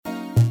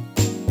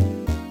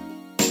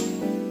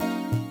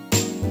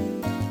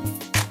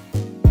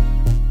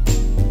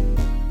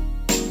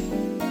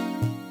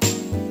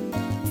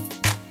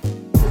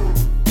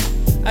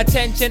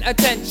attention,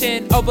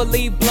 attention.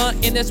 Overly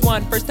blunt in this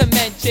one. First to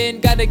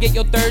mention, gotta get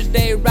your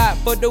Thursday right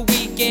for the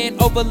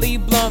weekend. Overly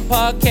blunt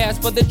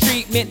podcast for the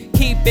treatment.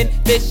 Keeping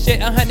this shit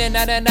 100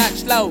 not a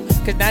notch slow.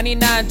 Cause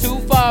 99 too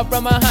far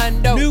from a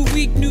hundo. New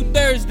week, new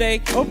Thursday.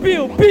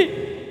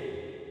 O-B-O-B.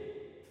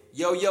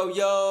 Yo, yo,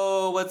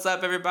 yo, what's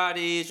up,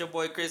 everybody? It's your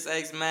boy Chris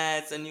X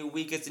Mats. A new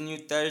week, it's a new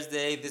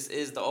Thursday. This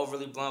is the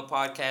Overly Blunt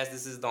Podcast.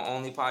 This is the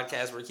only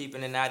podcast we're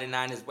keeping at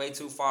 99. It's way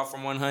too far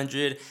from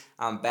 100.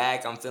 I'm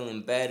back. I'm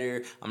feeling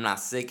better. I'm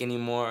not sick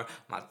anymore.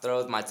 My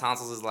throat, my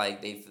tonsils is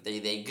like,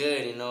 they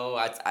good, you know?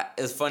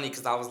 It's funny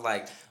because I was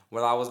like,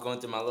 when I was going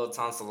through my little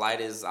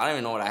tonsillitis, I don't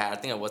even know what I had. I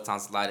think it was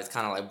tonsillitis,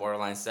 kind of like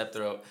borderline strep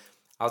throat.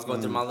 I was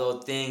going through my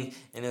little thing,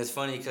 and it was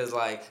funny because,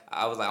 like,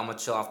 I was like, I'm going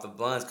to chill off the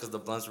blunts because the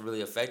blunts were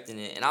really affecting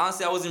it. And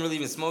honestly, I wasn't really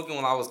even smoking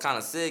when I was kind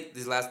of sick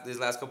these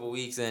last couple of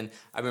weeks, and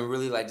I've been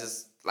really, like,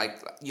 just,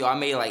 like, I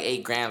made, like,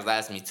 8 grams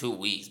last me 2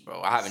 weeks,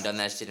 bro. I haven't done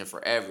that shit in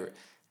forever.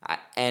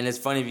 And it's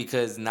funny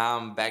because now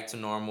I'm back to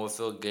normal,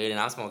 feel good, and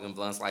I'm smoking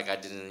blunts like I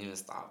didn't even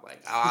stop.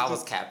 Like, I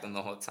was capping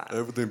the whole time.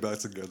 Everything back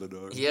together,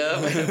 dog. Yeah.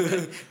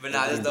 But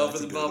now, this is the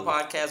Overly Blunt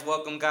Podcast.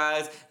 Welcome,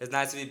 guys. It's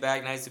nice to be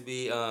back. Nice to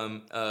be,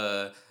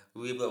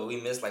 We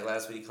missed like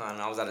last week,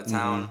 I was out of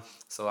town,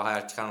 so I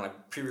had to kind of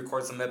like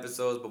pre-record some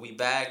episodes, but we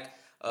back.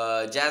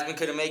 Jazmin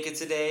couldn't make it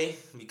today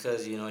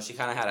because, you know, she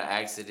kind of had an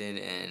accident,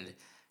 and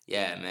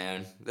yeah,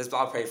 man,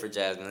 I'll pray for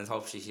Jazmin. Let's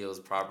hope she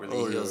heals properly,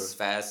 heals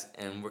fast,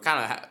 and we're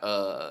kind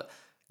of,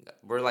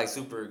 we're like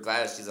super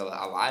glad she's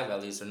alive at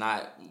least, or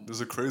not.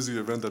 There's a crazy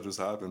event that just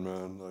happened,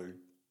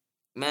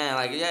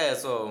 man. Yeah,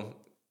 so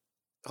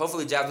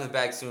hopefully Jazmin's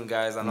back soon,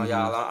 guys. I know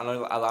I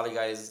know a lot of you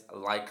guys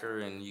like her,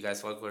 and you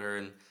guys fuck with her,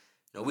 and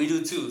no, we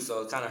do too,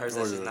 so it kind of hurts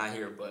that she's not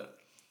here, but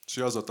she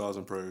has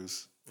 1,000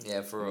 praise.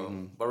 Yeah, for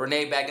real. But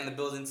Rene back in the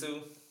building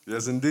too.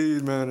 Yes,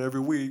 indeed, man.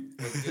 Every week.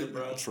 What's good,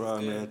 bro? I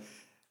try, man.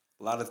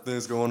 A lot of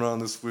things going on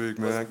this week,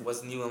 man.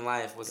 What's new in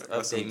life? What's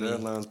update me?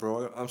 Deadlines,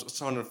 bro. I'm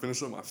starting to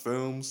finish up my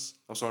films.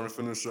 I'm starting to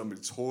finish up my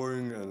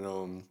touring, and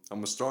I'm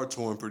gonna start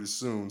touring pretty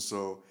soon.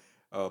 So,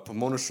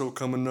 Pomona show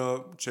coming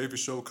up, Chafee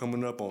show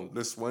coming up on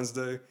this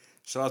Wednesday.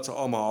 Shout out to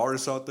all my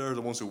artists out there,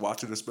 the ones who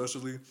watch it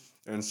especially.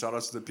 And shout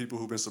out to the people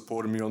who've been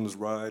supporting me on this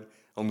ride,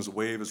 on this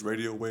wave, this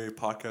radio wave,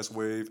 podcast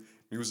wave,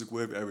 music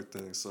wave,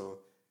 everything. So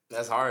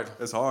that's hard.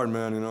 It's hard,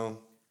 man, you know.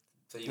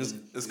 So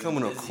it's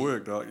coming up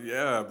quick, dog.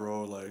 Yeah,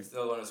 bro. Like, you're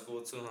still going to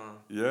school too, huh?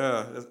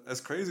 Yeah,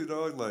 it's crazy,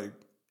 dog. Like,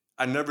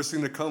 I never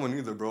seen it coming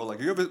either, bro. Like,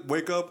 you ever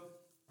wake up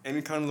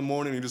any kind of the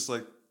morning and you just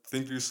like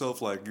think to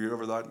yourself, like, you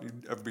ever thought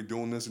you'd ever be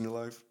doing this in your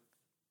life?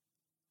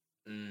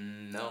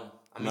 No.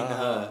 I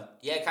mean,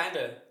 yeah, kind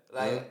of.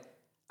 Like. Yeah.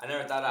 I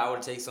never thought I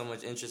would take so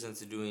much interest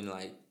into doing,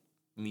 like,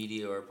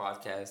 media or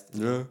podcast.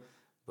 Yeah.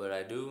 But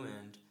I do,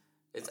 and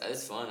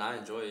it's fun. I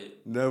enjoy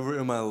it. Never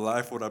in my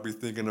life would I be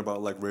thinking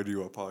about, like,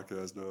 radio or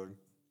podcast, dog.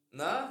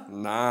 Nah?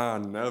 Nah,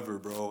 never,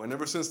 bro. And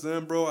ever since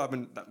then, bro,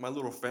 my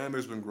little fan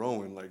base been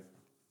growing, like,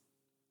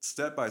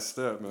 step by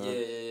step, man.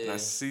 Yeah. And I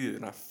see it,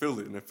 and I feel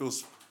it, and it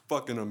feels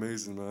fucking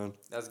amazing, man.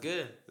 That's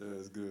good. Yeah,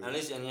 it's good. At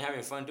least, and you're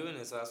having fun doing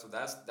it, so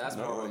that's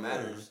more what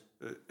matters.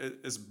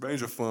 It's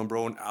major fun,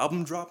 bro. An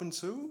album dropping,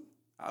 too?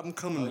 I'm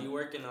coming. Oh, you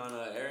working on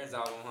Aaron's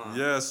album, huh?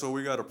 Yeah, so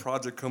we got a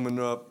project coming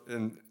up,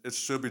 and it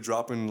should be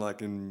dropping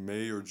like in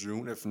May or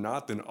June. If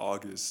not, then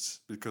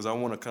August, because I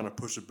want to kind of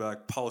push it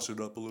back, polish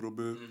it up a little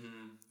bit,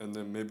 and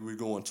then maybe we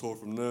go on tour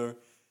from there.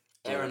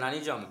 Aaron, I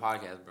need you on the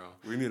podcast, bro.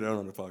 We need Aaron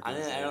on the podcast. I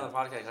need Aaron on the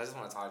podcast. I just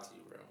want to talk to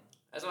you, bro.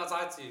 I just want to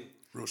talk to you.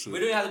 Real shit.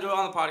 We don't have to do it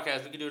on the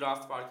podcast. We can do it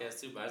off the podcast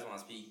too, but I just want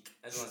to speak.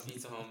 I just want to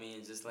speak to homie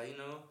and just like, you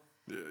know.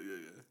 Yeah.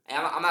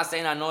 And I'm not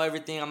saying I know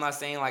everything. I'm not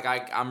saying like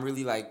I'm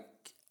really like.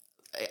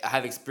 I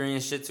have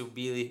experienced shit to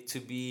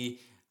be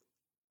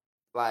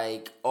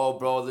like, oh,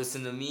 bro,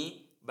 listen to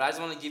me. But I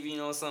just want to give you, you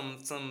know,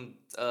 some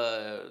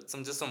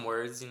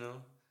words, you know,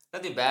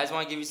 nothing bad. I just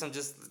want to give you some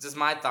just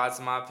my thoughts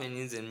and my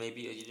opinions, and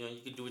maybe you know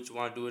you can do what you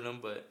want to do with them.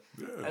 But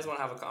I just want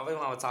to have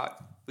a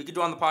talk. We could do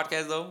it on the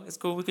podcast though. It's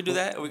cool. We could do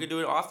that, or we could do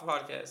it off the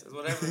podcast. It's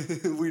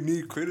whatever. We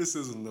need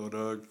criticism though,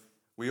 dog.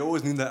 We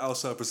always need that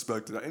outside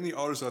perspective. Any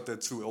artist out there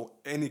too,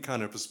 any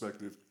kind of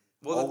perspective.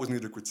 Always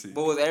need a critique.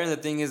 But with Aaron, the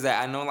thing is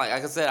that I know, like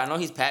I said, I know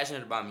he's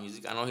passionate about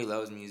music. I know he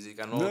loves music.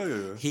 I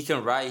know he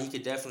can write. He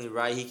could definitely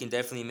write. He can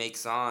definitely make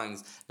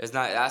songs. That's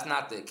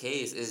not the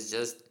case. It's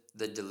just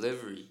the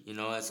delivery, you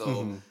know. And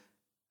so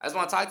I just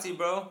want to talk to you,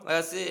 bro.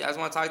 That's it. I just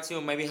want to talk to you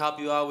and maybe help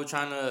you out with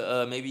trying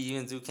to maybe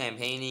even do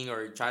campaigning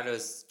or try to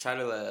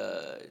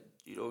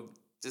you know,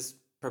 just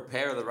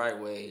prepare the right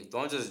way.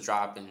 Don't just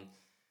drop and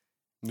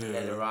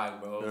let it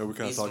rock, bro. Yeah, we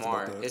kind of talked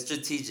smart. about that. It's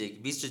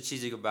strategic. Be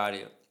strategic about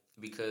it.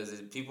 Because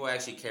people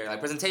actually care. Like,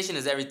 presentation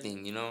is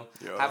everything, you know?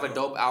 Yeah. Have a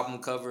dope album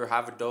cover.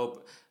 Have a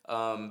dope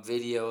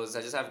videos.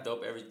 I just have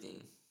dope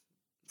everything.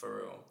 For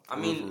real. I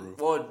mean,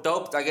 well,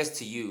 dope, I guess,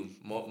 to you,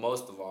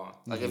 most of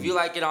all. Like, if you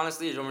like it,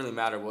 honestly, it don't really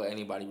matter what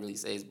anybody really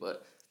says.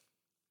 But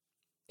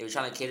if you're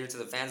trying to cater to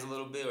the fans a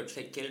little bit or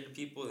cater to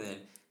people, then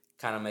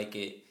kind of make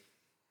it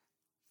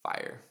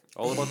fire.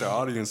 All about the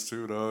audience,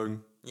 too, dog.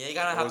 Yeah, you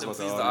gotta have to please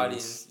the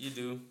audience. You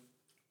do.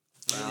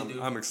 Really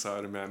do. I'm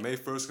excited, man. May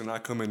 1st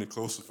cannot come any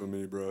closer for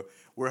me, bro.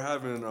 We're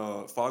having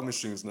fog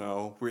machines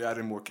now. We're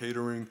adding more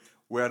catering.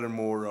 We're adding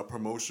more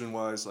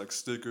promotion-wise, like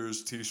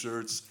stickers,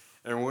 T-shirts,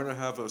 and we're gonna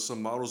have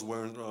some models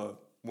wearing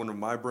one of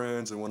my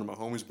brands and one of my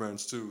homies'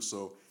 brands too.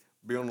 So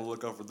be on the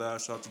lookout for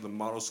that. Shout out to the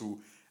models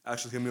who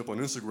actually hit me up on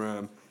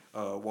Instagram,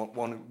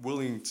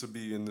 willing to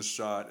be in this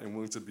shot and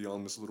willing to be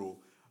on this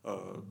little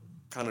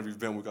kind of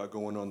event we got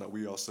going on that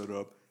we all set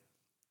up.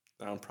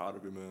 And I'm proud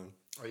of it, man.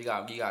 Or you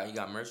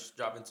got merch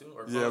dropping too,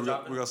 or Yeah,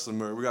 dropping? we got some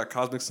merch. We got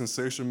Cosmic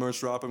Sensation merch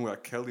dropping. We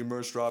got Kelly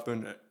merch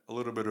dropping. A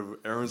little bit of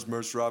Aaron's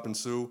merch dropping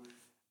too.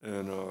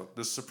 And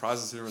there's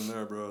surprises here and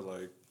there, bro.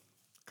 Like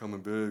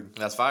coming big.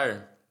 That's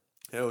fire.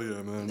 Hell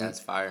yeah, man. That's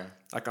fire.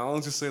 I can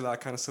honestly say that I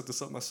kind of set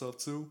this up myself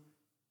too.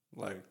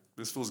 Like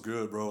this feels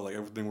good, bro. Like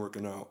everything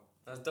working out.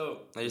 That's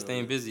dope. You're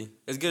staying busy.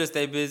 It's good to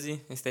stay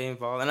busy and stay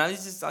involved. And I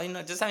just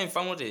just having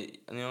fun with it.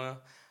 You know,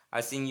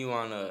 I seen you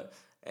on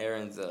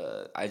Aaron's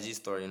IG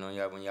story. You know,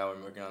 when y'all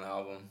were working on the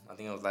album. I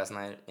think it was last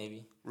night,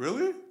 maybe.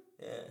 Really?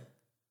 Yeah.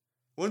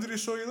 When did he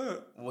show you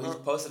that? Well, he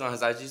posted on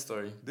his IG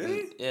story. Did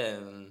he? Yeah.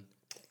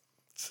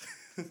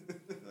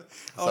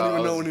 I don't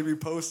even know when he be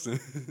posting.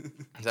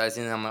 So I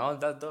seen it. I'm like, oh,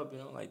 that's dope. You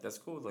know, like that's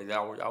cool. Like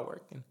y'all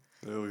working.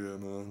 Hell yeah,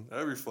 man.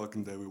 Every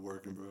fucking day we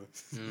working, bro.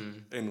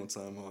 Ain't no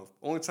time off.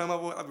 Only time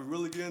I be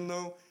really getting,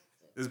 though,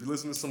 is be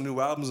listening to some new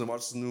albums and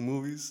watching some new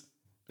movies.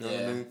 You know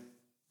what I mean?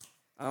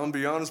 I'm gonna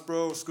be honest,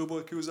 bro.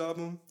 Schoolboy Q's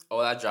album.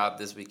 Oh, that dropped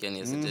this weekend.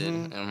 Yes, it did.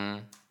 Mm-hmm.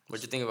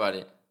 What'd you think about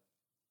it?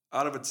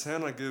 Out of a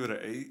 10, I give it an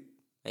 8.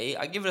 8?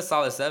 I give it a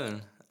solid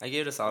 7. I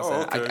gave it a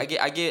solid 7.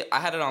 Okay. I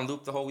had it on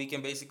loop the whole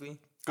weekend, basically.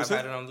 I've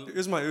had it on loop.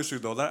 Here's my issue,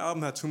 though. That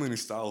album had too many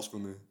styles for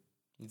me.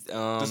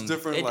 Just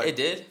different, it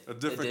did. A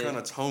different kind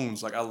of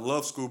tones. Like, I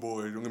love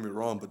Schoolboy, don't get me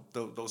wrong,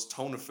 but those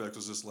tone effects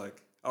was just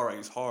like, all right,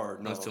 he's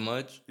hard. No, that's too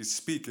much. He's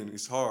speaking.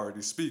 He's hard.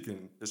 He's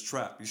speaking. It's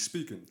trap. He's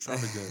speaking. Trap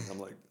again. I'm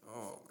like,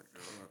 oh, my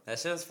God. That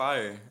shit was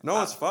fire.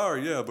 No, it's fire,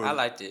 yeah, but... I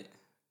liked it.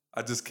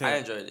 I just can't. I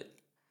enjoyed it.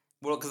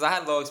 Well, because I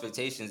had low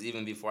expectations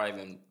even before I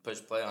even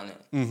pushed play on it.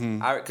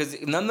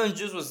 Because Num Num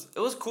Juice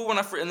was cool when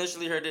I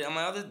initially heard it. I'm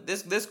like, oh,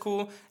 this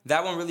cool.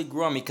 That one really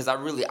grew on me because I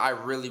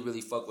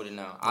really fuck with it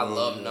now. I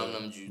love Num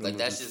Num Juice. Like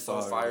that shit's so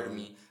fire to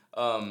me.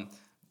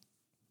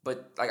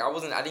 But like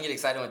I didn't get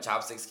excited when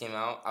Chopsticks came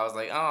out. I was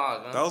like,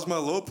 oh. That was my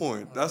low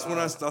point. That's when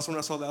I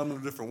saw the album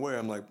in a different way.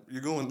 I'm like,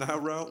 you're going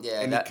that route, yeah,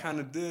 and you kind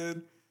of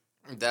did.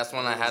 That's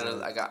when I had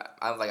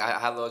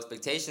low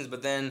expectations,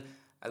 but then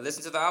I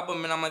listened to the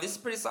album and I'm like, this is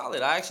pretty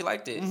solid. I actually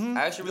liked it.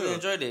 I actually really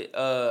enjoyed it.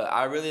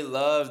 I really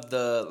loved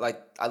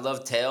I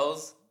love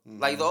Tales.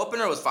 Like the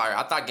opener was fire.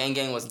 I thought Gang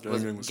Gang was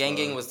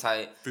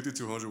tight.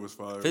 5200 was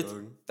fire.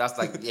 That's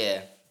like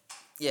yeah.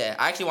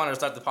 I actually wanted to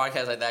start the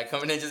podcast like that,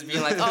 coming in just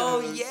being like,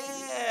 oh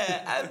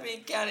yeah, I've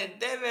been counting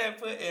them and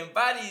putting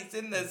bodies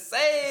in the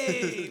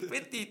safe.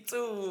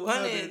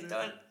 5200,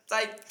 don't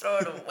throw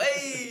it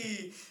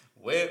away.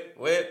 Whip,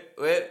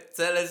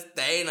 till it's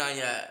stain on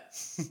ya.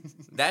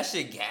 That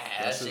shit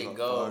gas. That shit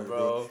go, fire,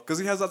 bro. Because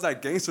he has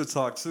that gangster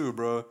talk too,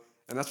 bro.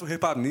 And that's what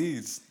hip hop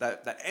needs.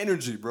 That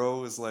energy,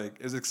 bro.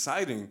 It's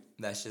exciting.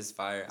 That shit's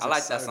fire. I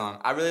like that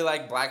song. I really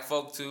like Black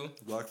Folk too.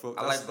 Black Folk.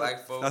 I like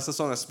Black Folk. That's the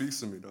song that speaks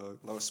to me, dog.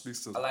 That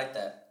speaks to me. I like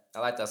that.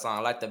 I like that song.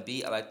 I like the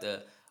beat. I like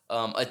the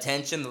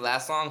Attention, the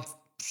last song.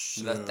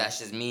 That's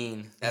just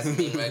mean. That's a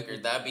mean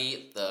record. That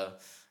beat, the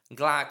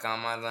Glock on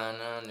my line.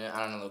 I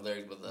don't know the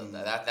lyrics, but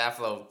that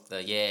flow,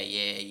 the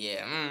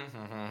yeah.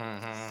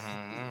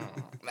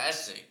 That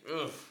shit.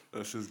 Oof.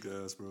 That shit's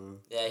gas, bro.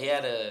 Yeah,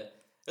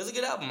 it was a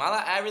good album.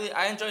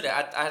 I enjoyed it.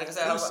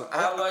 I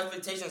have low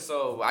expectations,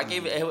 so I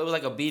gave it. It was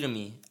like a B to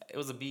me. It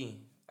was a B.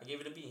 I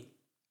gave it a B.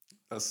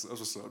 That's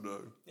what's up,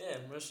 dog. Yeah,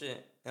 real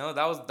shit. You know,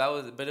 that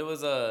was. But it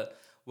was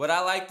what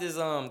I liked is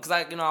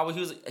cause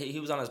he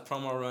was on his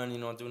promo run,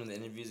 doing the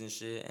interviews and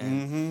shit,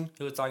 and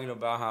he was talking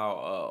about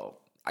how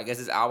I guess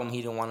his album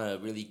he didn't want to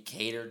really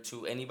cater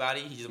to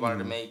anybody. He just wanted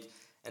to make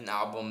an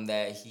album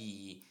that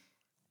he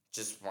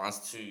just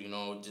wants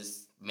to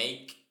just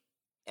make.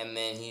 And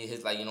then he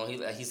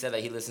said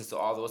that he listens to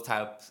all those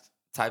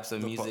types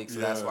of music, so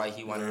that's why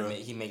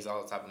he makes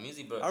all type of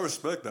music. But I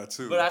respect that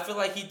too. But I feel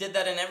like he did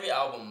that in every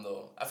album,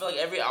 though. I feel like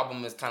every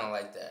album is kind of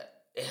like that.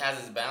 It has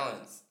its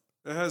balance.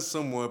 It has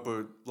somewhat,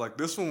 but like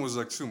this one was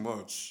like too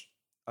much.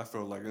 I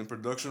felt like in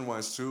production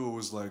wise too, it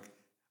was like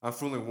I'm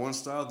feeling one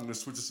style, then it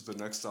switches to the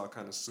next style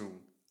kind of soon.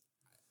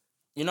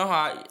 You know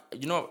how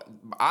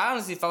I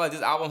honestly felt like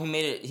this album he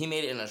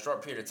made it in a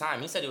short period of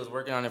time. He said he was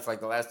working on it for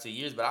like the last 2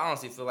 years, but I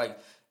honestly feel like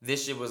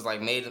this shit was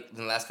like made in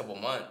the last couple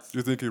months. Do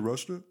you think he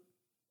rushed it?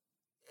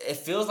 It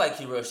feels like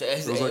he rushed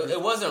it.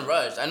 It wasn't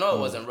rushed. I know it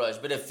wasn't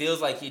rushed, but it feels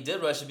like he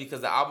did rush it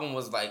because the album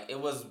was like it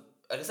was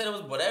like I said it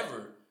was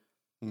whatever.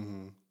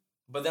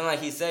 But then like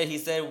he said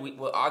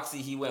with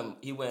Oxy he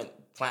went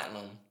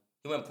platinum.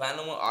 He went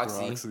platinum with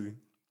Oxy.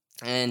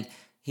 And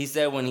he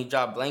said when he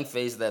dropped Blank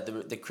Face that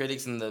the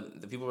critics and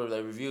the people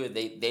that reviewed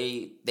it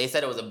they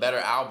said it was a better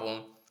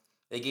album.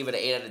 They gave it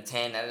an 8 out of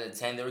 10. Out of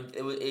 10,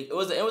 it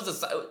was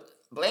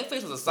Blank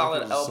Face was a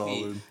solid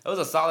LP. Solid. It was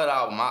a solid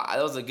album.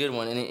 It was a good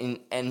one,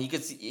 and you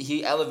could see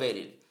he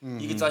elevated.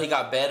 You could tell he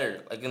got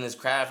better, like in his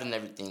craft and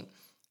everything.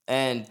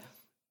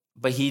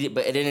 But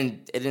it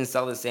didn't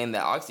sell the same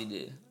that Oxy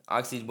did.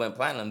 Oxy went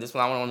platinum. This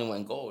one only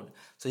went gold.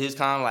 So he was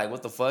kind of like,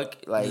 what the fuck?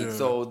 Like,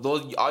 so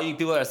all you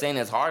people that are saying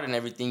it's hard and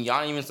everything,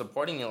 y'all ain't even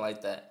supporting it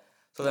like that.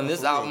 So then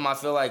this album, I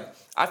feel like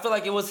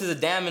it was his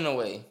Damn in a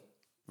way.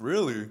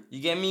 Really?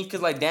 You get me?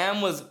 Because like Damn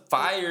was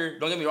fire.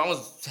 Don't get me wrong, it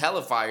was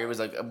hella fire. It was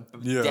like a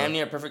damn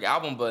near perfect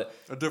album, but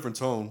a different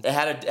tone. It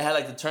had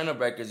like the turn up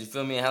records. You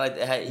feel me? It had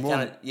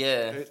kind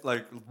of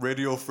like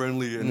radio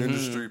friendly and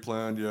industry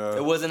planned. Yeah.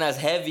 It wasn't as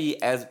heavy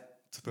as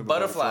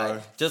Butterfly,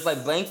 just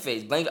like Blank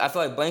Face. I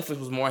feel like Blank Face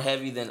was more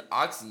heavy than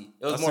Oxy.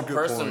 It was more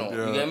personal.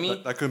 Yeah. You get me?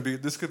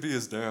 This could be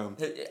his Damn.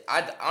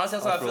 Honestly,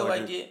 that's how I feel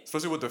like it.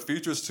 Especially with the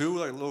features too,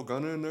 like Lil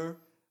Gunna in there.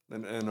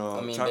 And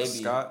Travis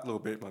Scott, Lil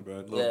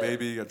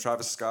Baby, got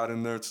Travis Scott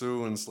in there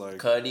too, and it's like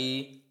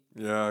Cudi.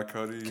 Yeah,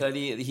 Cudi.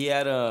 Cudi, he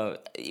had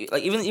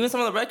like even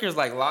some of the records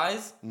like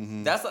Lies.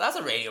 That's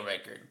a radio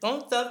record.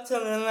 Don't stop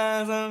telling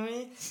lies on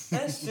me.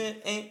 That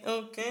shit ain't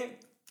okay.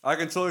 I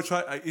can totally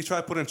try. He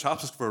tried putting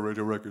chopsticks for a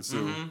radio record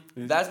too.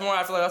 That's more.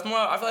 I feel like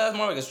that's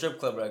more like a strip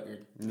club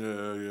record.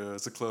 Yeah.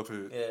 It's a club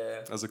hit.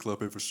 Yeah, that's a club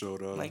hit for sure,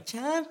 though. Like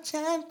chop.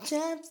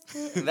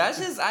 That's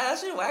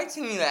just whack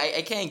to me. Like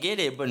I can't get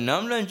it. But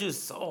Numb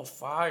just so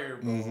fire,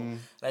 bro.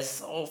 That's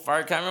so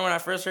fire. I remember when I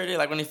first heard it.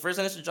 Like when he first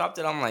initially dropped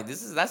it, I'm like,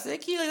 that's it,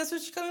 key. Like that's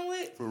what you coming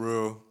with. For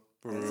real.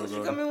 That's what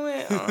you coming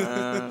with.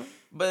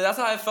 But that's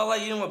how I felt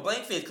like even with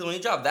Blank Face. Because when he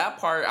dropped that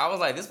part, I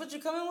was like, this what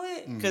you coming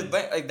with? Because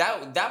like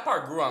that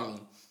part grew on me.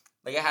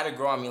 Like, it had to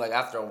grow on me, like,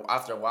 after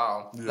a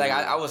while. Yeah, like,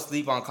 I would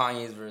sleep on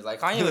Kanye's verse. Like,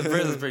 Kanye's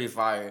verse is pretty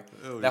fire.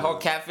 That whole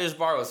Catfish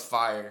bar was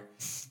fire.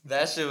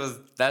 That shit was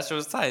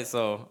tight,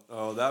 so.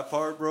 Oh, that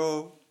part,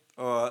 bro.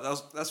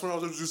 That's when I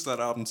was introduced to that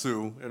album,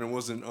 too. And it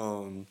wasn't,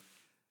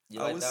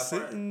 I was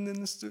sitting in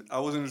the studio. I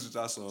wasn't introduced to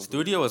that song.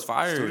 Studio was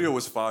fire. Studio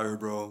was fire,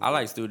 bro. I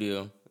like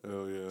Studio.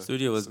 Oh, yeah.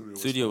 Studio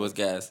was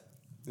gas.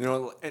 You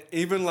know,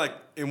 even, like,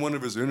 in one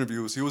of his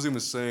interviews, he was even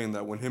saying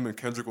that when him and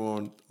Kendrick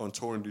were on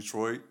tour in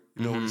Detroit,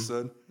 you know what he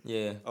said?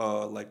 Yeah.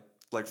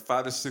 Like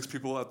 5 to 6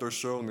 people at their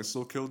show and they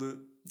still killed it.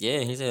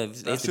 Yeah, he said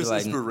that's just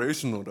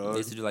inspirational, dog. They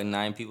used to do like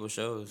 9 people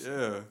shows.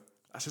 Yeah,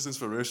 that's just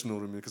inspirational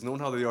to me because knowing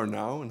how they are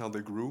now and how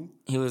they grew.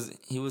 He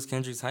was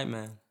Kendrick's hype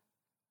man.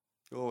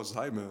 Oh, his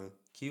hype man.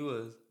 He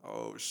was.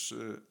 Oh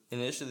shit.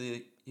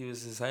 Initially, he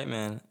was his hype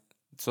man.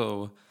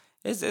 So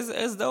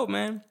it's dope,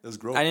 man. It's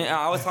growth.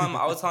 I was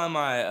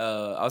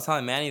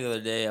telling Manny the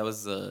other day.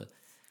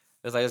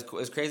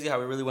 It's crazy how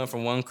we really went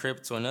from one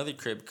crib to another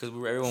crib because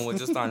everyone was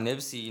just on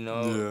Nipsey, you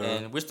know,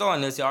 and we're still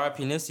on Nipsey,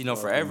 R.I.P. Nipsey, you know,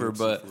 forever.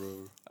 But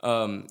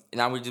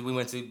now we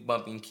went to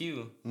bumping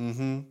Q.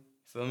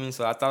 Feel me?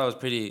 So I thought it was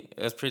pretty.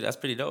 That's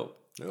pretty dope.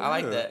 I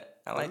like that.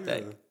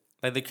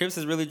 Like the Crips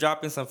is really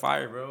dropping some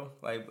fire, bro.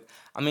 Like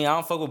I mean, I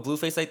don't fuck with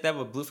Blueface like that,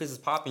 but Blueface is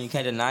popping. You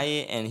can't deny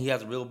it, and he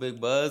has a real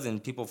big buzz,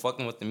 and people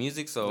fucking with the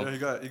music. So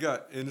yeah, he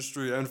got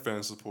industry and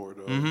fan support,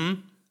 though.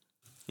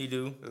 He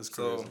do. That's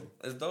crazy. So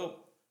it's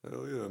dope.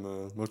 Hell yeah,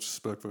 man. Much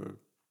respect for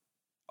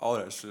all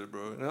that shit,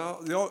 bro.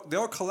 And they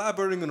all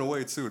collaborating in a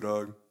way, too,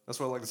 dog. That's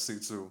what I like to see,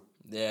 too.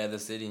 Yeah, the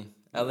city.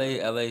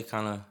 LA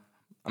kind of...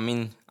 I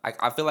mean,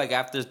 I feel like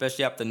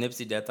especially after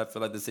Nipsey death, I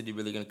feel like the city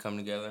really going to come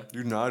together.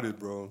 United,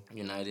 bro.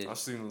 United. I've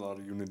seen a lot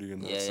of unity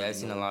in that city. Yeah, I've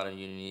seen a lot of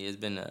unity. It's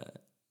been...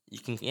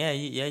 it's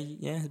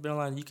been a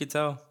lot. You could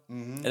tell.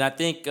 And I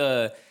think...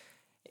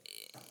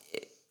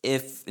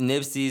 if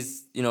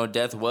Nipsey's, you know,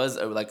 death was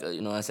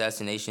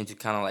assassination to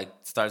kind of like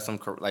start some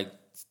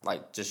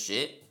like just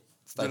shit.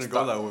 Didn't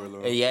go that way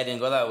though. Yeah, it didn't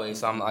go that way.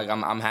 So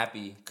I'm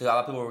happy because a lot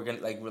of people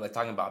were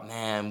talking about,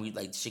 man, we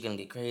like shit gonna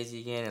get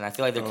crazy again, and I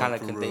feel like they're kind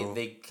of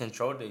they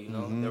controlled it. You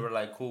know, they were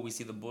like, cool, we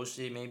see the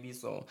bullshit maybe,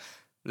 so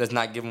let's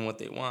not give them what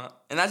they want.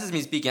 And that's just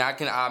me speaking. I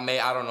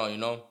don't know, you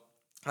know.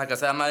 Like I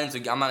said, I'm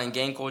not in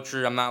gang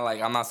culture. I'm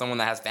not someone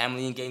that has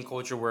family in gang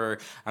culture where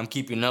I'm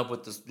keeping up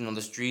with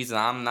the streets, and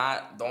I'm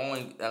not the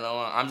only. You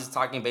know, I'm just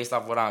talking based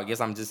off what I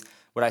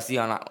see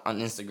on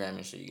Instagram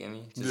and shit. You get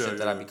me? Just shit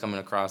that I be coming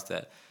across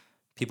that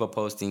people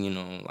posting. You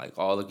know, like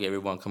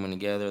everyone coming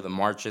together, the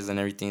marches and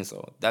everything.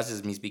 So that's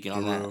just me speaking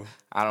on that.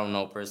 I don't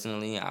know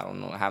personally. I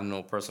don't know. I have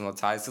no personal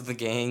ties to the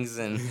gangs,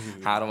 and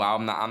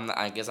I'm not.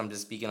 I guess I'm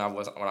just speaking off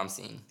what I'm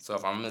seeing. So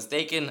if I'm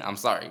mistaken, I'm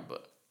sorry,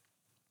 but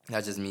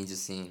that's just me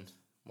just seeing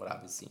what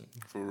I've been seeing.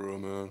 For real,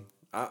 man.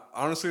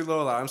 Honestly,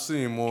 though, I'm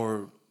seeing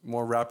more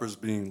rappers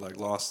being, like,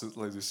 lost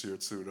like this year,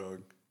 too,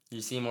 dog. You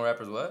see more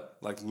rappers what?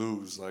 Like,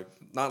 lose. Like,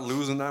 not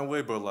lose in that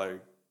way, but,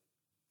 like,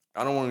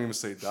 I don't want to even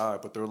say die,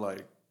 but they're,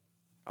 like,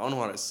 I don't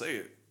know how to say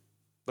it.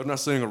 They're not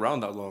staying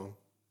around that long.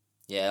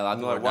 Yeah, a lot of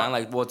people are dying.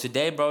 Like, well,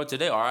 today,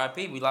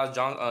 R.I.P., we lost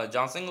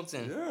John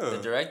Singleton, the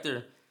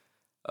director.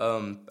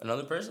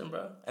 Another person,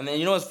 bro. And then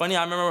you know what's funny?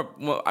 I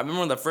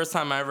remember the first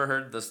time I ever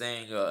heard the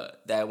saying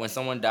that when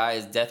someone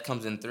dies, death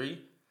comes in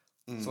 3.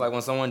 So like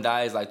when someone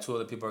dies, like two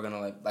other people are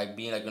gonna like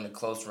being like in a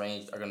close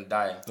range are gonna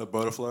die. The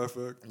butterfly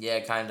effect.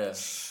 Yeah, kind of.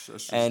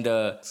 And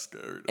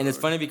Scary. And it's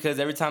funny because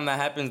every time that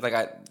happens, like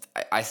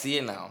I see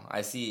it now.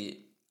 I see it.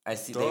 I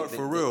see. Dog,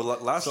 for real.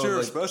 Last year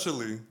like,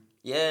 especially.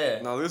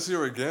 Yeah. Now this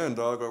year again,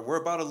 dog.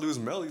 We're about to lose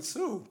Melly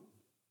too.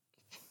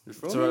 You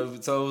feel me?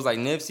 So it was like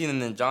Nipsey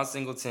and then John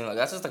Singleton. Like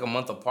that's just like a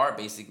month apart,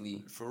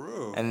 basically. For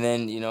real. And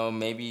then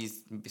maybe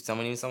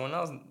someone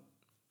else.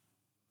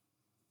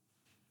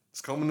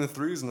 It's coming in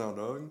threes now,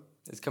 dog.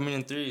 It's coming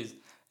in threes.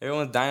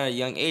 Everyone's dying at a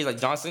young age. Like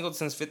John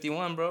Singleton's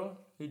 51, bro.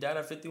 He died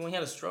at 51. He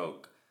had a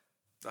stroke.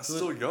 That's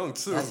still young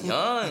too. That's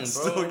young, bro.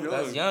 Still young.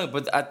 That's young.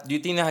 But do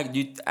you think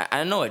that?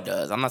 I know it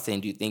does. I'm not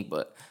saying do you think,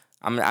 but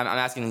I'm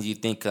asking do you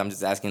think because I'm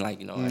just asking like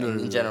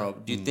in general.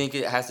 Do you think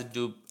it has to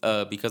do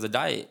because of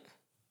diet?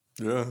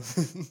 Yeah.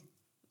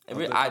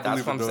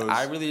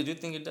 I really do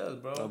think it does,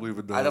 bro. I believe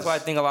it does. That's why I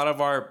think a lot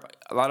of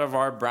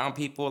our brown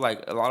people,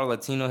 like a lot of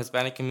Latino,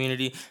 Hispanic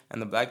community,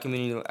 and the black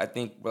community, I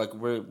think like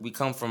we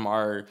come from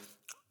our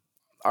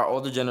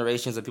older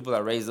generations of people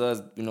that raise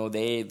us.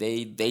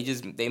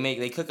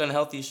 They cook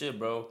unhealthy shit,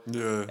 bro.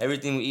 Yeah.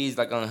 Everything we eat is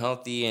like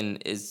unhealthy and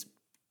is,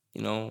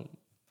 And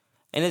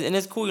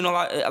it's cool, as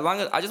long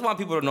as I just want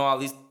people to know at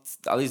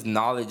least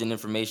knowledge and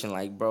information,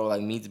 like, bro,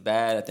 like meat's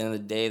bad at the end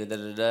of the day,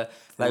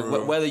 Like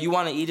whether you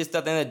want to eat this stuff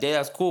at the end of the day,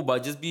 that's cool,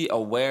 but just be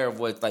aware of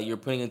what like you're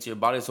putting into your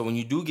body. So when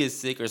you do get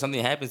sick or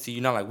something happens to you,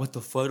 you're not like, what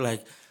the fuck,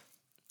 like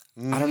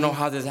I don't know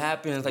how this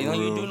happened. It's like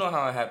you do know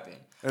how it happened.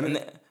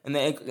 And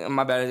then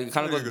my bad. It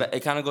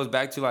kind of goes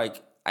back to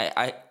like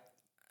I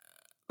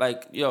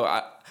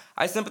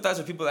sympathize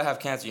with people that have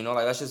cancer.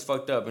 Like that's just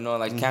fucked up.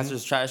 Like cancer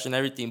is trash and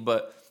everything,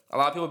 but. A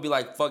lot of people be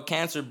like, fuck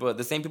cancer, but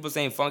the same people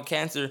saying fuck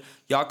cancer,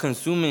 y'all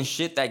consuming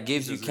shit that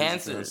gives you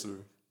cancer.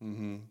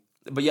 Mm-hmm.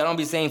 But y'all don't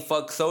be saying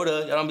fuck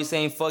soda. Y'all don't be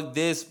saying fuck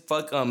this,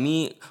 fuck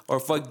meat, or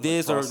fuck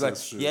this, or like,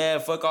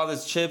 shit. Fuck all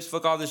this chips,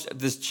 fuck all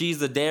this cheese,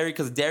 the dairy,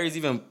 because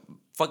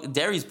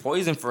dairy's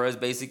poison for us,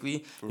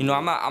 basically.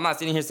 I'm not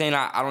sitting here saying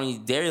I don't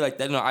eat dairy like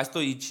that. I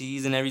still eat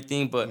cheese and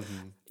everything, but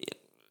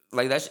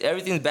like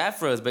everything's bad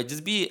for us. But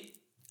just be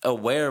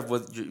aware of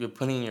what you're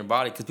putting in your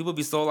body, because people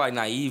be so like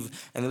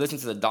naive and they listen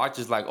to the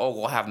doctors like, oh,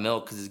 we'll have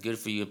milk because it's good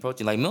for you and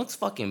protein. Like milk's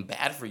fucking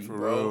bad for you,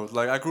 bro. Real.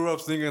 Like I grew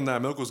up thinking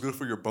that milk was good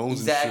for your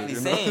bones. Exactly,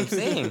 and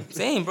shit,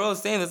 same, bro.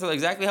 Same. That's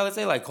exactly how they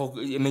say. Like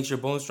it makes your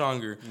bones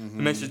stronger. It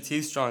makes your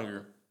teeth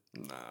stronger.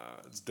 Nah,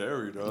 it's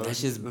dairy, dog.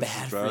 That's just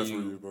bad for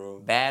you, bro.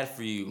 Bad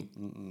for you.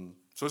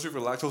 Especially if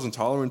you're lactose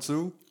intolerant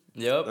too.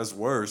 Yep. That's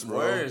worse, bro.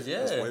 Worse, yeah.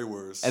 That's way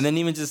worse. And then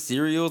even just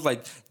cereals,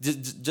 like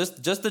just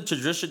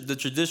the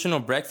traditional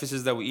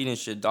breakfasts that we eat and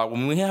shit, dog.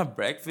 When we have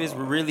breakfast,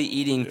 we're really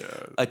eating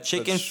a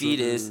chicken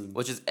fetus,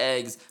 which is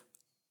eggs,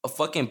 a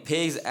fucking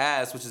pig's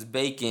ass, which is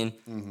bacon,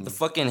 the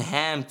fucking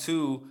ham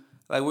too.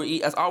 Like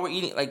that's all we're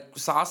eating, like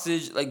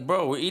sausage, like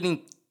bro, we're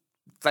eating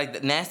like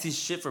the nasty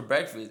shit for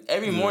breakfast.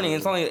 Every morning,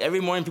 it's only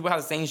every morning people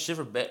have the same shit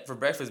for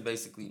breakfast,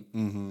 basically.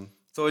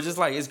 So it's just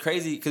like, it's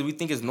crazy because we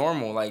think it's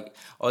normal. Like,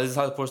 oh, this is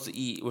how we're supposed to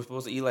eat. We're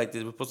supposed to eat like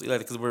this. We're supposed to eat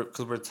like this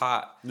because we're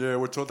taught. Yeah,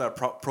 we're told that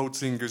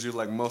protein gives you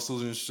like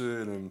muscles and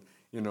shit, and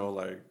like all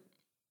that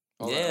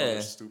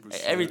other stupid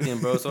shit. Everything,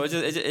 bro. So it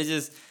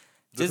just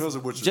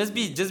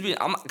be.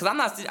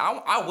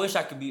 I wish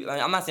I could be. Like,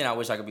 I'm not saying I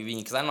wish I could be vegan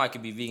because I know I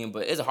could be vegan,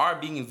 but it's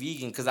hard being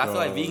vegan because I feel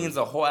like vegan's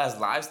a whole ass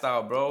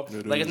lifestyle, bro.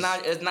 Like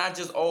it's not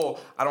just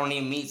I don't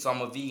eat meat so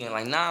I'm a vegan.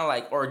 Like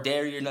like or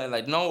dairy or nothing.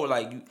 Like no,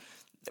 like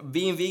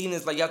being vegan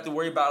is like you have to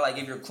worry about like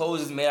if your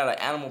clothes is made out of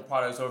animal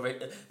products or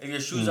if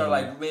your shoes are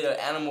like made of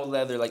animal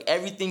leather. Like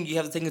everything you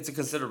have to take into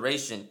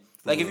consideration.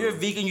 Like if you're a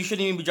vegan, you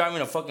shouldn't even be driving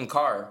a fucking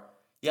car.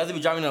 You have to be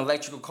driving an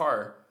electrical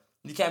car.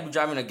 You can't be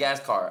driving a gas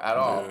car at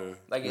all.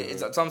 Like it's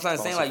so I'm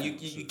saying like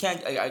you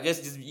can't. I guess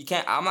just, you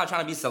can't. I'm not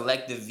trying to be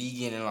selective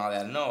vegan and all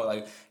that. No,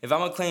 like if I'm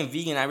gonna claim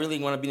vegan, I really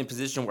want to be in a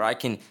position where I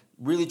can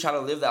really try to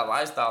live that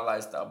lifestyle.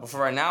 But for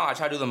right now, I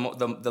try to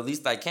do the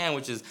least I can,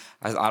 which is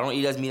I don't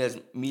eat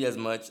meat as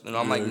much.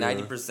 I'm like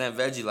 90%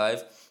 veggie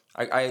life.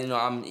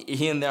 I'm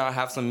here and there I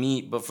have some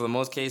meat, but for the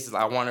most cases,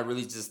 I want to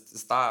really just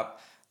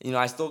stop.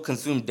 I still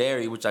consume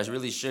dairy, which I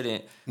really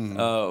shouldn't.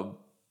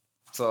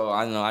 So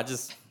I don't know. I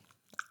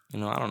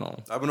don't know.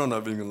 I've been on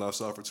that vegan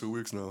lifestyle for 2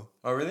 weeks now.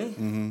 Oh, really?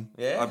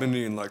 Yeah? I've been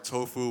eating, like,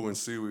 tofu and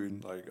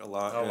seaweed, like, a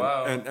lot. Oh,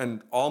 wow.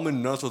 And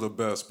almond nuts are the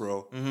best,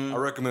 bro. I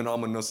recommend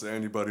almond nuts to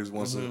anybody who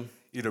wants to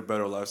eat a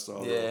better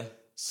lifestyle. Yeah. Bro.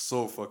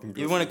 So fucking good.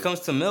 Even when it comes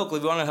to milk,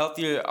 if you want a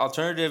healthier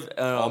alternative...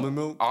 almond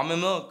milk?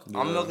 Almond milk. Yeah.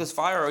 Almond milk is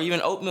fire. Or even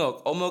oat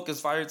milk. Oat milk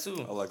is fire,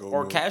 too. I like oat milk.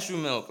 Or cashew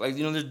milk. Like,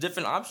 there's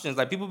different options.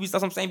 Like, that's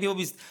what I'm saying. People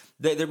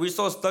we're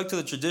so stuck to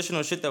the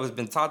traditional shit that was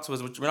been taught to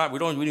us, which we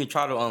don't really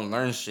try to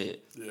unlearn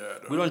shit. Yeah.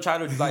 We don't try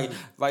to,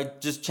 like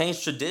just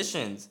change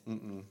traditions.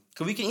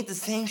 Because we can eat the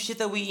same shit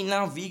that we eat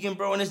now vegan,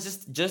 bro, and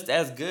it's just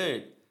as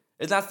good.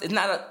 It's not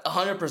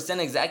 100%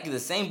 exactly the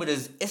same, but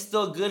it's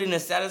still good and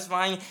it's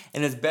satisfying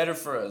and it's better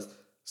for us.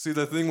 See,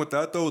 the thing with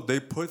that, though, they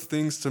put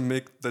things to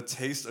make the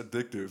taste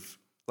addictive.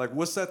 Like,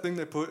 what's that thing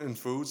they put in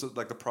foods?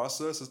 Like, the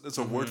process? It's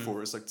a word for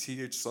it. It's like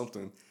TH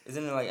something.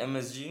 Isn't it like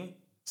MSG?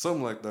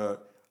 Something like that.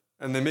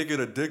 And they make it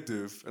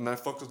addictive, and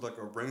that fucks with like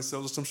our brain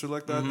cells or some shit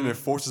like that, and it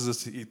forces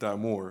us to eat that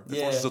more. It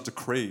forces us to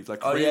crave. Like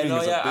craving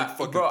is a big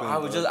fucking bro,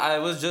 thing. I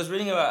was just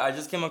reading about. I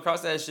just came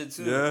across that shit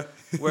too. Yeah.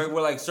 where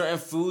like certain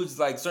foods,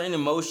 like certain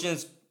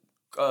emotions,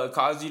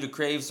 cause you to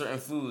crave certain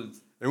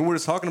foods. And we were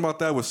just talking about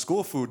that with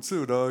school food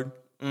too, dog.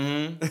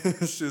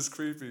 Shit's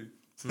creepy.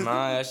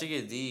 Nah, that shit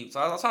get deep. So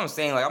that's what I'm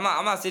saying. Like I'm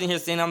not sitting here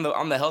saying I'm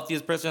the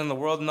healthiest person in the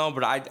world. No,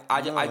 but I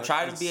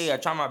try to be. I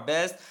try my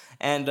best,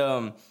 and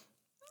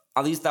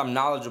at least I'm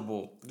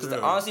knowledgeable. Because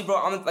honestly, bro,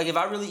 I'm like, if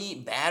I really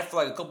eat bad for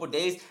like a couple of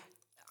days,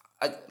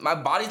 my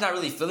body's not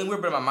really feeling weird,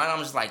 but in my mind, I'm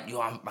just like,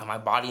 yo, my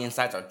body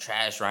insides are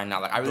trash right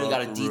now. Like, I really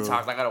gotta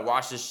detox. I gotta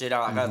wash this shit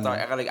out.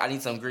 I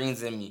need some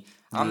greens in me.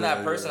 I'm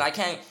that person. I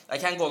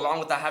can't go along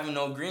without having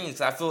no greens.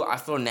 Cause I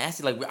feel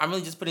nasty. Like, I'm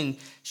really just putting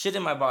shit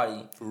in my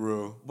body. For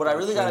real. What I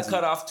really gotta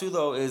cut off too,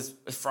 though, is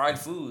fried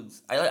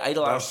foods. I eat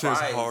a lot of fries.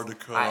 That shit's hard to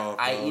cut off.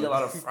 I eat a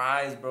lot of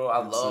fries, bro.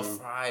 I love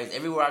fries.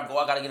 Everywhere I go,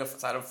 I gotta get a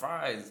side of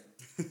fries.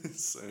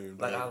 Same.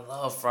 Like, I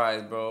love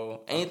fries,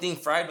 bro. Anything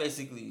fried,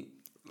 basically.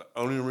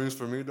 Onion rings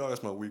for me, dog,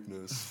 that's my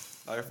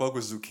weakness. I fuck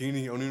with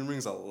zucchini, onion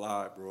rings a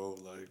lot, bro.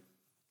 Like,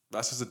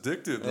 that's just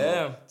addictive, though.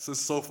 Yeah. It's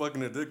just so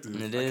fucking addictive.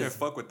 It I is. can't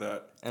fuck with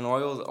that. And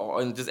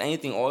oils, and just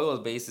anything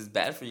oil-based is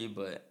bad for you,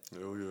 but...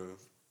 Hell yeah.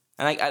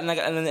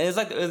 And it's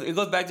like, it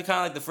goes back to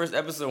kind of like the first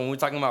episode when we were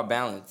talking about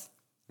balance.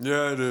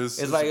 Yeah, it is.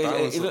 It's like,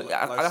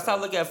 that's how I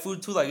look at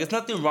food too. Like, there's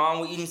nothing wrong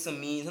with eating some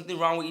meat, nothing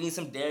wrong with eating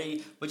some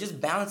dairy, but just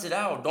balance it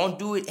out. Don't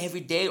do it every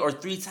day or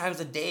 3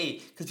 times a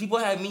day. Because people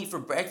have meat for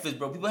breakfast,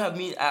 bro. People have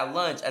meat at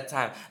lunch, at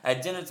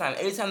dinner time.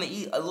 Every time they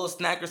eat a little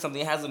snack or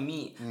something, it has a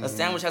meat. A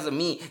sandwich has a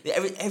meat.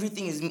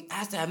 Everything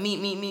has to have meat.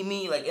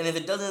 Like, and if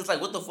it doesn't, it's like,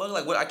 what the fuck?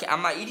 Like,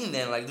 I'm not eating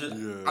then. Like,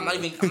 I'm not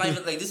even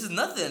like, this is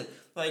nothing.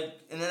 Like,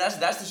 and then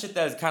that's the shit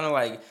that's kind of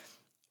like,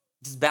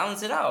 just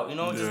balance it out, you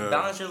know? Just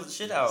balance your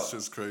shit out. It's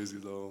just crazy,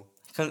 though.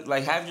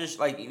 Like, have your,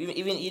 like, even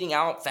eating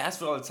out fast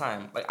food all the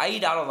time. Like, I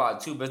eat out a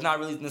lot, too, but it's not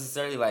really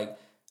necessarily, like,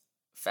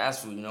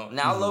 fast food, you know?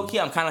 Now, low-key,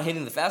 I'm kind of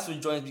hitting the fast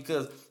food joints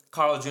because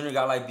Carl Jr.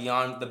 got, like,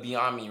 Beyond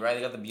Meat, right?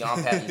 They got the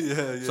Beyond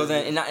patties. So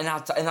then, and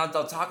now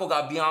Del Taco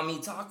got Beyond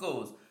Meat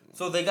tacos.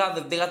 So they got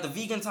the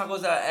vegan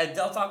tacos at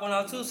Del Taco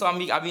now, too. So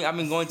I've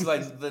been going to,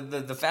 like,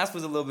 the fast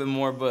foods a little bit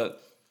more,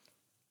 but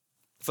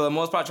for the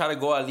most part, I try to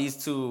go at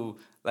least to...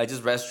 like,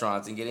 just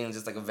restaurants and getting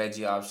just, like, a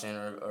veggie option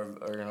or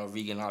you know,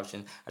 vegan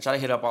option. I try to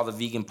hit up all the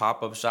vegan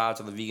pop-up shops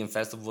or the vegan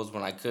festivals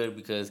when I could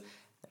because,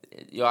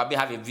 yo, I'd be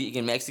having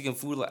vegan Mexican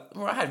food. Like,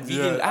 bro, I had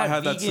vegan... I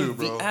had that too,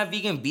 bro. I had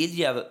vegan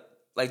birria,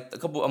 like,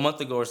 a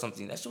month ago or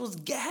something. That shit was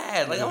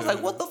gas. Like, I was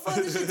like, what the fuck?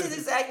 This shit tastes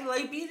exactly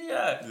like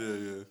birria.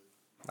 Yeah.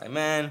 Like,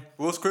 man.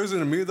 What's crazy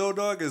to me, though,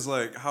 dog, is,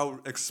 like,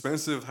 how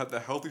expensive the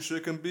healthy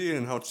shit can be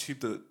and how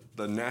cheap the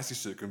nasty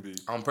shit can be.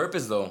 On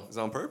purpose, though. It's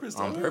on purpose,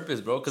 dog. On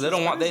purpose, bro. Because they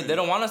don't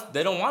want us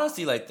to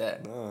see like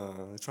that. Nah,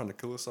 they're trying to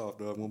kill us off,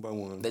 dog, one by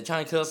one. They're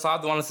trying to kill us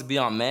off. They want us to be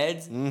on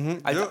meds.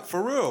 Yeah,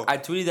 for real. I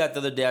tweeted that the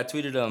other day. I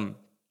tweeted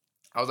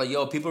I was like,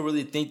 yo, people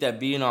really think that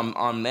being on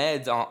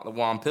meds,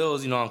 on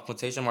pills, you know, on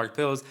quotation mark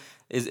pills,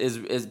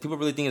 is people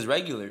really think is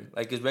regular.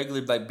 Like, it's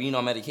regular, like, being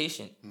on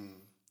medication.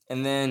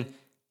 And then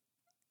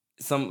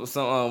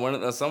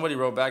somebody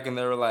wrote back and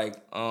they were like,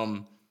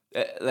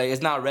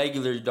 it's not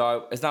regular,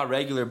 dog. It's not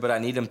regular, but I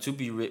need them to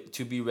be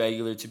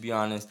regular, to be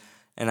honest.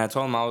 And I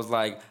told him, I was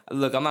like,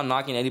 look, I'm not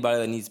knocking anybody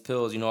that needs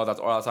pills, you know, that's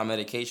on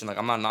medication. Like,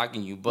 I'm not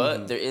knocking you,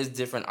 but there is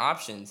different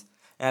options.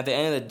 And at the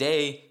end of the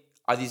day,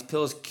 are these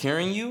pills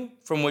curing you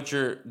from what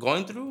you're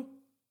going through?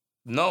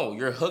 No,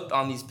 you're hooked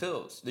on these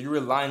pills. You're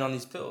relying on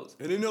these pills.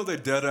 And you know they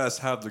dead ass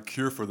have the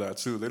cure for that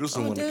too. They just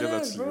don't want to give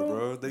that to you,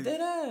 bro. Dead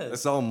ass.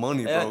 It's all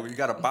money, bro. You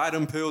gotta buy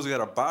them pills. You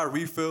gotta buy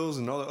refills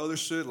and all the other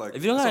shit. Like,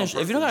 if you don't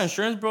got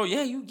insurance, bro,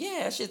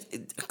 that shit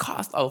it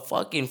costs a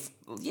fucking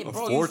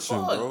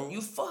fortune, bro.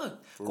 You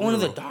fuck. Going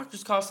to the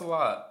doctors costs a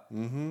lot.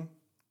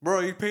 Bro,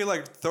 you pay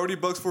like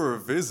 $30 for a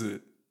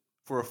visit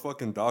for a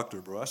fucking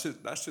doctor, bro.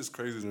 That's just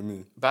crazy to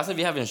me. But that's if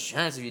you have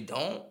insurance. If you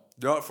don't.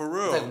 Yeah, for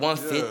real. It's like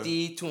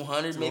 150,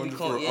 200 maybe.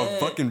 For a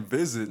fucking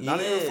visit.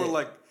 Not even for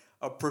like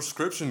a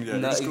prescription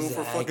yet. Just going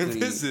for a fucking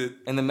visit.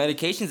 And the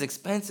medication's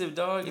expensive,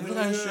 dog. If you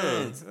got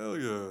insurance. Hell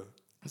yeah.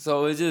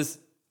 So it's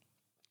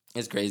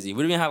crazy.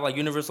 We don't even have like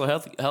universal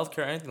health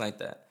care or anything like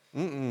that.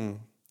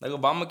 Like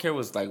Obamacare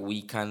was like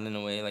weak kind of in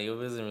a way. Like it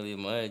wasn't really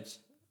much.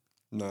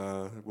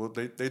 Nah. Well,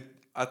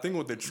 I think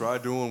what they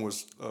tried doing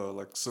was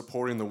like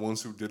supporting the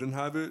ones who didn't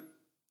have it,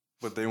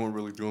 but they weren't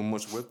really doing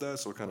much with that,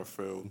 so it kind of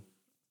failed.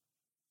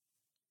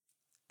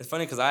 It's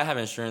funny because I have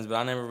insurance, but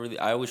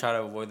I always try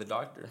to avoid the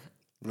doctor.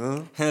 Yeah.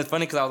 And it's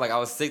funny because I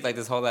was sick like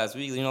this whole last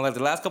week. You know, like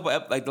the last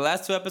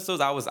two episodes,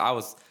 I was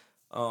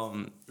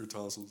your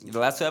tonsils. The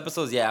last 2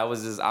 episodes, I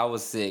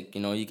was sick.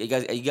 You know, you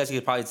guys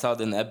could probably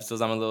tell in the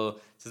episodes I'm a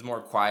little just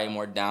more quiet,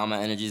 more down. My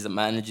energy's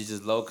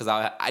just low because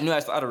I knew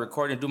I started to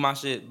record and do my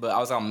shit, but I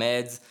was on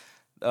meds.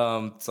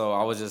 So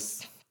I was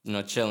just, you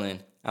know, chilling.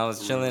 I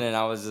was chilling and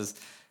I was just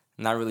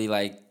not really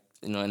like,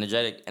 you know,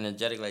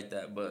 energetic like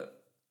that, but.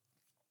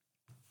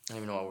 I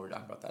don't even know why we were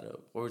talking about that.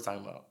 What were we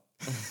talking about?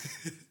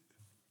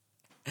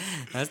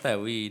 That's that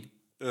weed.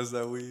 Is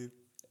that weed?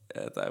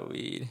 That's that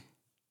weed.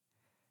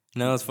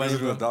 No, it's funny.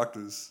 Visiting the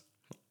doctors.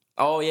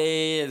 Oh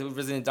yeah.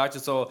 Visiting doctor.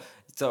 So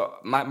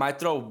my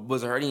throat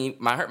was hurting.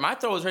 My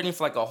throat was hurting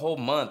for like a whole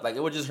month. Like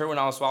it would just hurt when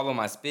I would swallow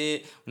my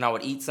spit, when I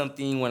would eat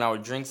something, when I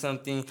would drink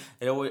something.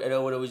 It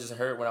would just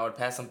hurt when I would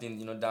pass something,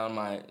 down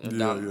my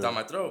down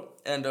my throat.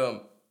 And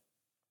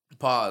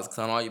pause, because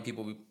I know all you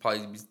people would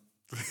probably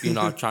be,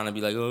 trying to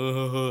be like,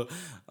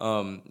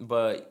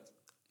 but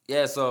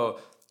yeah. So.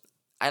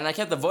 And I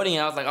kept avoiding it.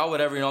 I was like, oh,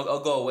 whatever, I'll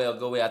go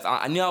away.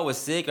 I knew I was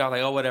sick. I was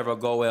like, oh, whatever, I'll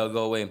go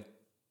away.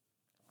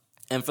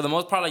 And for the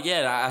most part, like,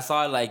 yeah, I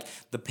saw like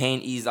the pain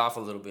ease off a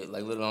little bit,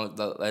 like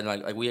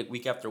like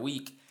week after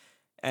week.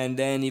 And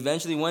then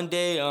eventually one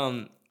day,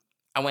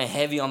 I went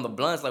heavy on the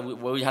blunts. Like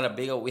we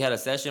had a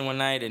session one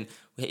night and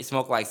we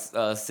smoked like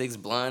 6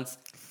 blunts,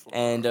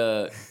 and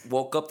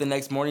woke up the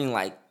next morning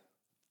like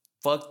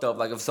fucked up,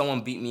 like if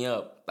someone beat me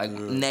up, like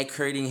neck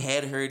hurting,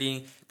 head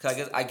hurting.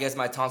 Cause I guess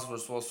my tonsils were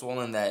so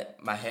swollen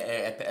that my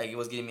head, it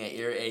was giving me an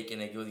earache, and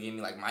it was giving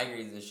me like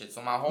migraines and shit.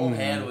 So my whole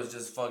head was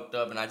just fucked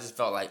up, and I just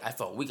felt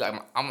weak. Like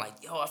I'm like,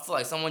 yo, I feel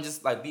like someone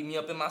just like beat me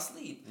up in my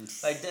sleep,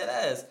 like dead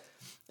ass.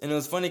 And it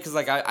was funny because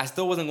like I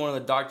still wasn't going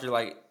to the doctor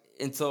like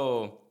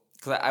until.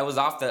 Cause I was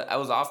off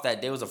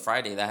that day. It was a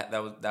Friday that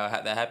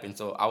happened.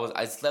 So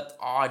I slept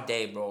all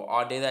day, bro,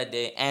 all day that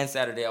day, and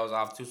Saturday I was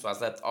off too. So I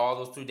slept all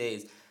those 2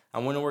 days. I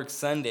went to work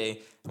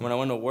Sunday, and when I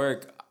went to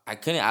work, I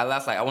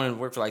went to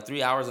work for like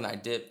 3 hours and I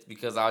dipped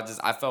because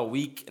I felt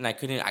weak and I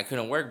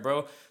couldn't work,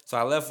 bro. So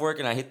I left work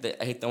and I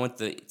went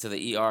to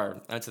the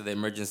ER. I went to the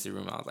emergency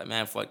room. I was like,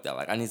 man, fuck that.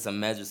 Like I need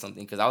some meds or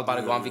something because I was about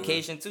to go on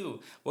vacation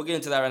too. We'll get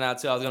into that right now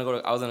too. I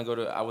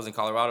was in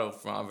Colorado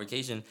on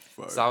vacation.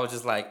 Fuck. So I was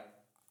just like,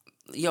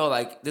 yo,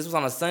 like, this was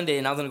on a Sunday,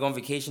 and I was gonna go on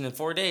vacation in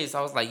 4 days. So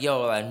I was like,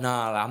 yo, like,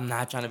 nah, like, I'm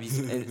not trying to be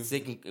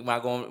sick when I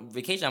go on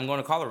vacation. I'm going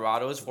to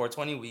Colorado. It's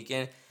 420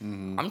 weekend.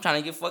 I'm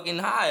trying to get fucking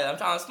high. I'm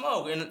trying to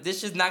smoke, and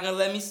this shit's not gonna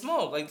let me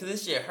smoke. Like,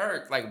 this shit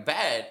hurt, like,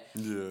 bad.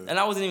 Yeah. And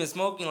I wasn't even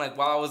smoking, like,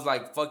 while I was,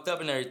 like, fucked up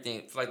and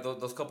everything for, like,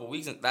 those couple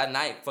weeks. And that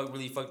night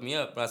really fucked me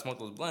up when I smoked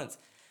those blunts.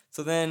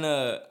 So then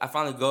I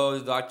finally go to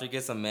the doctor,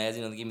 get some meds.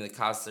 They give me the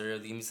cough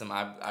syrup. They give me some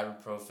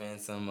ibuprofen,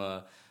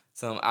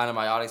 some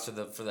antibiotics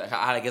for the.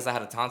 I guess I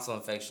had a tonsil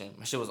infection.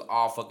 My shit was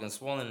all fucking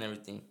swollen and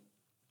everything.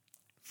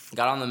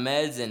 Got on the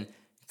meds and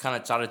kind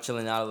of started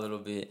chilling out a little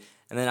bit.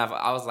 And then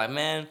I was like,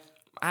 man,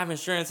 I have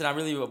insurance, and I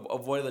really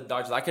avoided the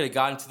doctors. I could have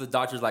gotten to the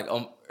doctors like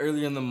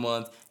earlier in the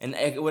month, and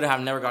it would have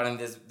never gotten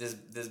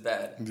this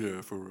bad. Yeah,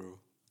 for real.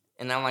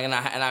 And I'm like, and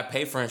I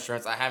pay for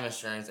insurance. I have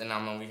insurance, and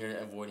I'm over here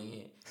avoiding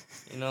it.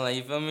 Like,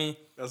 you feel me?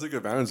 Let's take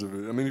advantage of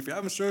it. I mean, if you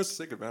have insurance,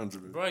 take advantage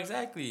of it. Bro,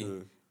 exactly. Yeah.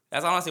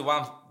 That's honestly why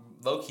I'm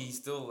low-key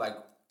still, like,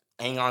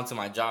 hang on to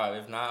my job.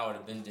 If not, I would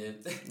have been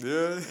dipped.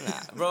 Yeah.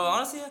 Nah, bro,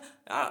 honestly,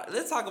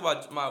 let's talk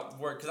about my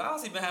work. Because I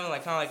honestly been having,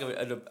 like, kind of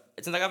like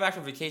since I got back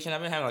from vacation,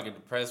 I've been having, like, a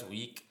depressed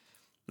week.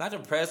 Not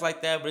depressed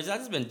like that, but I've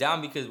just been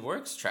down because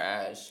work's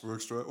trash.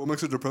 Work's trash? What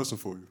makes it depressing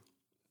for you?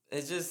 I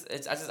just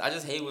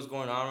hate what's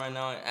going on right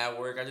now at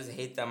work. I just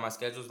hate that my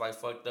schedule's, like,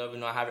 fucked up.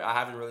 I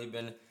haven't really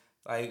been...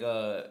 Like,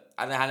 I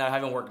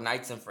haven't worked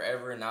nights in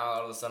forever, and now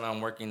all of a sudden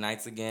I'm working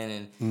nights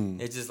again, and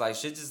it's just, like,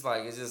 shit just,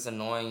 like, it's just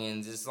annoying,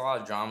 and just a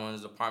lot of drama in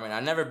this department.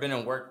 I've never been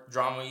in work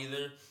drama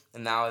either,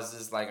 and now it's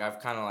just, like,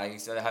 I've kind of,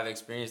 like, have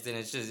experienced it, and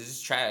it's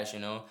just trash,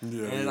 Yeah,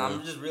 and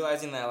I'm just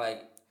realizing that,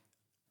 like,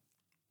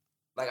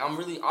 I'm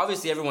really,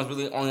 obviously everyone's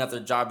really only at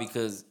their job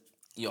because,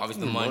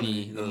 obviously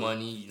the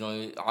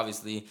money,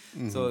 obviously.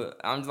 So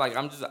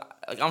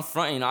I'm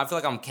fronting, I feel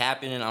like I'm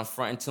capping and I'm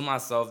fronting to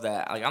myself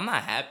that, like, I'm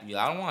not happy.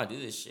 I don't want to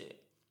do this shit.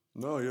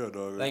 No, yeah,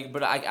 dog. Like,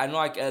 but I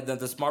know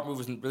the smart move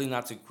is really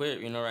not to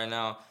quit, right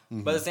now.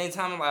 But at the same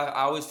time, I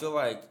always feel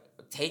like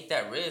take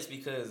that risk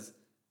because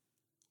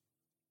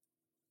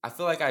I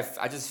feel like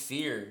I just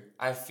fear.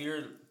 I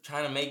fear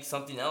trying to make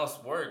something else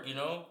work,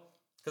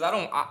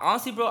 Because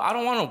honestly, bro, I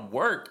don't want to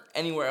work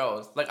anywhere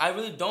else. Like, I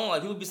really don't.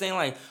 Like, people be saying,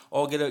 like,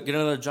 oh, get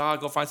another job,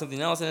 go find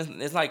something else.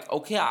 And it's like,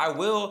 okay, I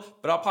will,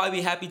 but I'll probably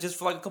be happy just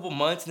for, like, a couple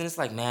months. And then it's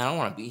like, man, I don't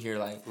want to be here.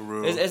 Like,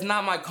 it's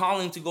not my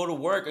calling to go to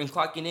work and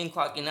clocking in,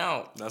 clocking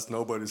out. That's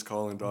nobody's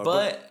calling, dog.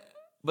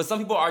 But some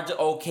people are just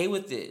okay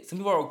with it. Some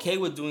people are okay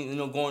with doing,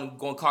 going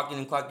clocking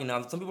in, clocking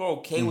out. Some people are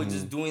okay with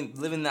just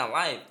living that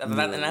life. And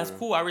that's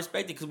cool. I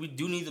respect it because we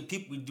do need the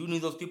people. We do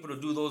need those people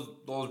to do those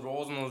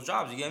roles and those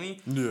jobs. You get me?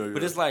 Yeah.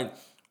 But it's like,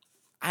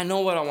 I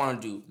know what I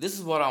want to do. This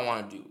is what I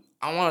want to do.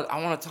 I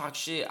want to talk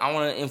shit. I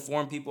want to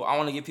inform people. I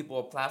want to give people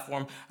a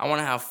platform. I want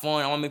to have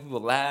fun. I want to make people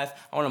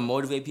laugh. I want to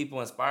motivate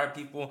people, inspire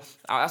people.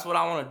 That's what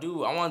I want to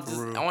do. I want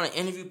to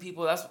interview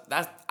people.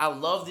 I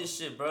love this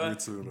shit, bro. Me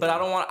too, but I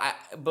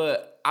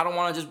don't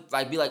want to just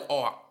like be like,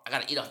 oh, I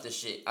gotta eat off this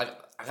shit. I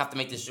have to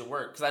make this shit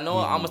work because I know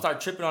I'm gonna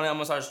start tripping on it. I'm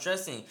gonna start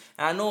stressing,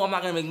 and I know I'm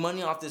not gonna make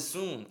money off this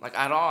soon, like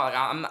at all. Like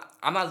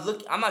I'm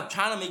not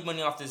trying to make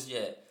money off this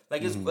yet.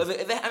 Like, if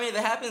it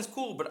happens,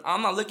 cool. But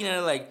I'm not looking at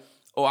it like,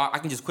 oh, I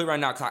can just quit right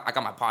now because I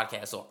got my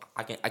podcast, so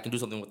I can do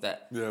something with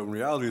that. Yeah, in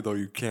reality, though,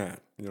 you can't.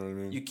 You know what I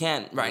mean? You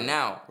can't right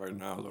now. Right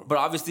now, though. But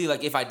obviously,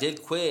 like, if I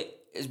did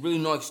quit it's really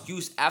no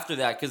excuse after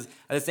that. Because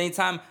at the same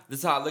time, this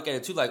is how I look at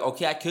it too. Like,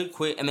 okay, I could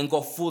quit and then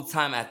go full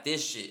time at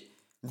this shit.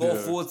 Go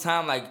full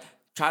time, like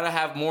try to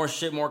have more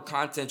shit, more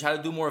content. Try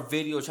to do more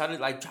videos. Try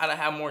to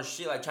have more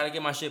shit. Like try to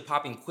get my shit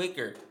popping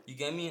quicker. You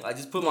get me? Like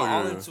just put my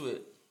all into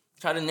it.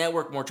 Try to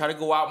network more. Try to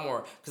go out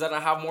more. Because I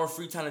don't have more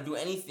free time to do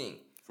anything.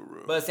 For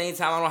real. But at the same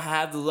time, I don't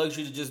have the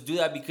luxury to just do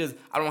that because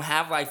I don't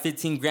have like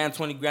 15 grand,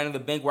 20 grand in the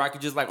bank where I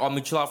could just like,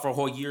 me chill out for a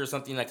whole year or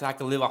something. Like I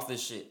could live off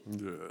this shit.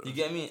 Yeah. You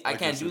get me? I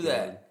can't do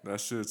that.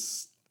 That's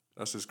just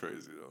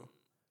crazy though.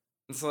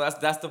 And so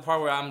that's the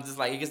part where I'm just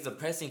like, it gets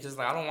depressing because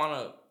like I don't want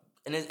to.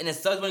 And it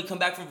sucks when you come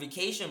back from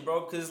vacation, bro,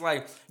 because it's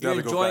like you're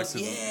enjoying, go back to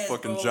the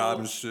fucking job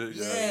and shit,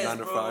 9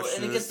 to 5 shit.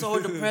 And it gets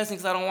so depressing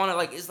because I don't want to,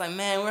 like, it's like,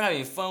 man, we're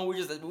having fun.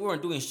 We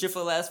weren't doing shit for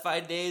the last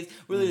 5 days.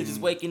 We're literally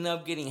just waking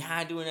up, getting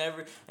high, doing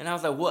whatever. And I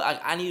was like, well,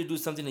 I need to do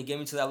something to get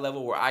me to that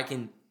level where I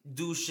can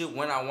do shit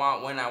when I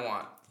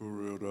want. For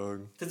real,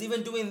 dog. Because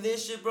even doing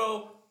this shit,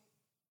 bro,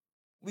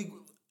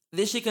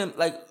 this shit can,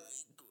 like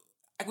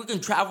we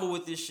can travel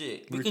with this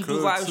shit. We can do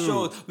live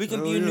shows. We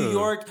can be in New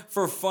York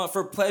for fun,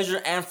 for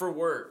pleasure, and for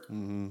work.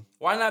 Mm-hmm.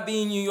 Why not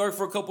be in New York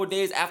for a couple of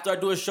days after I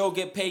do a show,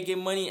 get paid, get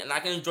money, and I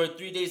can enjoy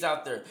 3 days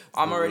out there?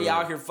 I'm already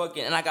out here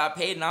fucking, and I got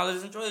paid, and I'll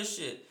just enjoy this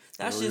shit.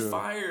 That shit's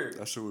fire.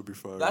 That shit would be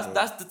fire.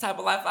 That's the type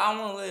of life I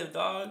want to live,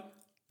 dog.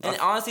 And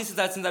honestly, since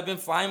I've been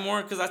flying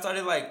more, because I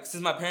started like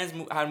since my parents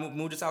had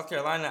moved to South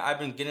Carolina, I've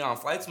been getting on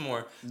flights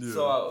more. Yeah.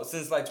 So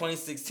since like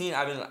 2016,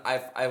 I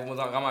was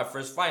on my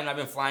first flight, and I've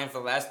been flying for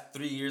the last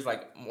 3 years,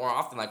 like more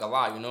often, like a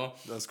lot, you know.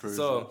 That's crazy.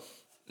 So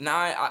now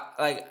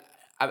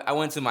I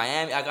went to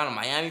Miami. I got to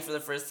Miami for the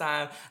first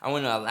time. I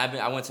went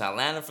to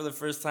Atlanta for the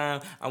first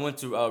time. I went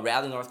to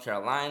Raleigh, North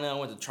Carolina. I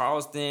went to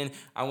Charleston.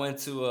 I went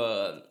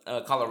to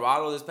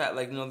Colorado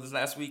this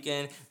last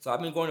weekend. So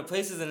I've been going to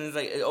places, and it's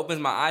like it opens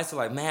my eyes to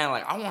like, man,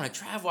 like I want to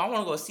travel. I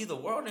want to go see the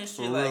world and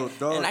shit.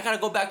 And I gotta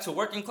go back to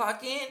work and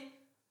clock in.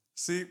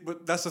 See,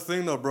 but that's the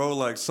thing though, bro.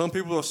 Like some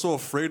people are so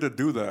afraid to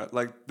do that.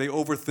 Like they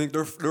overthink.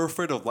 They're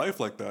afraid of life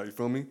like that. You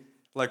feel me?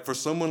 Like, for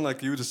someone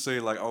like you to say,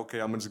 like,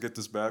 okay, I'm going to just get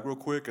this bag real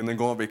quick and then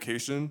go on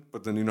vacation,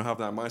 but then, have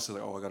that mindset,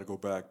 like, oh, I got to go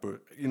back.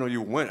 But,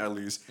 you went at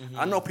least. Mm-hmm.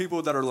 I know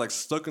people that are, like,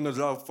 stuck in their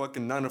job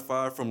fucking 9 to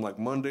 5 from, like,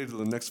 Monday to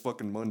the next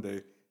fucking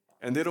Monday,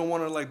 and they don't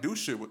want to, like, do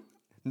shit.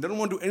 They don't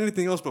want to do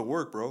anything else but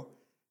work, bro.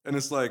 And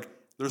it's like,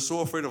 they're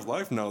so afraid of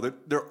life now.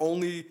 Their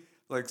only,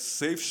 like,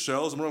 safe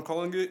shells, what I'm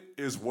calling it,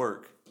 is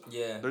work.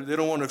 Yeah. They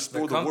don't want to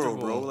explore the world,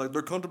 bro. Like,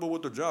 they're comfortable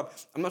with their job.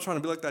 I'm not trying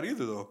to be like that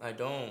either, though. I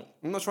don't.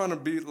 I'm not trying to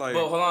be like...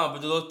 But hold on,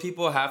 but do those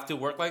people have to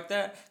work like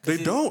that?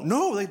 They don't.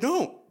 No, they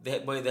don't.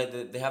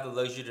 They have the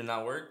luxury to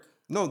not work?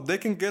 No, they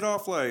can get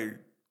off, like...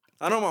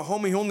 I know my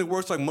homie, he only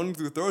works, like, Monday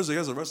through Thursday. He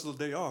has the rest of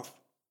the day off.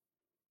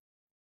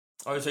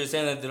 Oh, so you're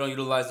saying that they don't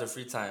utilize their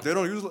free time? They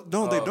don't utilize...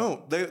 No, they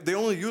don't. They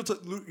only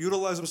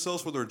utilize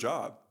themselves for their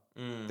job.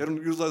 They don't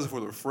utilize it for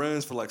their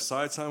friends, for, like,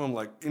 side time. I'm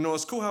like,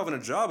 it's cool having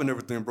a job and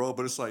everything, bro,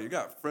 but it's like, you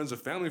got friends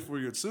and family for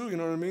you, too, you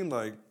know what I mean?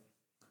 Like,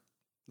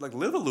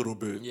 live a little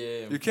bit.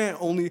 Yeah. You can't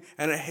only...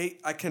 And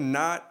I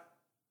cannot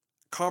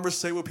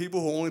conversate with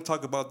people who only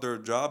talk about their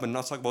job and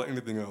not talk about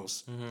anything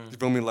else. Mm-hmm. You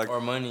feel me? Like... Or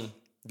money.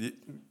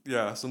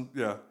 Yeah,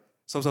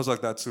 sometimes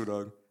like that, too,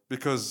 dog.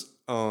 Because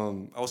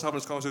I was having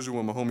this conversation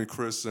with my homie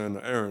Chris and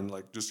Aaron,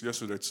 like, just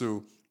yesterday,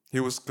 too.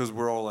 Because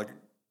we're all, like...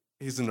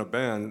 He's in a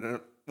band, and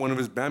one of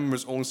his band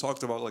members only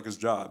talks about, like, his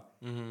job.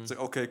 Mm-hmm. It's like,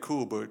 okay,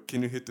 cool, but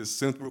can you hit this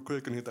synth real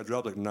quick? Can you hit that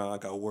drop? Like, nah, I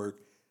got work.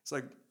 It's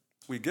like,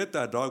 we get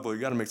that, dog, but you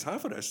got to make time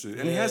for that shit.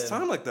 And he has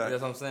time like that.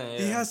 That's what I'm saying,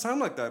 yeah. He has time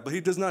like that, but he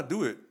does not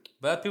do it.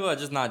 But people are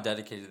just not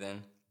dedicated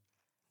then.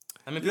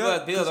 I mean, people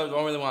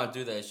don't really want to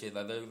do that shit.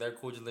 Like, they're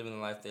cool just living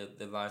the life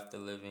they're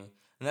living.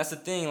 And that's the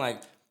thing,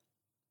 like...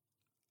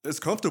 It's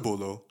comfortable,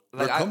 though.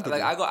 I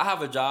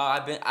have a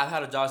job. I've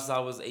had a job since I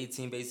was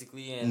 18,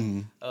 basically,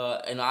 and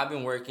I've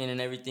been working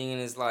and everything,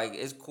 and it's like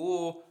it's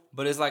cool,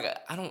 but it's like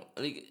I don't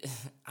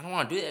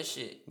want to do that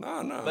shit.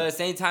 Nah. But at the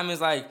same time,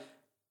 it's like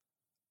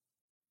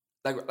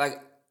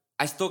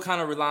I still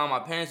kind of rely on my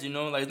parents,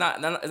 Like it's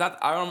not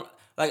I don't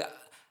like.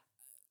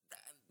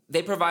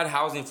 They provide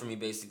housing for me,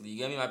 basically. You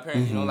get me? My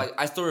parents, like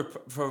I still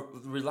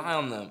rely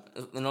on them.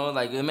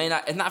 Like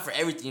it's not for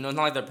everything. It's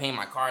not like they're paying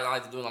my car. It's not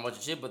like they're doing a bunch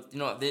of shit. But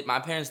my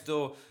parents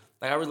still.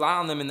 Like, I rely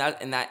on them and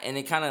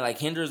it kind of, like,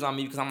 hinders on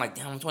me because I'm like,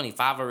 damn, I'm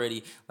 25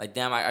 already. Like,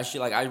 damn,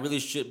 I really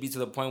should be to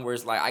the point where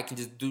it's like I can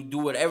just do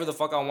whatever the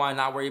fuck I want and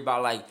not worry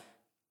about, like,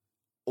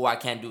 oh, I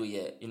can't do it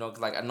yet.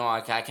 Because, like, no,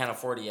 I can't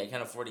afford it yet.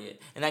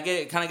 And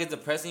it kind of gets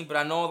depressing, but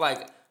I know,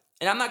 like,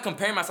 and I'm not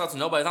comparing myself to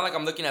nobody. It's not like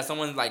I'm looking at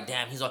someone like,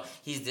 damn,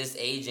 he's this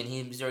age and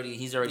he's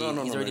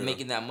already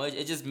making that much.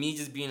 It's just me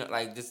just being,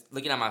 like, just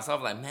looking at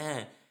myself like,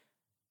 man,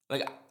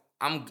 like,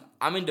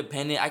 I'm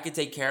independent. I can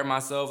take care of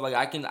myself. Like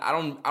I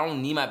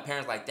don't need my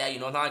parents like that. It's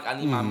not like I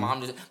need my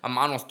mom.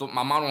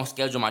 My mom don't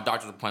schedule my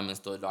doctor's appointments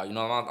still, dog.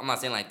 I'm not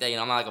saying like that.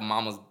 I'm not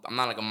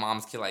like a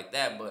mom's kid like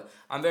that. But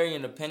I'm very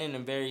independent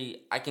and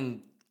I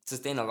can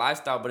sustain a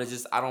lifestyle. But it's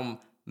just I don't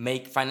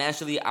make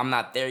financially. I'm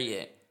not there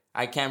yet.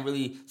 I can't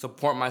really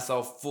support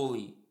myself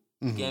fully.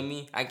 You get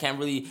me? I can't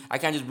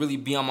just really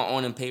be on my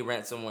own and pay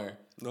rent somewhere.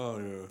 Oh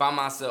yeah. by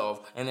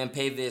myself, and then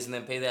pay this and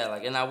then pay that.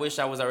 Like, and I wish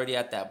I was already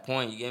at that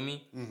point. You get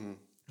me? Mm-hmm.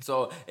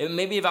 So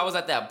maybe if I was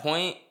at that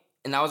point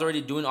and I was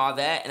already doing all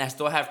that, and I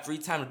still have free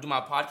time to do my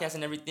podcast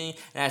and everything,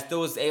 and I still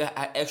was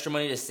had extra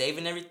money to save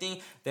and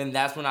everything, then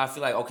that's when I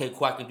feel like, okay,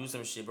 cool, I can do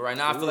some shit. But right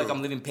now, I feel like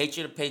I'm living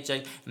paycheck to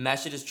paycheck, and that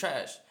shit is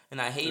trash,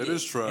 and I hate it. It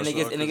is trash, and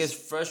it gets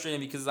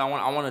frustrating because I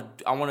want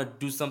to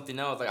do something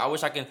else. Like, I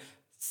wish I could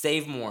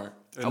save more.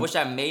 I wish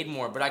I made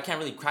more, but I can't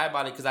really cry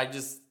about it because I'm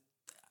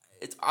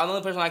the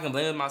only person I can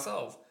blame is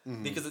myself.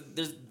 Because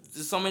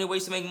there's so many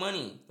ways to make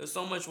money. There's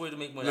so much way to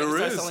make money. I can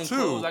start selling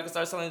clothes. I can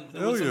start selling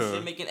some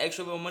shit, making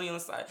extra little money on the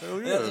side.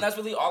 And that's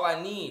really all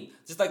I need.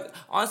 Just like,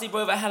 honestly,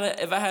 bro, if I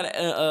had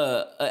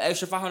an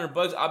extra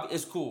 $500,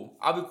 it's cool.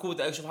 I'll be cool with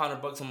the extra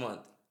 $500 a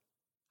month.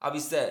 I'll be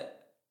set.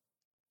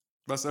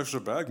 That's extra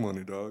bag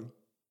money, dog.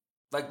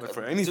 Like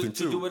for anything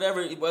to do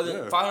whatever,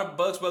 whether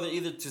 $500, whether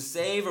either to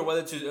save or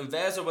whether to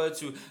invest or whether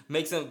to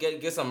make some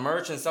get some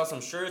merch and sell some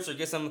shirts or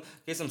get some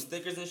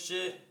stickers and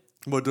shit.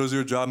 But does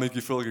your job make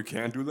you feel like you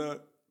can't do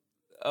that?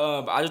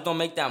 I just don't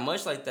make that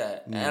much like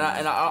that, and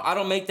I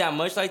don't make that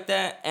much like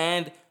that,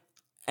 and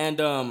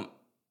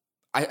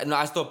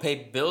I still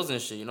pay bills and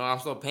shit. You know, I'm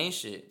still paying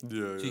shit.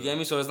 Yeah. So you get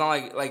me? So it's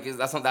not like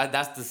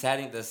that's the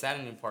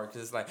saddening part,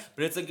 because it's like,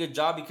 but it's a good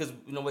job because,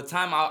 you know, with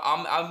time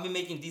I'll be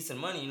making decent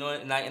money. You know,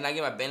 and I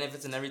get my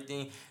benefits and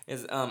everything.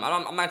 I'm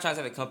not trying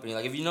to say the company.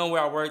 Like, if you know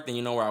where I work, then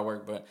you know where I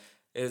work. But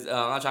I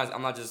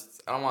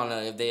don't want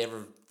to, if they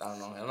ever, I don't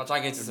know. I'm not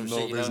trying to get into some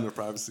shit, you know. No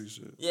privacy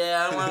shit.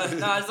 Yeah, I don't want to.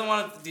 No, I just don't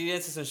want to get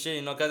into some shit,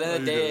 you know. Because at the end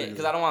of the day,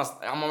 because I don't want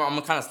to.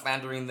 I'm kind of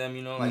slandering them,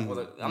 you know. Like,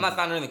 I'm not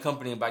slandering the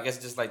company, but I guess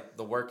just like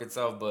the work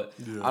itself. But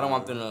I don't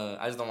want them to.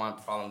 I just don't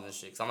want problems and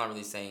shit. Because I'm not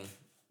really saying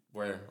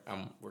where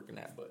I'm working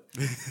at,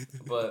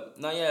 but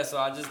no, yeah. So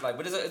I just like,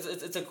 but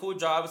it's a cool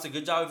job. It's a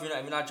good job if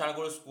you're not trying to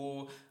go to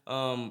school.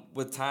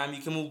 With time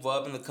you can move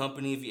up in the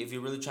company if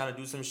you're really trying to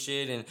do some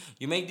shit and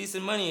you make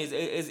decent money.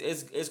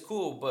 It's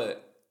cool,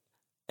 but.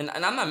 And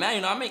I'm not mad,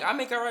 you know. I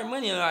make alright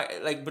money, you know,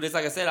 but it's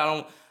like I said,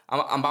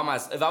 I'm by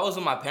myself. If I was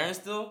with my parents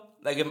still,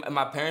 like if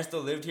my parents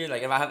still lived here,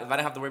 like if I didn't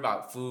have to worry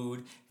about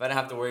food, if I didn't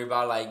have to worry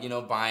about, like, you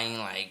know, buying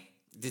like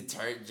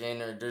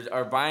detergent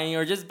or buying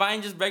just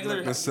regular,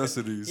 like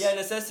necessities. Yeah,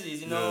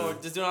 necessities, you know, or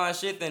just doing all that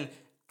shit, then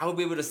I would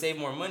be able to save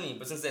more money.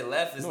 But since they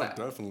left, it's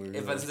definitely.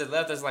 Since they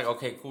left, it's like,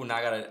 okay, cool. Now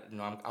I gotta, you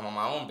know, I'm on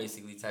my own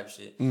basically type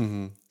shit.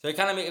 Mm-hmm. So it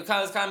kind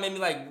of made me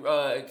like,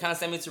 it kind of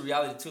sent me to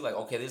reality too. Like,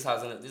 okay, this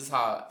is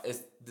how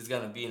it's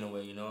gonna be in a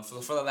way, you know. So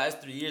for the last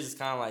 3 years, it's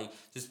kind of like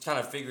just kind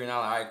of figuring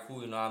out, like, all right,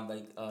 cool, you know. I'm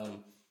like,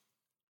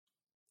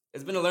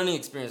 it's been a learning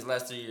experience the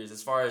last 3 years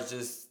as far as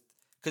just.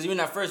 Because even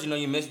at first, you know,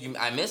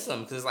 I miss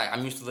them because it's like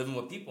I'm used to living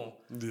with people.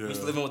 Yeah. I'm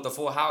used to living with the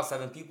full house,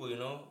 7 people, you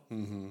know.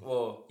 Mm-hmm.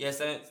 Well,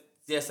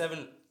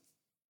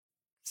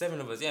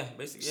 seven of us, yeah,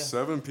 basically, yeah.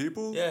 7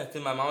 people? Yeah,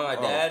 because my mom and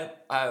my dad,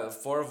 I have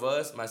 4 of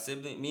us, my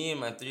sibling, me and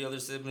my 3 other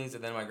siblings,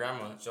 and then my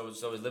grandma. She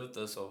always lived with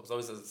us, so it's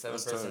always a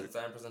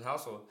 7-person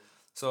household.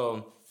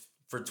 So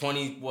for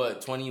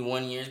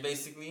 21 years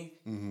basically,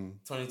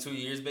 22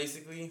 years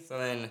basically. So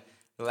then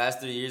the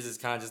last 3 years is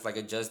kind of just like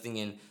adjusting,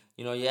 and,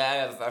 you know,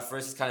 yeah, at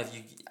first it's kind of,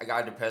 I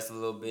got depressed a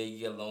little bit, you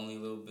get lonely a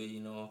little bit,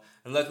 you know.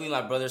 And luckily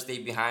my brother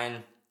stayed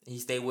behind. He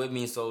stayed with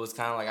me, so it was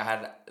kind of like I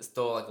had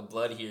still like a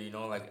blood here, you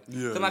know, like,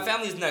 because my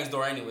family's next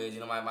door anyways, you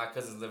know, my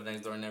cousins live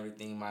next door and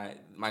everything,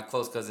 my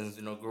close cousins,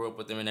 you know, grew up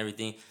with them and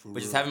everything, but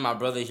just having my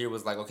brother here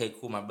was like, okay,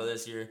 cool, my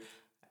brother's here,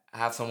 I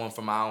have someone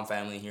from my own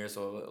family here,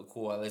 so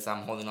cool, at least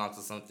I'm holding on to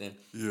something.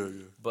 Yeah.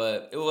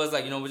 But it was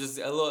like, you know, it was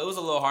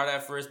a little hard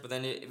at first, but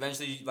then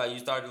eventually, like, you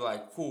started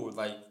like, cool,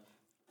 like,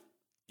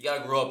 you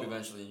gotta grow up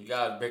eventually, you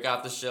gotta break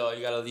out the shell,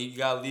 you gotta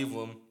leave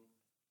them.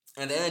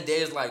 And at the end of the day,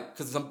 it's like,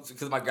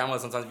 because my grandma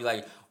sometimes be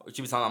like,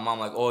 she be telling my mom,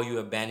 like, oh, you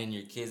abandoned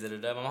your kids,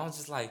 da-da-da. My mom's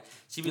just like,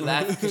 she be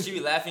laughing,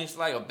 she's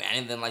like,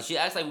 abandoned them. Like, she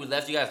acts like we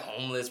left you guys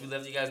homeless, we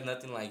left you guys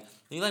nothing, like,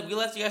 we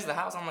left you guys the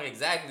house. I'm like,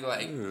 exactly,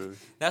 like,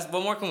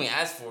 what more can we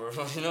ask for?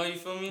 You know, you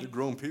feel me? You're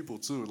grown people,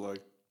 too,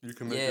 like, you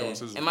can make your own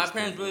decisions. And my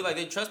parents really, like,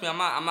 they trust me. I'm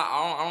not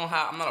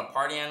a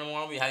party animal. I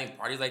don't be having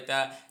parties like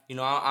that. You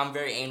know, I'm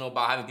very anal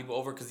about having people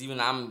over, because even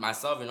I'm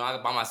myself, you know, I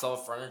buy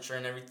myself furniture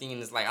and everything, and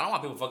it's like, I don't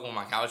want people fucking with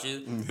my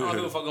couches. I don't want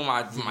people fucking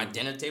with my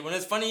dinner table. And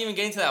it's funny even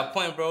getting to that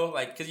point, bro,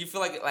 like, because you feel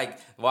like,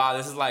 wow,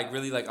 this is like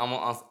really like I'm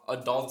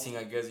adulting,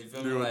 I guess. You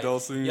feel me? Like,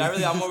 adulting.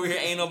 Yeah, I'm over here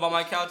anal about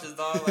my couches,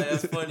 dog. Like,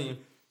 that's funny.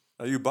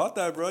 You bought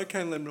that, bro. I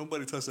can't let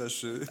nobody touch that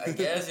shit. I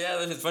guess,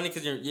 yeah. It's funny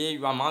because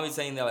my mom be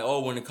saying that, like,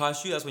 oh, when it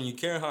costs you, that's when you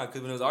care, huh? Because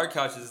when it was our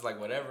couches, it's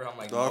like, whatever. I'm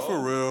like, dog, for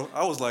real.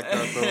 I was like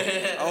that,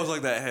 though. I was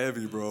like that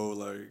heavy, bro.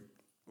 Like,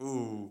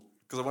 ooh.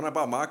 Because when I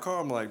bought my car,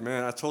 I'm like,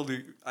 man,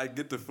 I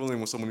get the feeling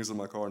when someone needs in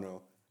my car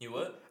now. You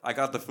what? I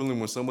got the feeling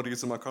when somebody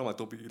gets in my car, I'm like,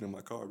 don't be eating in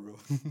my car, bro.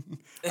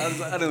 I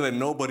didn't let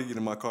nobody eat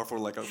in my car for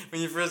like a. When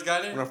you first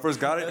got it? When I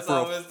first got it,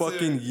 for a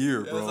fucking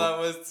year, bro. That's how it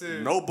was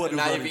too. Nobody and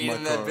was now you be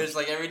eating that bitch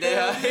like every day,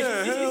 huh?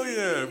 Yeah, hell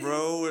yeah,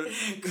 bro.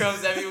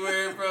 Crumbs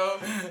everywhere, bro.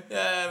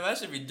 Yeah, man, I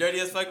should be dirty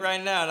as fuck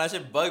right now, and that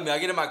should bug me. I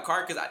get in my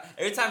car because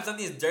every time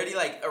something's dirty,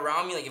 like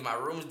around me, like if my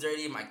room's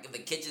dirty, if the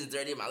kitchen's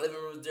dirty, if my living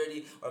room's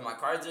dirty, or my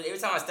car's dirty. Every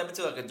time I step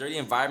into like a dirty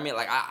environment,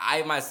 like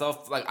I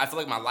myself, like I feel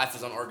like my life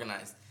is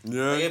unorganized.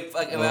 Yeah. If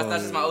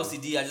that's just my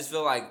OCD. I just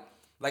feel like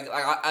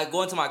I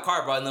go into my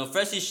car, bro, and then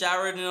freshly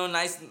showered,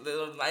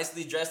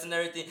 nicely dressed and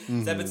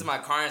everything. Step into my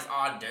car and it's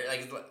all dirty.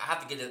 Like I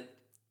have to get it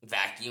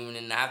vacuumed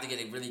and I have to get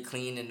it really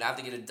clean and I have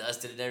to get it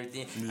dusted and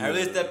everything. Yeah. I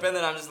really step in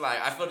and I'm just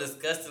like, I feel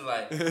disgusted.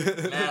 Like,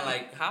 man,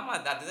 like how am I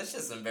that? That's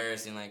just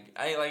embarrassing. Like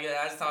I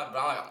just thought, but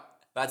I'm like.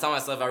 But I tell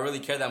myself if I really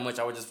care that much,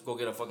 I would just go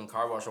get a fucking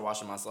car wash or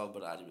wash it myself.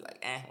 But I'd just be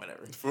like,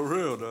 whatever. For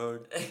real,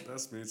 dog.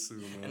 That's me too,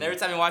 man. And every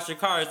time you wash your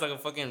car, it's like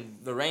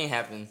the rain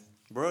happened.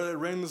 Bro, it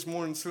rained this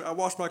morning too. I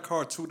washed my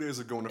car 2 days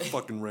ago in the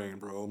fucking rain,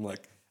 bro. I'm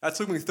like, that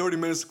took me 30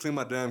 minutes to clean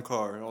my damn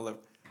car. And I was like,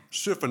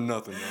 shit for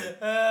nothing, man.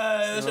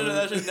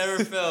 That shit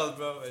never fails,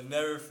 bro. It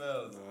never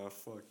fails. Nah,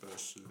 fuck that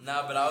shit.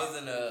 Nah, but I was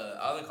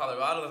in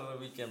Colorado for the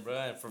weekend,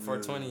 bro, for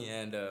 420,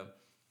 and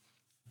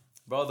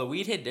bro, the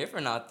weed hit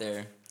different out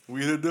there.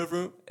 Weed hit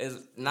different?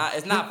 It's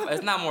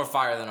not more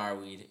fire than our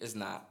weed. It's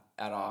not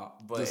at all.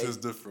 But this is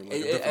different.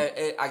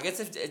 Like I guess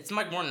it's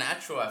like more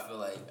natural. I feel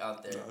like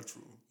out there.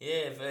 Natural.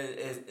 Yeah,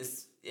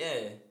 it's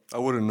yeah. I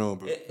wouldn't know,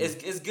 but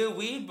it's good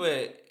weed,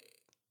 but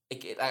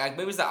like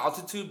maybe it's the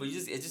altitude, but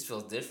it just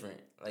feels different.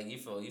 Like you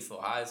feel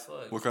high as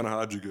fuck. What kind of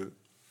high did you get?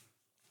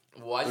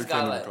 Well, I just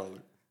got like.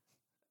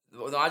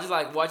 No, I just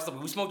like watched.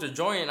 We smoked a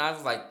joint, and I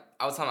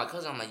was telling my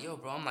cousin, I'm like, yo,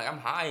 bro, I'm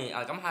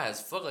high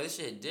as fuck. Like this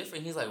shit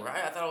different. He's like,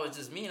 right? I thought it was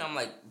just me, and I'm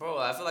like, bro,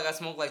 I feel like I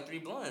smoked like 3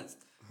 blunts,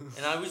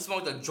 and we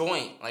smoked a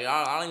joint. Like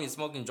I don't even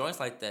smoking joints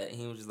like that. And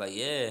he was just like,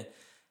 yeah.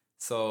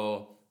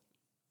 So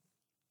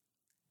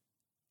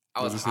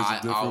I was high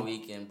all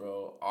weekend,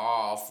 bro.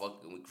 All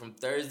fucking week. From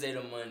Thursday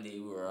to Monday,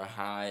 we were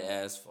high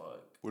as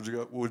fuck. What you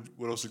got?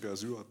 What else you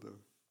guys do out there?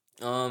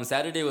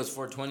 Saturday was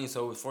 420,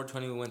 so with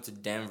 420 we went to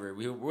Denver.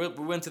 We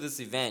went to this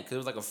event because it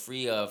was like a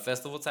free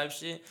festival type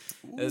shit.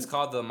 Ooh. It was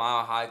called the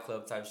Mile High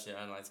Club type shit,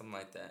 or like something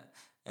like that.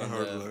 And, I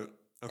heard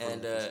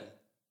of that.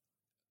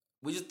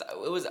 We just I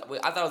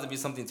thought it was to be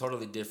something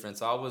totally different.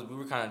 So we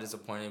were kind of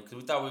disappointed because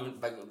we thought we would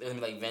like there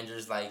would be like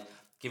vendors like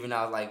giving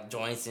out like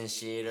joints and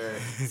shit or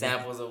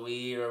samples of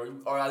weed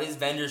or at least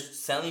vendors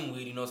selling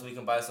weed, so we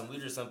can buy some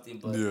weed or something.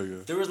 But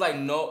there was like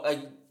no like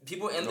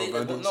people in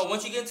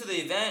once you get into the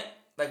event.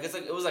 Like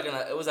it was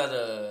at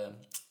a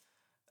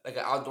like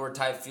an outdoor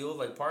type field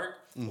like park.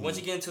 Mm-hmm. But once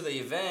you get into the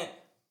event,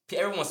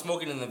 everyone was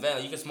smoking in the event.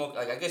 Like you could smoke.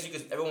 Like I guess you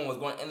could. Everyone was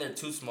going in there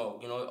to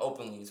smoke.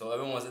 Openly. So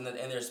everyone was in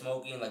there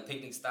smoking like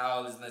picnic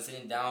style. Just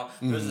sitting down.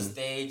 Mm-hmm. There was a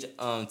stage.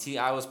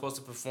 T.I. was supposed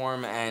to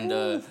perform and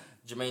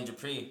Jermaine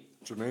Dupri.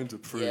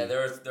 Yeah, they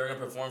were gonna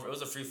perform. It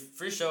was a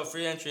free show,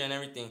 free entry and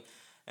everything.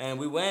 And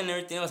we went and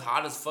everything. It was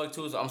hot as fuck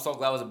too. So I'm so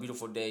glad it was a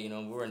beautiful day.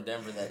 We were in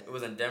Denver it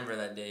was in Denver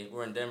that day. We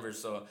were in Denver,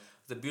 so.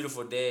 A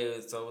beautiful day,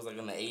 so it was like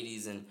in the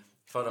 80s and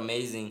felt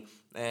amazing.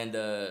 And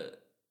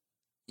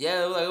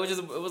yeah,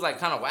 it was like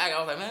kind of whack. I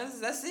was like, man,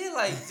 that's it.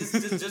 Like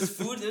just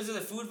food. There's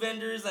just food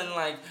vendors and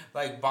like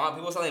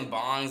people selling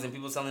bongs and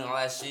people selling all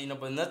that shit,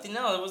 but nothing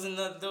else.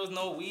 There was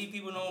no weed.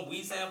 People, no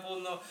weed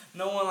samples.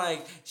 No one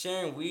like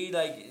sharing weed.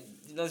 Like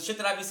the shit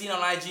that I be seeing on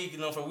IG,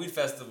 for weed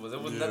festivals.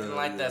 It was nothing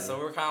like that. So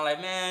we're kind of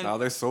like, man. Nah,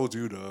 they sold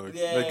you, dog.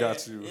 Yeah, they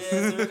got you.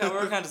 Yeah, so we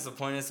were kind of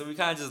disappointed. So we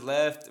kind of just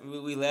left.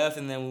 We left,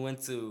 and then we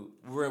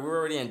were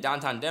already in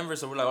downtown Denver.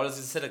 So we're like, let's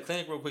just hit a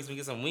clinic real quick so we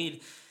get some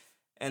weed.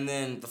 And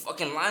then the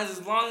fucking lines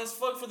is long as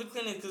fuck for the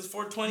clinic because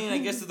 420, and I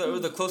guess it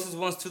was the closest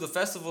ones to the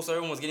festival, so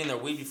everyone was getting their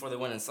weed before they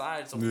went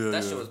inside. So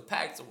that shit was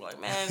packed. So we're like,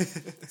 man.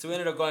 So we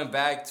ended up going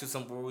back to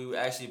where we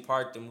actually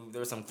parked, and there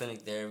was some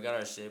clinic there. We got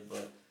our shit,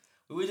 but.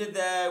 We did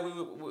that.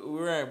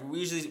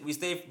 We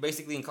stay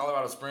basically in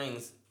Colorado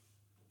Springs,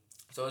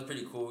 so it was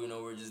pretty cool. We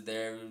were just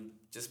there,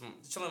 just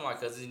chilling with my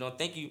cousins.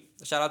 Thank you.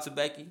 Shout out to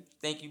Becky.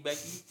 Thank you,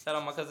 Becky. Shout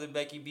out my cousin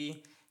Becky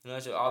B. Her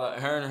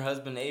and her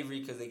husband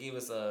Avery because they gave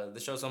us they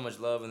showed so much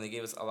love and they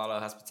gave us a lot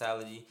of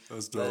hospitality.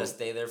 That's dope. Let us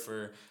stay there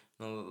for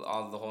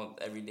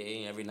every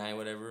day, every night,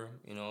 whatever.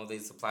 They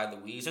supplied the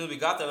weed. As soon as we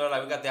got there,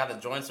 they have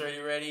the joints already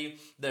ready.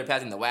 They're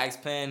passing the wax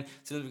pen.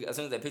 As soon as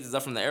they picked us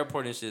up from the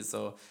airport and shit,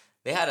 so.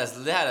 They had us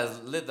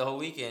lit the whole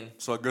weekend.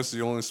 So I guess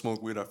you only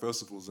smoke weed at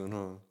festivals then,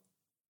 huh?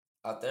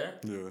 Out there?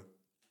 Yeah.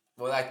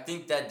 Well, I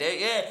think that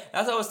day,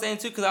 that's what I was saying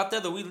too. Cause out there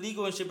the weed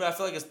legal and shit, but I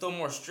feel like it's still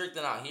more strict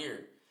than out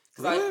here.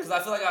 Cause I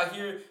feel like out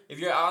here, if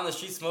you're out on the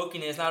street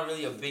smoking, it's not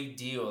really a big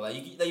deal. Like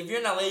if you're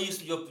in LA,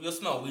 you'll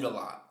smell weed a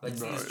lot, like in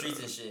the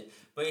streets and shit.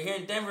 But here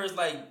in Denver, it's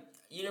like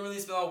you didn't really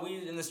smell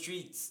weed in the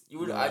streets.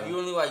 You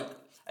only like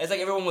it's like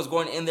everyone was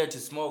going in there to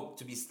smoke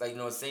to be like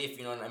safe,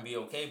 and be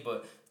okay,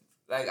 but.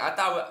 Like, I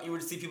thought you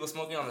would see people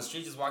smoking on the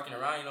street, just walking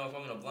around,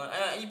 smoking a blunt.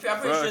 I'm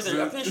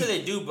pretty sure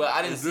they do, but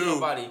I didn't see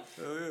nobody.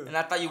 Yeah. And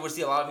I thought you would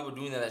see a lot of people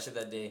doing that shit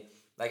that day.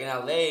 Like, in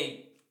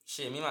LA,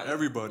 Shit, me and my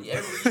Everybody.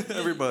 everybody.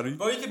 Everybody.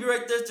 Bro, you could be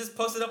right there, just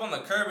post it up on the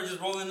curb and just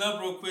rolling up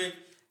real quick,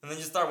 and then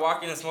just start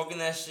walking and smoking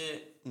that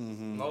shit.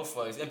 Mm-hmm. No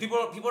fucks. And people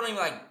don't even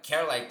like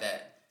care like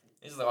that.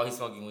 It's just like, oh, he's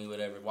smoking weed,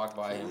 whatever. Walk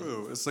by him. For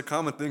real. It's a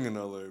common thing in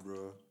LA,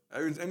 bro.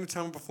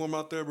 Anytime I perform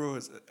out there, bro,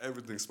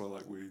 everything smells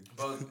like weed.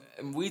 Bro,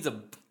 weed's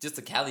just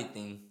a Cali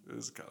thing.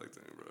 It's a Cali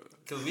thing, bro.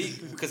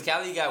 Cause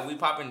Cali got weed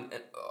popping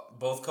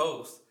both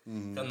coasts.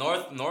 Mm-hmm. The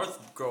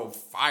north grow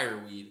fire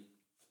weed,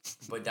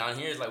 but down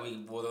here is like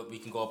we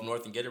can go up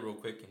north and get it real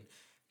quick and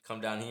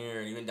come down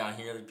here. Even down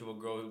here, people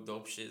grow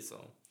dope shit.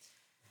 So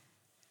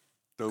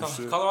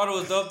Shit. Colorado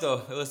was dope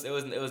though.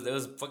 It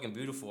was fucking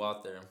beautiful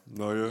out there.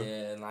 No, yeah.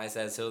 Yeah, nice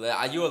ass hill.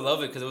 You would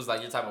love it because it was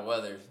like your type of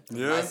weather.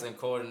 Yeah. Nice and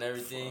cold and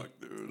everything. Fuck,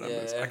 dude.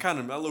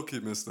 I low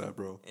key miss that,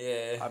 bro.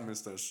 Yeah. I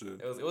miss that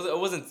shit. It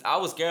wasn't. I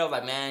was scared. I was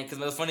like, man, because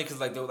it was funny because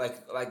like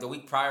the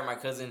week prior, my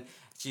cousin,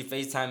 she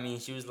FaceTimed me.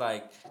 She was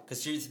like,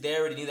 because they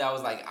already knew that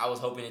I was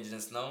hoping it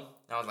didn't snow.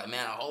 And I was like,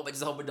 man, I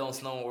just hope it don't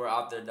snow when we're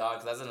out there,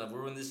 dog. Because that's gonna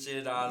ruin this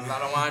shit. I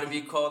don't want it to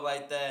be cold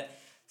like that.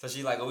 So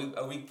she like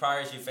a week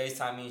prior, she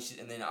FaceTimed me,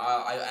 and then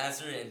I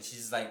answered it, and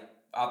she's like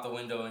out the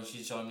window, and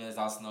she's showing me it's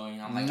all snowing.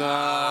 I'm like,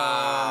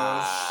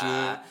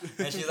 shit.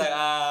 And she's like,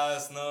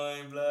 it's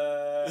snowing,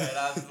 blood. And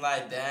I was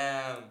like,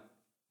 damn.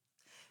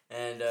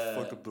 And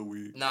fuck up the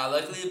week. Nah,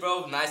 luckily,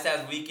 bro, nice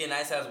ass weekend,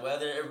 nice ass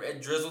weather.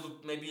 It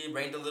drizzled, maybe it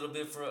rained a little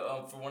bit for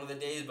one of the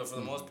days, but for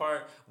the most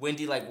part,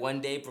 windy like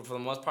one day. But for the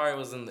most part, it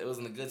was in the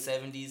good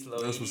 70s, low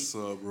 80s. That's what's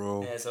up,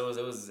 bro. Yeah, so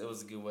it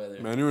was good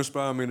weather. Man, you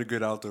inspire me to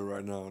get out there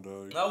right now,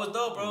 dog. That was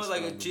dope, bro.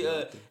 Like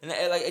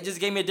it just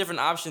gave me a different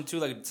option too,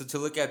 like to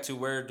look at to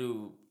where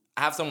do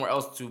I have somewhere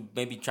else to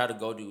maybe try to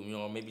go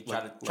to, maybe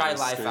try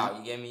life escape, out.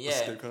 You get me? Yeah.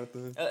 Escape kind of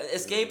thing.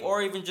 Escape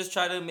or even just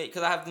try to make,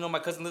 because I have my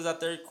cousin lives out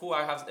there. Cool.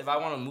 If I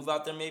want to move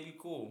out there, maybe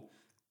cool.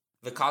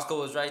 The Costco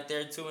was right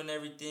there too, and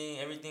everything.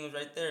 Everything was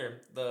right there.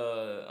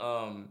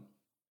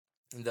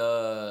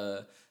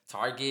 The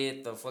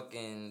Target,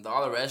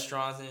 all the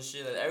restaurants and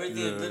shit. Like,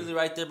 everything is literally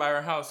right there by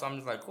our house. So I'm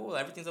just like, cool.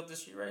 Everything's up the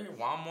street right here.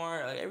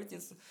 Walmart, like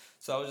everything's.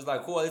 So I was just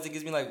like, cool. At least it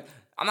gives me like.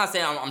 I'm not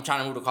saying I'm trying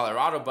to move to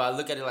Colorado, but I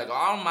look at it like,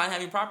 I don't mind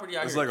having property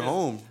out it's here. It's like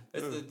home.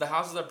 The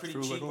houses are pretty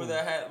cheap like where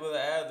they're at.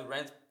 The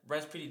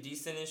rent's pretty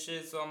decent and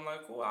shit. So I'm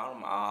like, cool.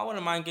 I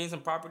wouldn't mind getting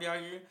some property out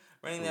here,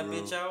 renting that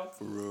bitch out.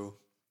 For real.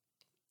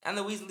 And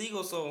the weed's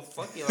legal, so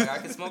fuck it. Like I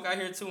can smoke out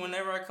here too.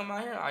 Whenever I come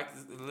out here,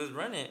 let's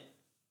run it.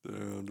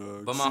 Damn,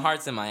 dog. But my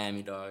heart's in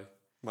Miami, dog.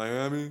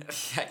 Miami.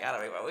 I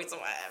gotta make my way to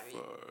Miami.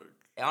 Fuck.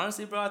 And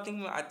honestly, bro, I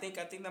think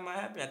that might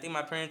happen. I think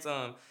my parents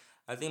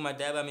I think my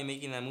dad might be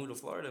making that move to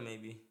Florida,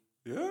 maybe.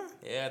 Yeah.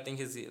 Yeah, I think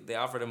they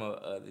offered him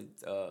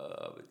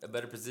a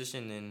better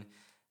position, and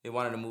they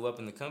wanted to move up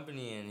in the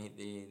company, and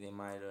they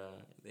might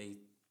they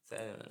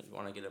said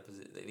want to get a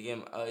position. They gave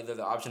him either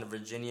the option of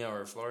Virginia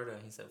or Florida.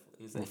 He said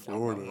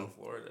Florida. I'm going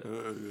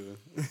Florida.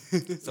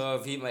 Yeah.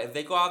 So if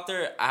they go out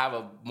there, I have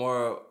a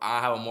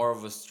more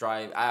of a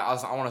strive. I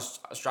want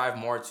to strive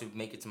more to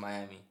make it to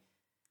Miami,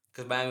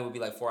 because Miami would be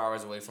like 4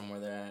 hours away from where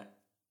they're at.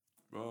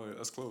 Oh yeah,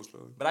 that's close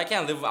though. But I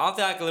don't think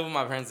I can live with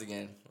my parents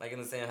again, like in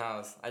the same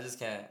house. I just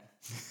can't.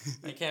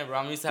 I can't, bro.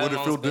 I'm used to having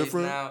my own space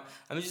different? Now.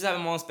 I'm used to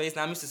having my own space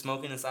now. I'm used to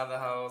smoking inside the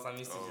house. I'm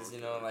used to just,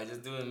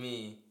 just doing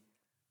me.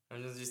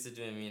 I'm just used to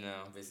doing me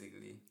now,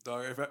 basically.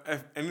 Dog,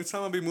 if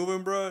anytime I be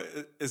moving, bro,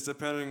 it's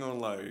depending on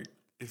like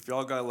if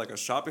y'all got like a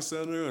shopping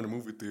center and a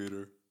movie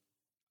theater.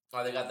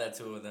 Oh, they got that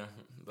too over there.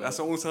 But that's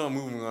the only time I'm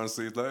moving,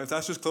 honestly. Like if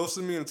that's just close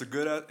to me and it's a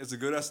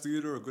good ass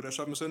theater or a good ass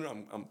shopping center,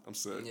 I'm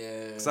sick.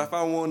 Yeah. Cause I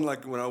found one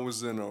like when I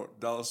was in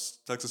Dallas,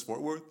 Texas,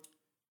 Fort Worth.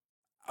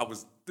 I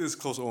was this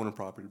close to owning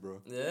property, bro.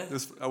 Yeah.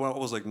 I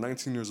was like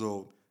 19 years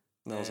old,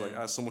 and I was like,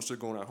 I had so much shit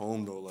going at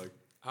home though. Like,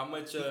 how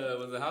much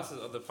was the house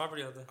or the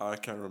property out there? I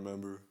can't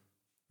remember.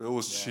 It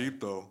was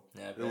cheap though.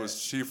 Yeah, it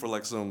was cheap for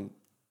like some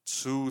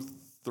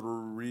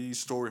 2-3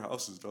 story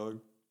houses, dog.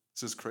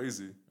 It's just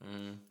crazy.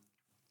 Mm.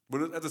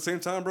 But at the same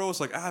time, bro, it's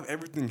like I have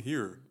everything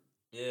here.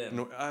 Yeah.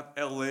 I have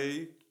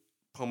L.A.,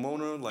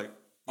 Pomona, like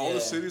all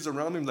the cities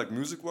around me, like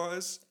music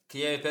wise.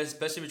 Yeah,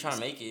 especially if you're trying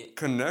to make it.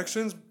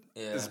 Connections.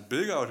 Yeah. It's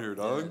big out here,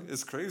 dog. Yeah.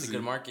 It's crazy. It's a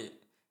good market.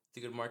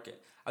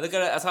 I look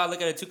at it. That's how I look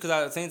at it too. Because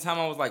at the same time,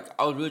 I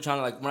was really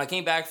trying to when I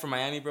came back from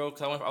Miami, bro.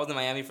 Because I was in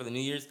Miami for the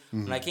New Year's.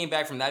 Mm-hmm. When I came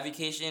back from that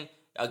vacation,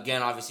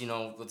 again, obviously,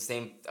 with the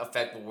same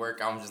effect with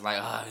work, I'm just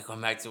like, going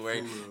back to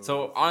work. Ooh.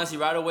 So honestly,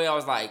 right away, I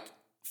was like,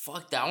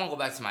 fuck that. I want to go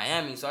back to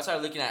Miami. So I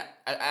started looking at.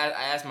 I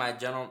asked my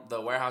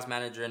the warehouse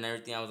manager and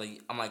everything.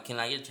 I'm like, can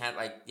I get a chance?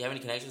 Like, do you have any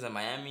connections in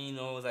Miami?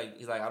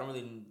 He's like, I don't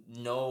really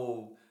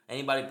know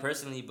anybody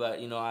personally, but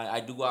I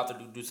do go out there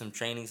to do some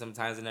training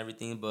sometimes and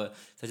everything. But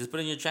so just put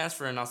in your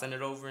transfer and I'll send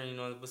it over and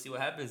we'll see what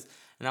happens.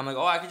 And I'm like,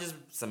 I could just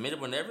submit it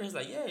whenever. He's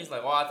like, yeah. He's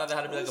like, I thought there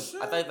had to be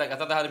I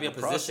thought there had to be a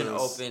position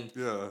open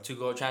to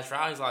go transfer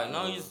out. He's like,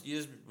 no, you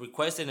just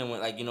request it and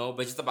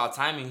but just about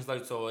timing. He's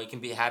like, so it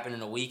can happen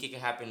in a week. It can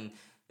happen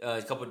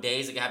a couple of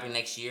days. It can happen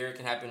next year. It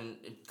can happen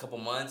in a couple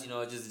months.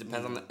 It just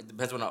depends on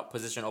depends when a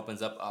position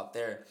opens up out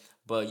there.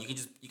 But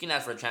you can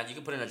ask for a transfer. You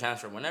can put in a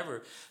transfer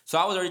whenever. So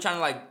I was already trying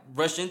to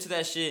rush into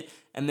that shit.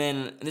 And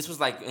this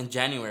was in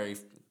January.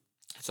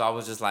 So I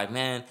was just like,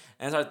 man,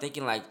 and I started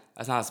thinking like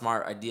that's not a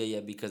smart idea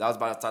yet because I was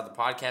about to start the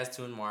podcast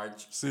too in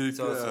March. So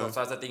I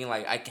started thinking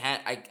like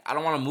I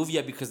don't want to move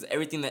yet because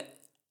everything that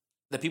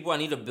the people I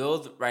need to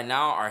build right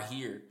now are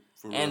here.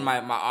 And my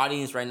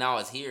audience right now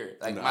is here.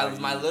 Like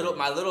my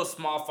little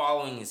small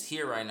following is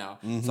here right now.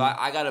 Mm-hmm. So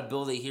I gotta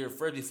build it here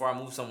first before I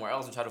move somewhere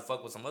else and try to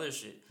fuck with some other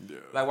shit. Yeah.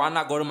 Like why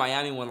not go to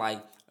Miami when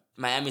like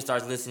Miami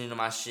starts listening to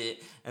my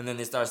shit and then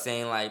they start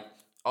saying like,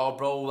 oh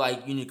bro,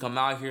 like you need to come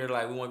out here,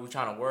 like we're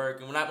trying to work.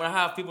 And when I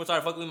have people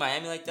start fucking with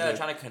Miami like that,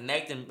 trying to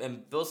connect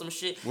and build some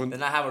shit,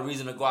 then I have a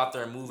reason to go out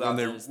there and move out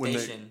there and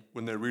station.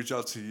 When they reach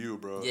out to you,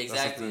 bro. Yeah,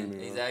 exactly.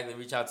 Exactly.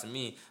 Reach out to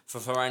me. For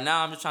right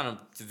now I'm just trying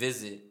to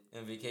visit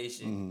and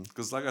vacation.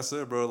 Because like I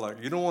said, bro,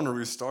 like you don't want to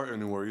restart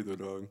anywhere either,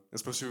 dog.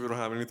 Especially if you don't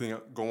have anything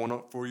going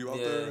up for you out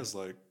there. It's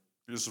like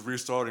you're just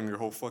restarting your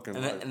whole fucking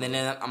life. And then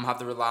I'm gonna have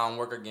to rely on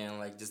work again,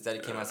 like just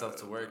dedicate myself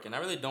to work. And I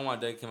really don't want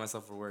to dedicate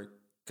myself for work.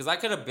 Cause I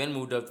could have been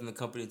moved up in the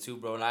company too,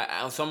 bro, and I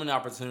have so many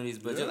opportunities,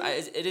 but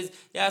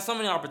so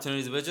many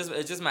opportunities, but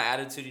it's just my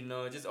attitude, you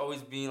know, just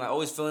always being like,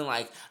 always feeling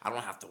like I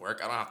don't have to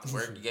work,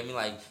 you get me,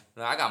 like,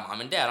 you know, I got mom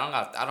and dad,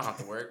 I don't have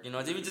to work, you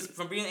know, even just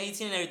from being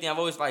 18 and everything, I've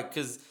always like,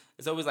 cause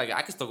it's always like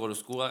I can still go to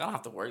school, like I don't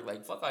have to work,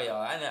 like fuck all y'all,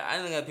 I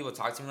didn't let people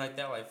talk to me like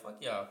that, like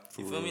fuck y'all,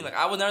 you feel me, like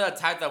I was never that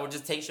type that would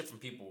just take shit from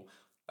people.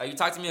 Like you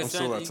talk to me a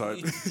certain,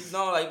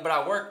 but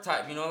I work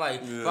type, you know,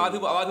 like a lot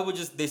of people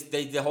just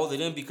they hold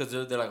it in because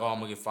they're like, oh, I'm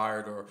gonna get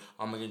fired or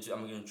I'm gonna get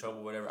in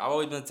trouble, whatever. I've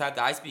always been the type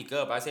that I speak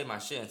up, I say my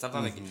shit, and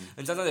sometimes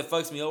it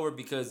fucks me over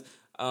because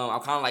I'm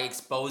kind of like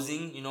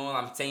exposing, you know,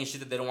 I'm saying shit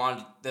that they don't want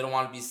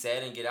to be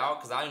said and get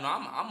out because I'm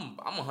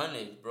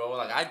 100, bro.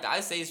 Like I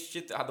say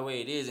shit the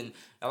way it is, and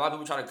a lot of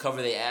people try to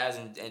cover their ass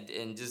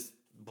and just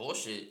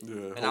bullshit.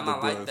 Yeah, and I'm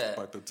not like that.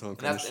 Bite the tongue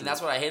and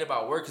that's what I hate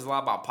about work. Is a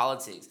lot about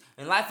politics.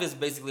 And life is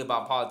basically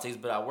about politics,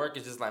 but at work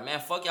it's just like, man,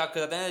 fuck y'all.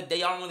 Because at the end of the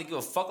day, y'all don't really give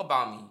a fuck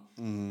about me.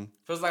 Mm-hmm.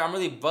 So it's like I'm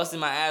really busting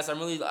my ass. I'm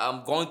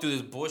going through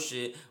this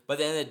bullshit. But at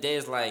the end of the day,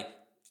 it's like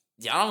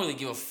y'all don't really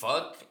give a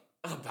fuck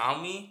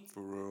about me.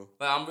 For real.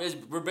 Like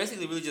we're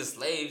basically really just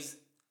slaves.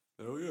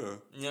 Hell yeah.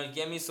 You know,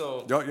 get me?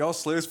 So y'all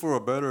slaves for a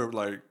better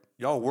like.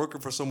 Y'all working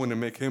for someone to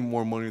make him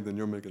more money than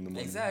you're making the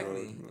money.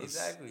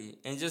 Exactly.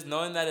 And just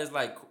knowing that is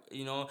like,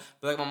 you know,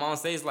 but like my mom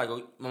says, like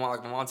my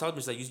mom tells me,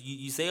 she's like,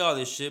 you say all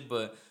this shit,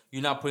 but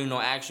you're not putting no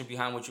action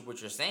behind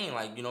what you're saying.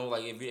 Like, you know,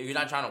 like if you're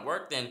not trying to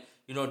work, then,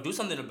 you know, do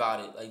something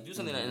about it. Like do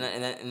something,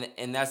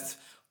 and that's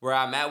where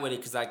I'm at with it,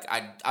 because like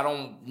I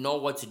don't know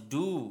what to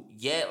do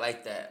yet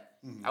like that.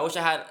 Mm-hmm. I wish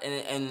I had,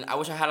 and I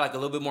wish I had like a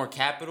little bit more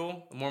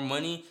capital, more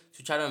money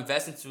to try to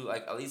invest into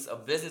like at least a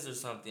business or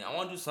something. I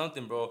want to do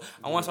something, bro.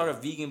 I want to start a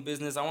vegan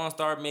business. I want to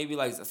start maybe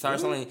like start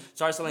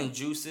selling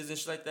juices and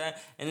shit like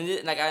that. And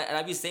then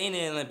I be saying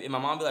it, and my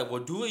mom be like,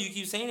 "Well, do it. You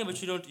keep saying it,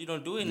 but you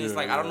don't do it." And it's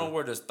like I don't know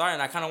where to start,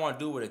 and I kind of want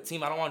to do it with a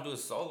team. I don't want to do it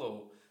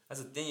solo.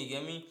 That's the thing. You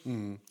get me?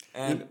 Mm-hmm.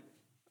 And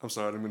I'm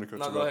sorry, I didn't mean to cut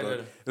you off. Go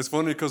ahead. It's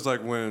funny because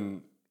like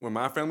when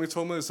my family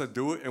told me, they said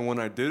do it, and when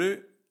I did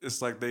it,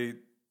 it's like they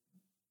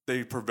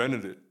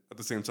prevented it at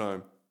the same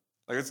time.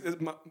 Like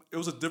it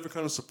was a different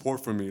kind of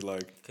support for me.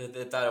 Like, cause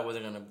they thought it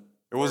wasn't gonna.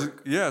 It wasn't.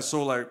 Yeah.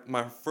 So like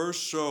my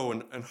first show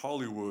in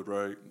Hollywood,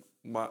 right?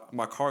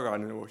 My car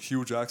got into a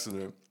huge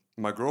accident.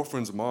 My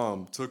girlfriend's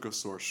mom took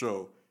us to our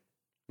show.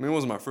 I mean, it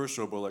wasn't my first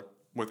show, but like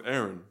with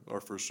Aaron,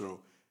 our first show,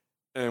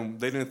 and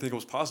they didn't think it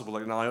was possible.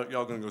 Like, nah,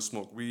 y'all gonna go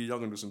smoke weed. Y'all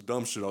gonna do some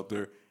dumb shit out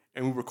there.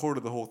 And we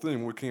recorded the whole thing.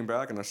 When we came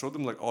back, and I showed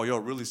them like, oh, y'all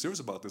really serious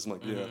about this? I'm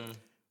like, yeah.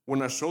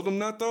 When I showed them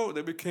that, though,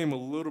 they became a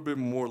little bit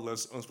more or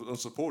less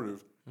unsupportive.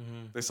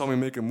 Mm-hmm. They saw me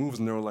making moves,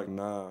 and they were like,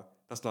 nah,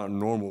 that's not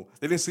normal.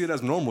 They didn't see it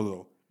as normal,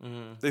 though.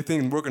 Mm-hmm. They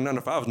think working 9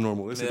 to 5 is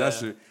normal. They say that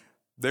shit.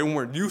 They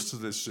weren't used to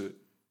this shit.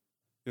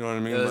 You know what I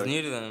mean? It's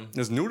new to them.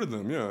 It's new to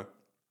them, yeah.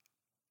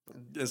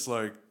 It's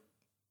like,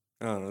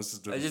 I don't know, it's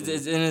just different.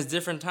 It's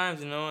different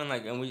times, you know,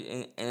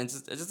 and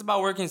it's just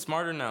about working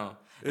smarter now.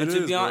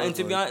 To be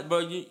honest,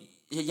 bro,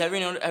 have you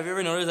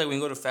ever noticed, like, when you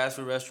go to fast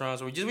food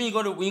restaurants, or just when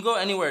you go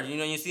anywhere, you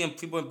know, you see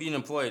people being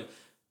employed,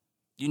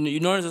 you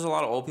notice there's a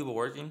lot of old people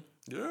working?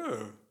 Yeah.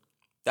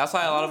 That's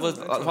why a lot of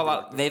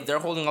us, they're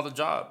holding all the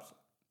jobs.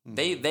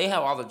 Mm-hmm. They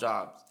have all the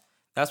jobs.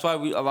 That's why a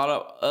lot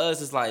of us,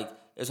 is like,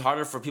 it's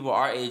harder for people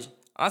our age.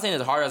 I'm not saying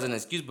it's hard as an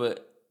excuse,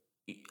 but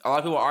a lot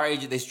of people our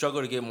age, they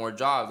struggle to get more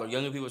jobs, or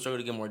younger people struggle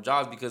to get more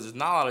jobs because there's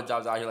not a lot of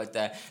jobs out here like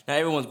that. Not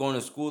everyone's going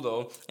to school,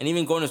 though. And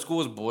even going to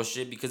school is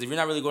bullshit, because if you're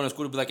not really going to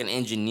school to be like an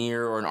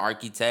engineer or an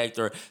architect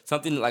or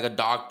something like a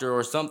doctor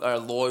or a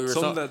lawyer or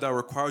something that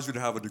requires you to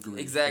have a degree.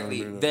 Exactly.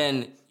 You know what I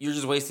mean? Then you're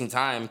just wasting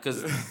time,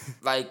 because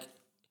like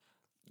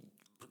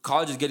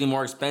college is getting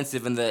more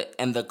expensive, and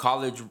the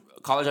college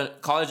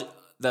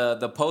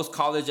the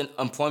post-college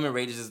employment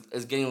rate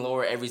is getting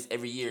lower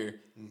every year,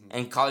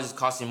 and college is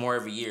costing more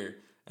every year.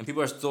 And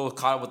people are still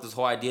caught up with this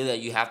whole idea that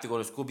you have to go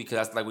to school because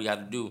that's like what you have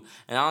to do.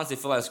 And I honestly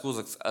feel like school's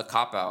like a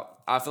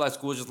cop-out. I feel like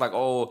school is just like,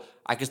 oh,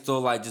 I can still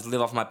like just live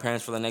off my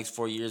parents for the next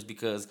 4 years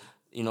because,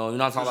 you know, you're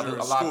not talking about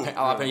a lot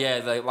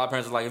of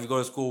parents are like, if you go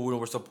to school,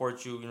 we'll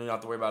support you. You know, you don't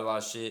have to worry about a lot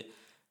of shit.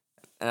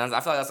 And I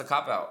feel like that's a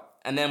cop-out.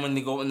 and then when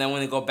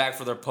they go back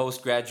for their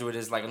postgraduate,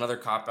 is like another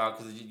cop out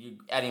because you're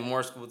adding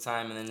more school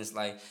time, and then it's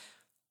like,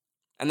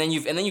 and then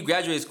you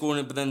graduate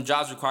school, but then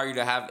jobs require you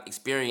to have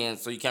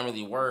experience, so you can't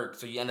really work,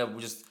 so you end up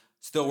just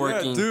still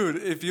working. Yeah,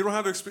 dude. If you don't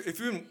have if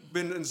you've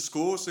been in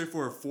school say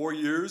for 4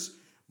 years,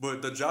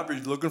 but the job you're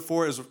looking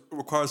for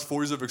requires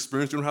 4 years of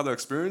experience, you don't have that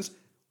experience.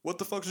 What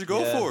the fuck should you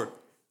go for?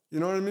 You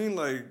know what I mean?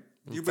 Like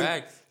you've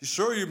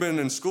been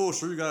in school,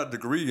 sure you got a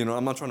degree. You know,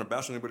 I'm not trying to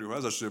bash anybody who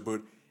has that shit,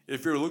 but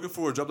if you're looking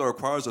for a job that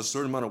requires a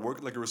certain amount of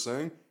work, like you were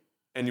saying,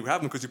 and you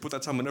haven't because you put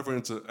that time and effort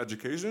into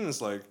education,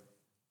 it's like,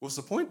 what's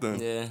the point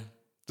then? Yeah.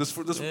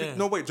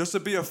 Just to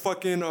be a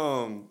fucking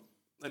an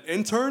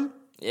intern.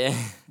 Yeah.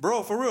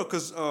 Bro, for real,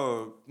 cause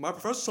my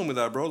professor told me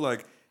that, bro.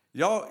 Like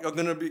y'all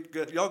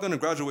gonna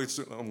graduate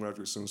soon. I'm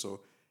graduate soon,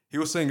 so he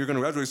was saying you're gonna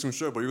graduate soon,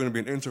 sure, but you're gonna be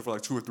an intern for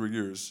like 2 or 3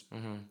 years,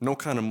 no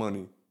kind of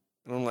money.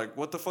 And I'm like,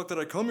 what the fuck did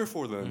I come here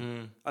for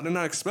then? I did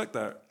not expect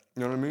that.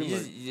 You know what I mean?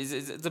 Like,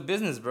 it's a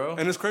business, bro.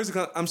 And it's crazy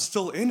because I'm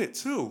still in it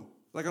too.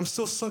 Like I'm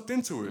still sucked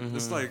into it.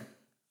 It's like,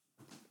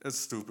 it's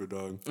stupid,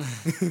 dog.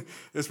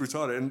 It's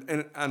retarded.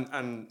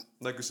 And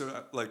like you said,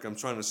 like I'm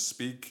trying to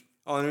speak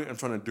on it. I'm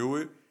trying to do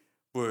it.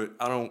 But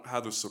I don't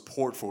have the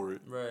support for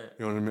it. Right.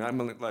 You know what I mean? I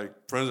mean,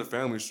 like friends and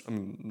family. I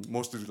mean,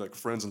 mostly like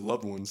friends and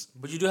loved ones.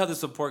 But you do have the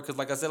support because,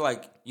 like I said,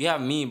 like you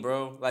have me,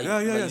 bro. Like,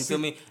 you feel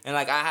me? And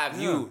like I have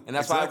you, and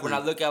that's why when I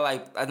look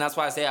at and that's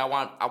why I say I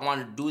want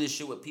to do this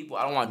shit with people.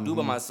 I don't want to do it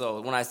by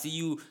myself. When I see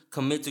you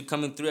commit to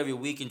coming through every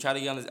week and try to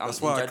get on this, that's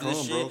why I come,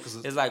 this bro.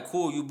 Shit, it's like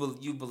cool.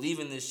 You believe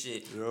in this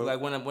shit. Yep.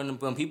 Like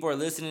when people are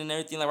listening and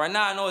everything. Like right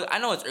now, I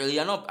know it's early.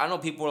 I know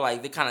people are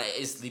like they kind of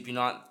is sleeping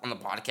on the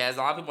podcast. A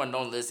lot of people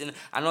don't listen.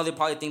 I know they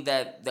probably think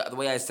that the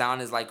way I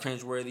sound is like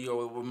cringeworthy,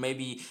 or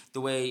maybe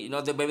the way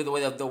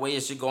the way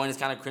it should go in is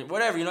kind of cringe.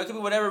 Whatever, it could be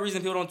whatever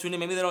reason people don't tune in.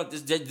 Maybe they don't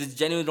just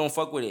genuinely don't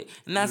fuck with it,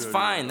 and that's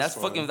fine. That's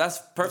fine. That's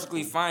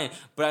perfectly fine.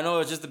 But I know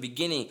it's just the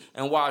beginning.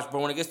 And watch,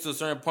 bro. When it gets to a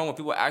certain point where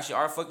people actually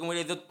are fucking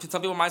with it,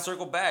 some people might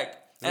circle back.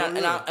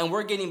 And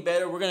we're getting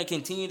better. We're gonna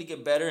continue to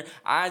get better.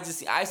 I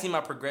see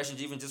my progression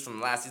even just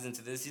from last season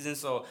to this season.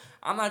 So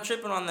I'm not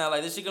tripping on that.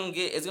 Like this shit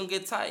it's gonna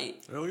get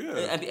tight. Hell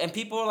yeah. And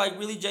people are like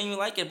really genuinely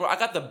like it, bro. I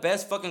got the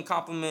best fucking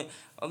compliment,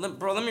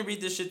 bro. Let me read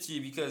this shit to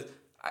you because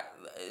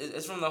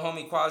it's from the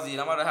homie Quasi,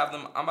 and I'm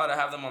about to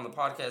have them on the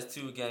podcast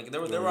too again. They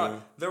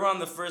were on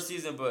the first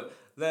season, but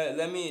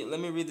let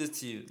me read this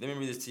to you. Let me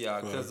read this to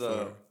y'all because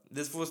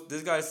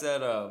this guy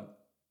said.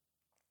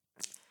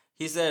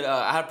 He said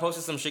I had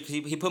posted some shit.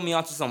 He put me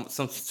onto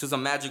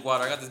some magic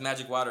water. I got this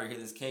magic water here,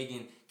 this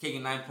Kagan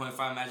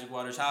 9.5 magic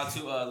water. Shout out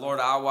to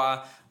Lord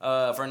Awa,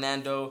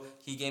 Fernando.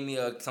 He gave me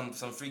some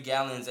free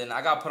gallons, and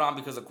I got put on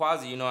because of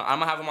Quasi. I'm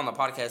gonna have him on the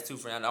podcast too,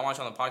 Fernando. I want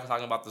you on the podcast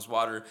talking about this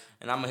water,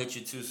 and I'm gonna hit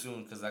you too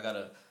soon because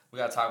we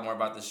gotta talk more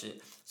about this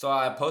shit. So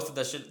I posted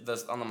that shit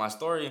on my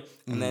story,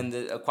 and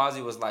then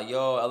Quasi was like,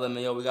 "Yo,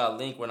 LMAO, we got a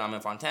link when I'm in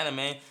Fontana,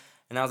 man."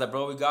 And I was like,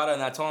 bro, we got it.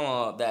 And I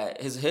told him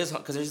that his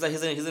because he's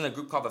in a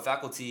group called the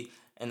Faculty,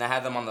 and I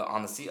had them on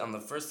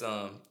the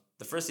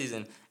first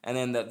season. And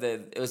then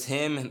it was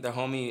him, their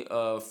homie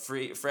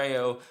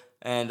Freyo,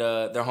 and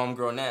their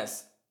homegirl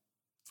Ness.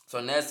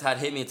 So Ness had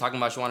hit me talking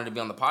about she wanted to be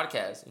on the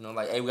podcast.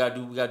 Like, hey, we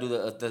gotta do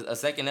a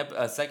second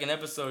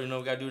episode.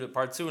 We gotta do the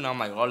part 2. And I'm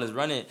like, oh, let's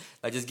run it.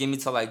 Like, just give me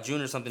till like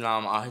June or something.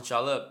 I'll hit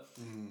y'all up.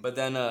 But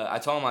then I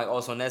told him like,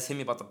 oh, so Ness hit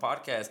me about the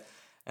podcast.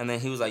 And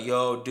then he was like,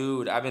 yo,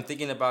 dude, I've been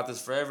thinking about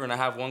this forever, and I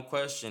have one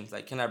question.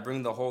 Like, can I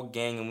bring the whole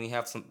gang, and we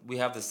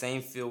have the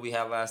same feel we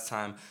had last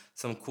time?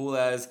 Some cool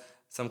as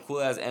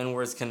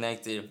N-words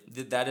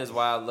connected. That is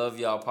why I love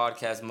y'all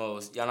podcast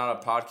most. Y'all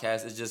not a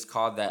podcast, it's just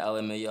called that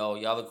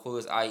LMAO. Y'all the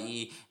coolest,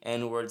 i.e.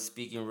 N-words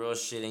speaking real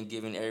shit and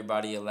giving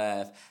everybody a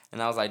laugh.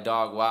 And I was like,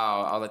 dog,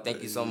 wow. I was like,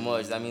 thank you so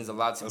much. That means a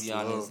lot to be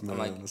honest. Man, I'm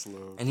like, that's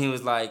love. and he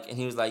was like,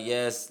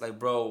 yes, like,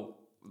 bro,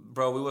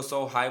 we were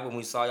so hyped when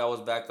we saw y'all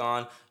was back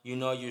on.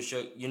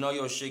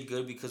 Your shit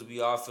good because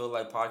we all feel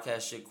like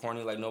podcast shit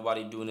corny, like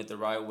nobody doing it the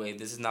right way.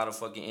 This is not a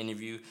fucking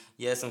interview.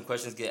 Yeah, some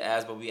questions get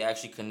asked, but we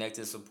actually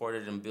connected,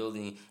 supported, and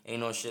building.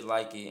 Ain't no shit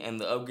like it.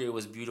 And the upgrade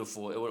was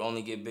beautiful. It would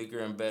only get bigger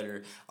and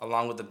better,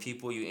 along with the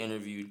people you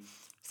interviewed.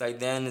 It's like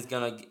then it's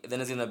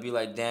gonna be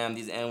like, damn,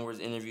 these N-words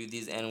interviewed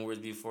these N-words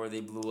before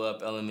they blew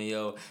up,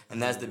 LMAO.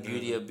 And that's the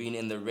beauty of being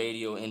in the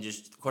radio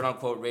industry, quote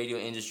unquote radio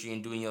industry,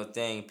 and doing your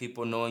thing.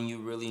 People knowing you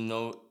really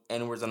know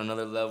N-words on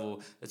another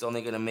level. It's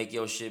only gonna make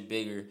your shit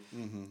bigger.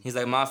 He's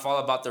like, my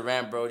fault about the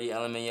rant, Brody.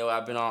 LMAO,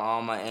 I've been on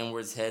all my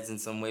N-words heads in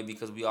some way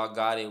because we all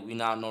got it. We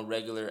not no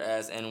regular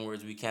ass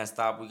N-words. We can't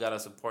stop. We gotta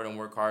support and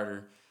work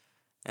harder.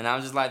 And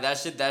I'm just like, that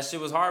shit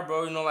was hard,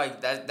 bro.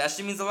 Like that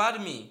shit means a lot to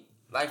me.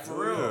 Like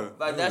for real,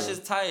 that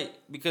shit's tight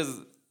because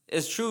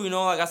it's true.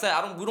 Like I said,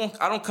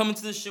 I don't come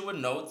into this shit with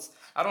notes.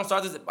 We don't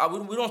start this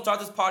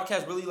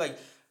podcast really like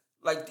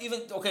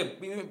even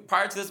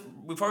prior to this,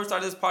 before we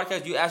started this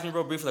podcast, you asked me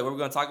real briefly like what we're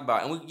gonna talk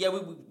about, and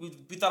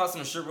we thought of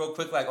some shit real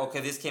quick like,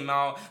 okay, this came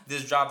out,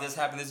 this dropped, this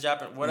happened,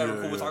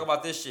 whatever. Cool, we'll talk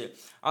about this shit.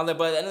 I'm like,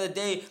 but at the end of the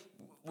day,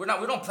 we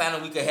don't plan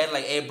a week ahead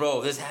like, hey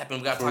bro, this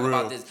happened, we gotta talk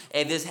about this.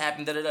 Hey, this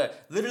happened, da da da.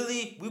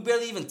 Literally, we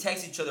barely even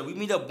text each other. We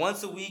meet up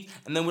once a week,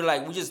 and then we're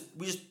like, we just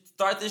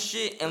start this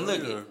shit, and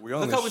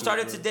look how we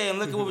started today, and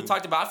look at what we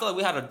talked about. I feel like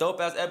we had a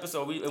dope ass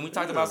episode, and we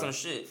talked about some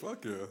shit.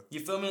 Fuck yeah. You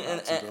feel me?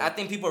 And I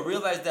think people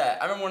realize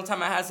that. I remember one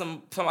time I had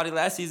somebody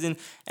last season,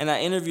 and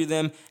I interviewed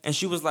them, and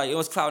she was like, it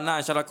was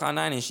Cloud9, shout out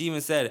Cloud9, and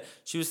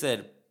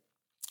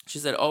she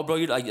said, "Oh, bro,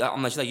 you like."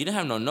 I'm like, she's like, "You didn't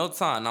have no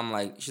notes on." And I'm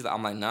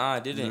like, "Nah, I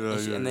didn't."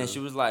 And then she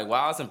was like,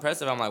 "Wow, that's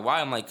impressive." I'm like, "Why?"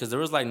 I'm like, "Cause there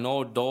was like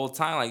no dull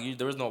time, like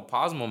there was no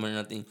pause moment or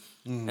nothing."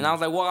 And I was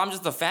like, "Well, I'm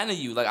just a fan of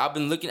you. Like I've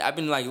been looking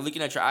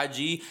at your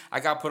IG. I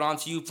got put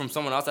onto you from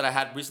someone else that I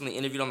had recently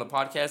interviewed on the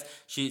podcast.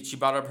 She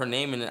brought up her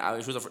name, and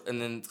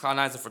and then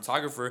Cloud9 is a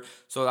photographer.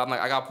 So I'm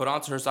like, I got put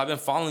onto her. So I've been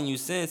following you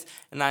since.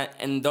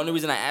 And the only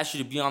reason I asked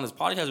you to be on this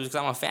podcast was because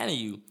I'm a fan of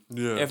you.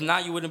 Yeah. If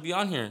not, you wouldn't be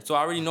on here. So I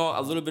already know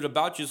a little bit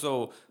about you.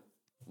 So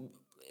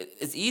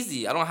it's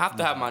easy. I don't have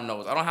to have my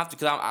notes. I don't have to,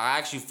 because I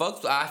actually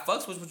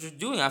fucks with what you're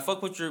doing. I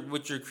fuck with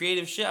your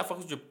creative shit. I fuck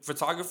with your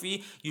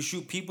photography. You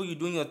shoot people. You're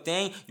doing your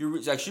thing.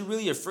 You're like, she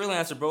really a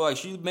freelancer, bro. Like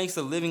she makes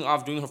a living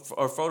off doing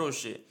her photo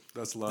shit.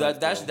 That's life.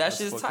 That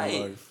shit's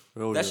tight.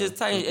 That shit's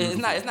tight.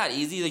 It's not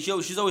easy. Like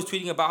she's always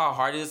tweeting about how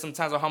hard it is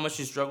sometimes, or how much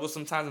she struggles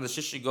sometimes, and the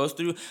shit she goes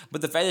through.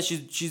 But the fact that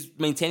she's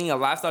maintaining a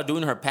lifestyle,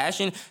 doing her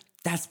passion,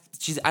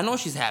 I know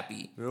she's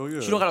happy. Hell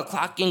yeah. She don't gotta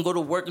clock in, go to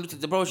work,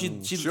 and bro. She it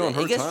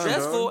gets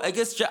stressful.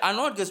 I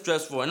know it gets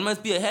stressful, and it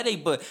must be a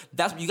headache. But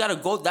you gotta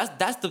go.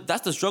 That's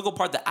the struggle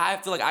part that I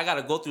feel like I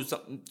gotta go through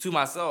to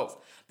myself,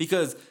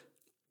 because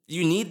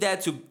you need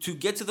that to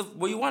get to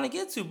where you want to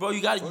get to, bro. You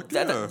got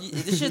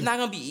this shit's not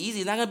gonna be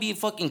easy. It's not gonna be a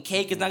fucking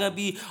cake. It's not gonna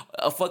be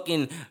a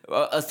fucking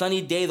a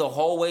sunny day the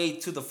whole way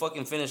to the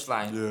fucking finish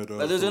line. Yeah,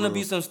 like there's gonna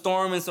be some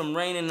storm and some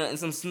rain and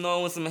some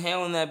snow and some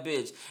hail in that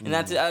bitch. And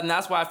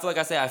that's why I feel like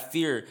I say I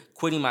fear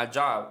quitting my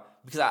job,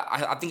 because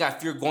I think I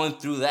fear going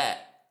through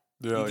that.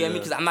 You get me?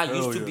 Because I'm not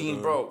used to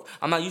being broke.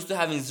 I'm not used to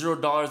having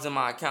 $0 in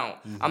my account.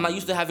 I'm not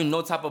used to having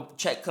no type of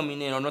check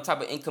coming in or no type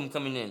of income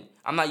coming in.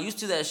 I'm not used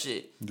to that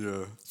shit.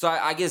 Yeah. So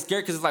I get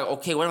scared, because it's like,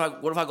 okay,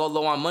 what if I go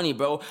low on money,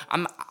 bro?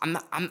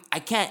 I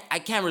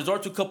can't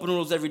resort to cup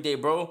noodles every day,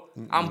 bro.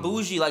 I'm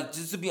bougie. Like,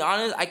 just to be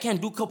honest, I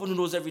can't do cup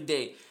noodles every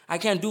day. I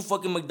can't do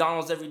fucking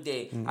McDonald's every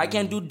day. I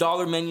can't do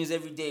dollar menus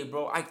every day,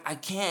 bro. I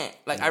can't.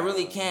 Like, I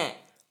really can't.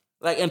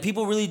 Like, and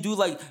people really do,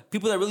 like,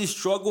 people that really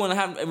struggle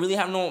and really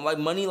have no, like,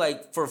 money,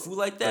 like, for food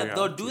like that,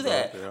 they'll do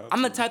that.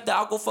 I'm the type that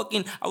I'll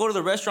go to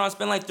the restaurant,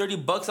 spend like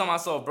 $30 on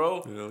myself,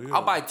 bro. Yeah.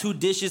 I'll buy 2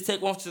 dishes,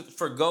 take one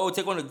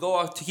take one to go,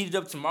 I'll heat it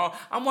up tomorrow.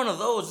 I'm one of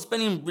those,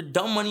 spending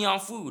dumb money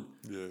on food.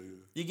 Yeah.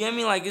 You get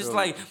me? Like, it's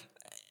like,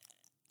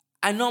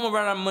 I know I'm gonna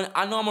run out of money.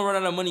 I know I'm gonna run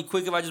out of money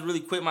quick if I just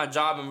really quit my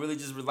job and really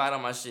just relied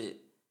on my shit.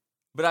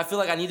 But I feel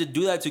like I need to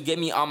do that to get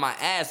me on my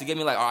ass, to get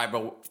me like, all right,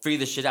 bro, figure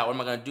this shit out. What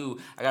am I gonna do?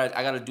 I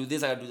gotta do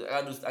this. I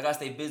gotta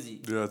stay busy.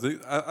 Yeah,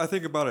 I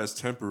think about it as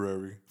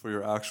temporary for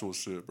your actual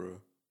shit, bro.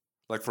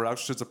 Like for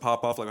actual shit to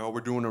pop off, like how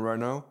we're doing it right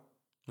now.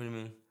 What do you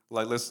mean?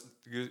 Like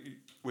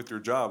with your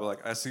job,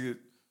 like I see it.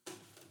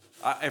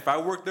 If I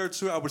worked there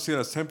too, I would see it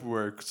as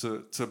temporary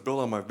to build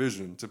on my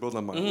vision, to build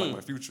on my like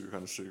my future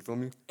kind of shit. You feel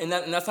me? And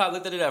that's how I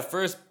looked at it at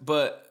first.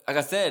 But like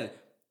I said,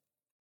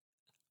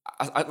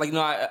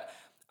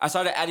 I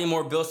started adding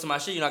more bills to my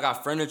shit. You know, I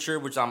got furniture,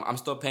 which I'm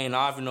still paying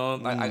off. You know,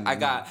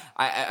 like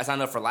I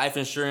signed up for life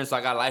insurance, so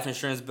I got a life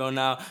insurance bill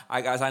now.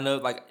 I signed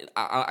up, like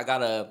I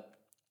got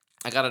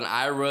an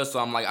IRA, so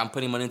I'm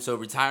putting money into a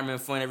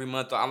retirement fund every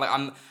month.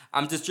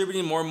 I'm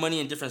distributing more money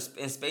in different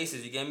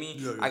spaces. You get me?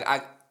 Yeah.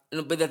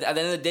 But at the end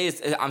of the day,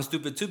 I'm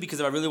stupid too, because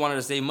if I really wanted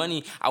to save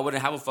money, I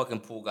wouldn't have a fucking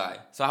pool guy.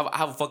 So I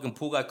have a fucking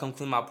pool guy come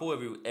clean my pool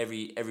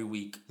every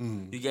week.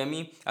 You get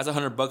me? That's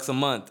 $100 a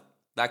month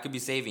that I could be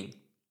saving.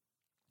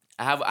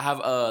 I have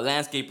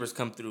landscapers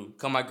come through,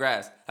 cut my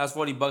grass. That's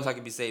 $40 I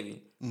could be saving.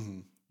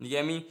 You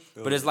get me?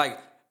 Yeah. But it's like,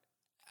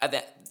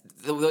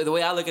 the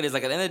way I look at it is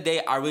like, at the end of the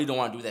day, I really don't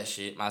want to do that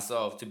shit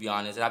myself, to be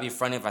honest. And I'd be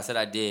fronting if I said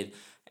I did.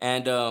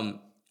 And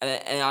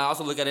I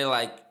also look at it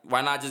like,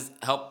 why not just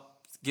help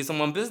get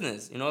someone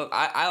business? You know,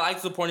 I like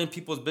supporting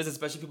people's business,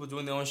 especially people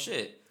doing their own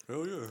shit.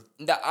 Hell yeah.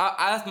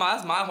 That's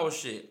my whole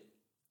shit.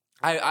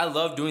 I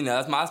love doing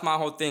that. That's my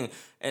whole thing.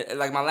 And,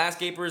 like, my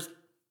landscapers,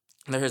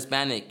 they're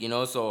Hispanic, you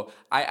know, so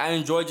I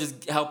enjoy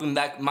just helping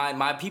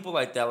my people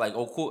like that. Like,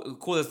 oh,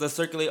 cool, let's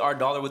circulate our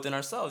dollar within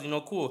ourselves, you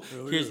know, cool.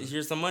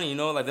 Here's some money, you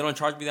know, like, they don't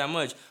charge me that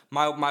much.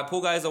 My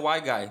pool guy is a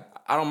white guy.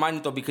 I don't mind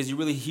it though, because he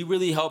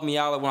really helped me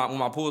out, like, when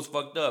my pool was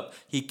fucked up.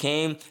 He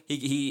came,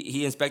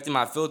 he inspected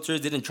my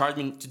filters, didn't charge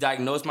me to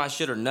diagnose my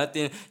shit or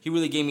nothing. He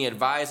really gave me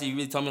advice. He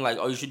really told me, like,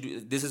 oh, you should do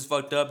this, is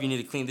fucked up, you need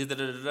to clean this,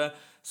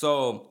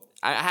 So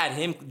I had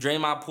him drain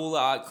my pool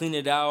out, clean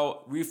it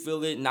out,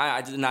 refill it. Now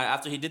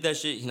after he did that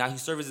shit, now he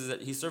services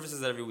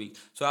it every week.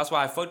 So that's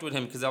why I fucked with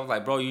him, because I was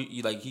like, bro,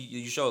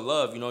 you show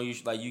love, you know,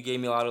 you gave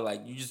me a lot of,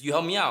 like, you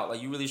helped me out,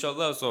 like, you really showed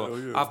love. So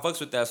I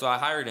fucks with that. So I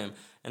hired him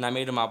and I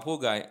made him my pool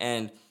guy.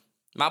 And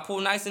my pool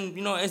nice and,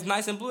 you know, it's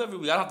nice and blue every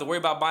week. I don't have to worry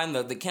about buying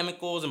the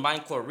chemicals and buying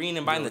chlorine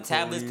and buying the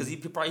tablets, because he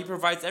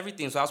provides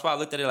everything. So that's why I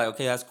looked at it like,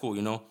 okay, that's cool,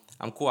 you know.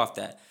 I'm cool off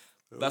that.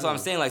 That's what I'm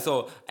saying. Like,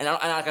 so, and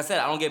like I said,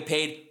 I don't get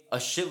paid a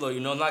shitload, you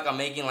know? Not like I'm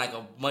making like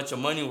a bunch of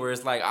money where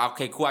it's like,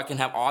 okay, cool, I can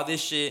have all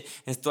this shit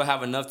and still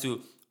have enough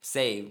to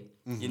save.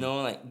 You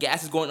know, like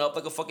gas is going up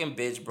like a fucking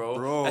bitch,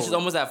 bro. That shit's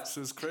almost at,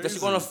 shit's crazy. that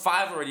shit's going to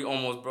 5 already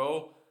almost,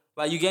 bro.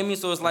 Like, you get me?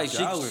 So it's like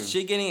Gallon.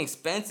 shit getting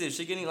expensive.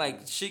 Shit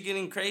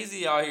getting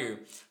crazy out here.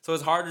 So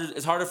it's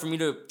harder for me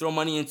to throw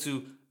money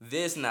into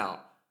this now.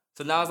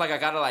 So now it's like I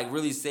gotta like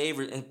really save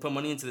and put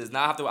money into this.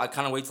 Now I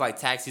kind of wait till like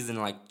tax season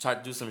and like try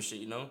to do some shit,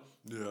 you know?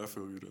 Yeah, I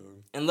feel you,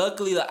 dog. And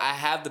luckily, like, I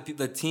have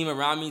the team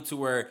around me to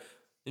where,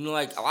 you know,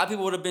 like, a lot of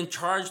people would have been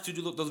charged to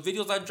do those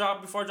videos I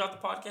dropped before I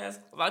dropped the podcast.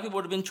 A lot of people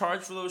would have been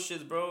charged for those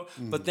shits, bro.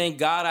 But thank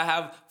God I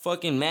have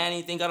fucking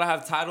Manny. Thank God I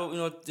have Tidal. You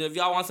know, if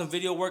y'all want some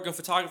video work and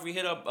photography,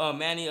 hit up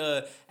Manny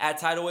at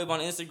Tidal Wave on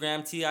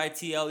Instagram,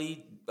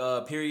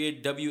 TITLE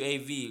period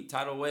WAV,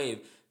 Tidal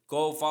Wave.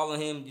 Go follow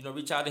him, you know,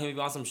 reach out to him if you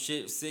want some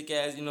shit, sick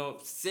ass, you know,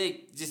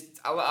 sick. Just,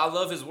 I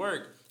love his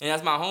work. And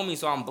that's my homie,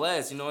 so I'm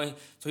blessed, you know.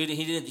 So he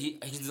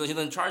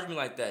didn't charge me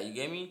like that, you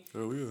get me?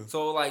 Hell yeah.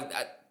 So, like,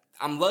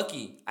 I'm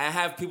lucky. I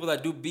have people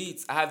that do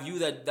beats. I have you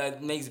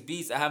that makes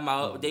beats. I have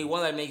my day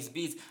one that makes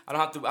beats. I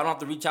don't have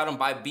to reach out and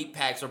buy beat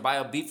packs or buy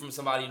a beat from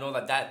somebody, you know,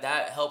 like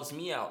that helps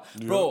me out.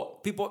 Yeah.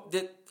 Bro,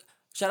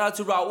 shout out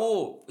to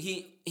Raul.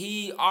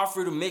 He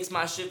offered to mix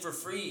my shit for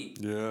free.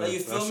 Yeah, like, you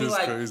feel that me? shit's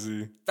Like,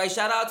 crazy. Like,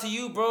 shout out to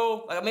you,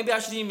 bro. Like, maybe I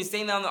shouldn't even be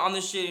saying that on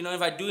this shit, you know.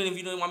 If I do and if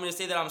you don't want me to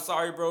say that, I'm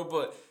sorry, bro.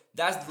 But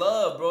that's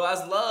love, bro.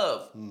 That's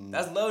love.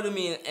 That's love to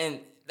me, and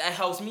that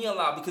helps me a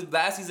lot because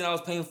last season I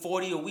was paying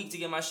 $40 a week to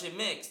get my shit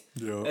mixed.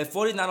 Yeah. And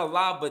 40 is not a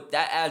lot, but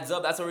that adds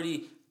up. That's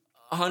already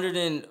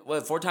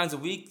 4 times a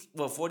week?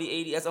 40,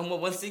 80? That's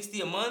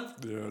 160 a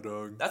month? Yeah,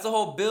 dog. That's a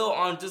whole bill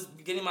on just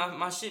getting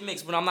my shit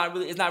mixed. But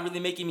it's not really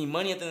making me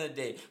money at the end of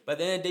the day. But at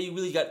the end of the day, you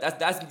really got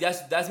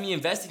that's me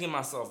investing in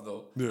myself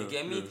though. Yeah, you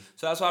get me? Yeah.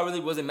 So that's why I really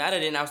wasn't mad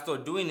at it and I was still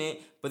doing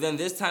it. But then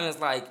this time it's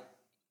like,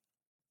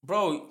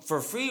 bro,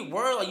 for free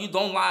word, like, you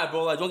don't lie,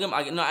 bro. Like, don't get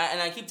my, no.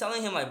 And I keep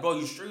telling him, like, bro,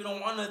 you sure you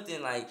don't want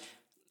nothing? Like,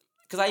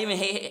 cause I even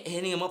hate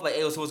hitting him up like,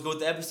 hey, so let's go with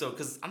the episode,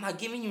 cause I'm not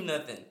giving you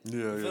nothing. Yeah,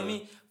 you feel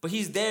me? But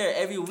he's there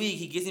every week.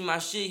 He gives me my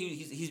shit.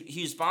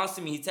 He responds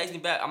to me. He texts me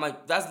back. I'm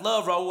like, that's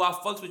love, Raul. I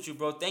fucks with you,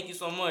 bro. Thank you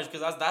so much, cause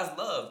that's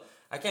love.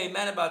 I can't be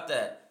mad about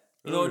that.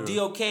 You know,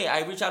 DOK,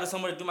 I reach out to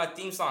someone to do my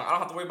theme song. I don't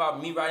have to worry about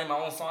me writing my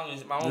own song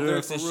and my own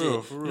lyrics and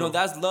shit. You know,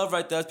 that's love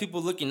right there. That's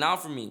people looking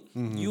out for me.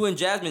 Mm-hmm. You and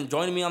Jazmin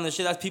joining me on this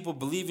shit. That's people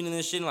believing in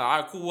this shit. Like, all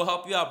right, cool, we'll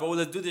help you out, bro.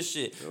 Let's do this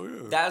shit.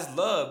 That's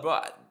love,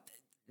 bro.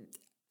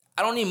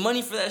 I don't need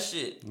money for that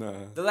shit. Nah.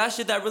 The last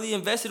shit that I really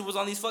invested was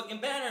on these fucking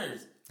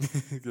banners.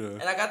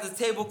 And I got this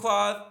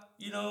tablecloth,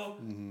 you know.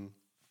 Mm-hmm.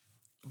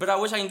 But I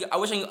wish I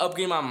can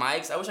upgrade my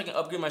mics. I wish I can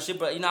upgrade my shit.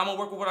 But, you know, I'm gonna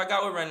work with what I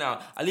got with right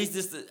now. At least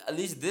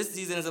this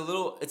season is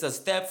it's a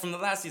step from the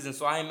last season,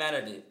 so I ain't mad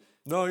at it.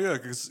 No, yeah,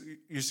 because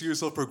you see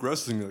yourself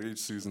progressing each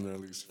season at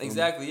least.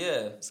 Exactly,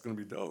 yeah. It's gonna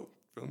be dope.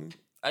 Feel me?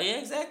 Yeah,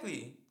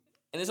 exactly.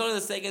 And it's only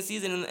the second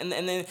season, and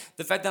then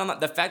the fact that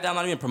I'm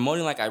not even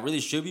promoting like I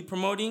really should be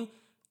promoting,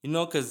 you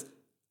know, because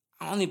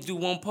I only do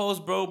one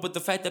post, bro. But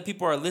the fact that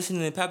people are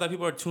listening, the fact that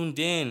people are tuned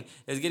in,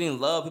 is getting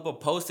love, people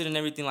posted and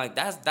everything, like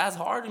that's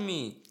hard to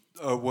me.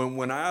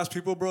 When I ask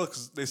people, bro,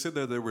 because they said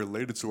that they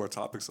related to our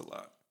topics a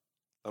lot,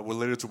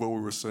 related to what we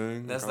were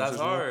saying. That's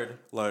hard.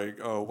 Like,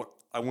 I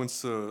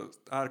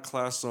had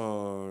class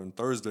on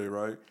Thursday,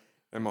 right?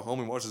 And my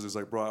homie watches this,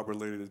 like, bro, I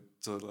related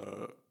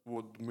to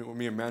what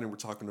me and Manny were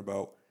talking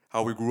about,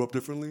 how we grew up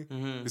differently.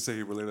 Mm-hmm. He said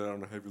he related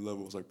on a heavy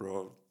level. It's like,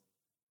 bro,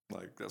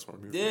 like, that's what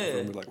I'm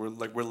here for. Like, we're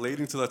like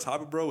relating to that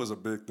topic, bro, is a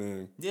big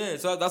thing. Yeah,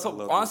 so that's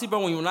what, honestly,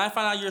 bro, when I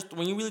found out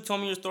when you really told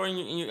me your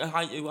story and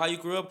how you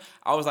grew up,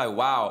 I was like,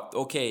 wow,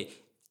 okay,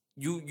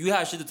 you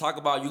have shit to talk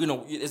about.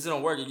 It's gonna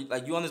work.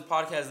 Like, you on this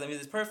podcast, I mean,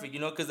 it's perfect, you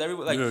know, because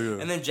everyone, like,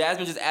 and then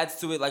Jazmin just adds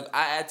to it, like,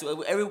 I add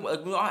to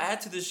it. We all add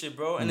to this shit,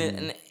 bro, and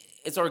and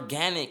it's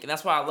organic, and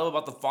that's what I love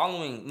about the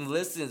following, the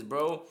listens,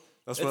 bro.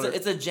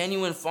 It's a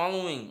genuine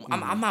following.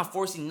 Mm-hmm. I'm not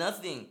forcing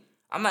nothing.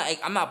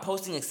 I'm not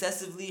posting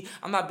excessively.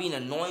 I'm not being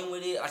annoying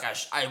with it. Like,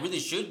 I really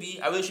should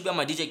be. I really should be on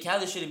my DJ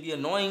Khaled shit and be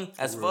annoying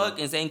as fuck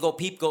and saying go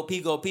peep, go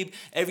peep, go peep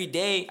every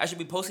day. I should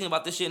be posting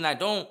about this shit and I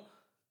don't.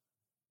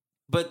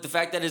 But the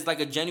fact that it's like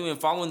a genuine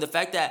following, the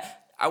fact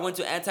that I went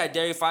to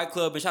Anti-Dairy Fight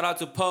Club and shout out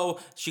to Poe.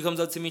 She comes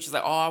up to me. She's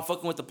like, oh, I'm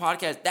fucking with the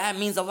podcast. That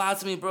means a lot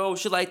to me, bro.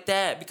 Shit like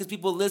that, because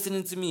people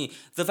listening to me.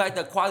 The fact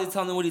that Quali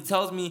telling me what he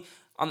tells me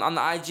on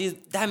the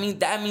IG, that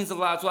means a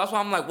lot. So that's why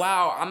I'm like,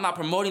 wow, I'm not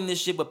promoting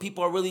this shit, but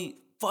people are really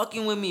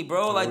fucking with me,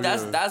 bro. Like,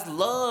 that's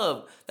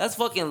love. That's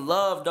fucking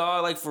love,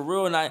 dog. Like, for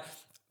real. And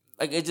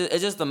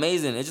it's just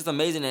amazing. It's just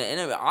amazing.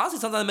 And honestly,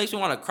 sometimes it makes me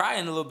want to cry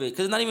in a little bit,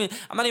 because I'm not even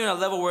at a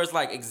level where it's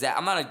like exact.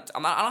 I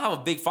don't have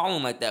a big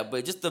following like that,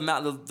 but just the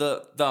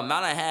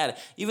amount I had,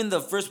 even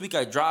the first week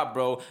I dropped,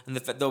 bro, and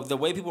the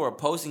way people were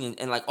posting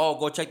and like, oh,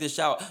 go check this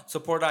out,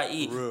 support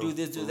IE, do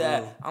this, do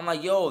that. I'm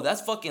like, yo,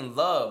 that's fucking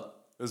love.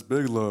 It's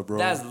big love, bro.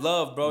 That's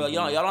love, bro. Like,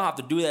 y'all don't have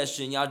to do that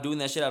shit. And y'all doing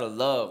that shit out of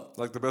love.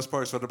 Like the best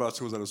part I said about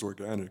too is that it's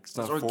organic. It's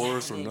not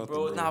forced or nothing,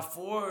 bro. It's not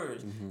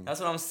forced. That's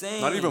what I'm saying.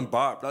 Not even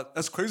bought.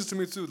 That's crazy to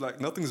me too. Like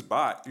nothing's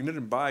bought. You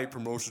didn't buy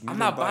promotion. I'm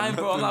not buying,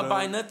 bro. I'm not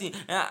buying nothing.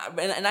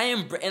 And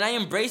I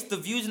embrace the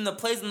views and the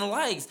plays and the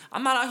likes.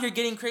 I'm not out here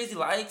getting crazy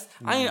likes.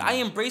 I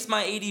embrace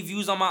my 80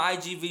 views on my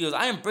IG videos.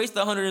 I embrace the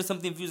 100 and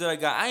something views that I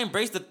got. I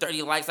embrace the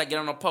 30 likes I get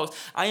on a post.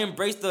 I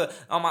embrace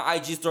on my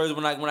IG stories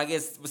when I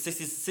get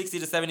 60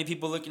 to 70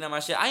 people looking at my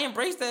shit. I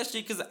embrace that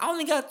shit because I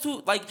only got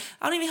I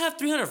don't even have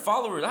 300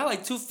 followers. I have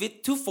like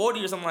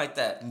 240 or something like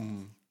that.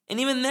 And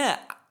even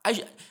that,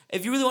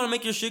 if you really want to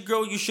make your shit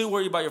grow, you should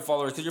worry about your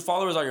followers because your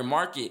followers are your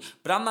market.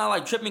 But I'm not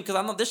like tripping because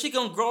I know this shit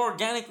gonna grow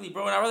organically,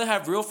 bro. And I'd rather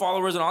have real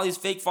followers and all these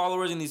fake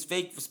followers and these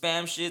fake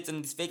spam shits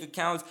and these fake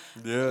accounts.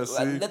 Yeah,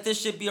 see? Let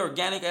this shit be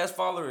organic ass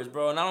followers,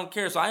 bro. And I don't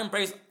care. So I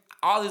embrace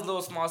all these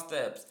little small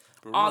steps.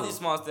 These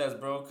small steps,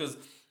 bro. Because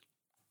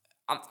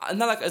it's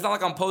not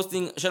like I'm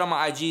posting shit on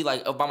my IG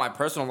like about my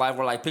personal life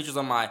or like pictures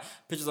of my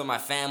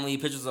family,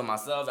 pictures of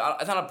myself.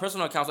 It's not a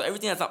personal account, so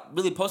everything that's not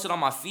really posted on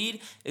my feed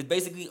is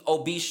basically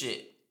OB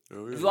shit.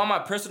 Oh, yeah. If you want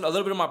a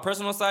little bit of my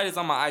personal side, it's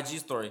on my IG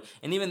story.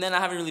 And even then, I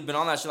haven't really been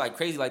on that shit like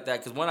crazy like that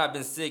because one, I've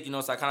been sick,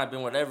 so I kind of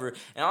been whatever.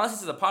 And honestly,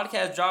 since the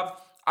podcast dropped,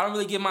 I don't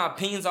really give my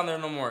opinions on there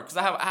no more because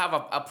I have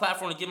a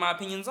platform to give my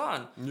opinions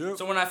on. Yep.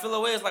 So when I feel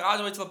away, it's like I'll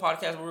just wait till the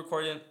podcast we're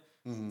recording.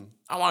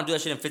 I want to do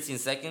that shit in 15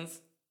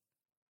 seconds.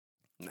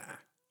 Nah.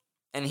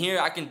 And here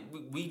I can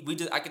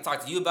I can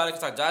talk to you about it, I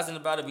can talk to Jazmin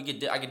about it.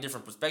 I get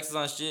different perspectives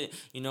on shit,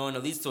 and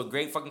it leads to a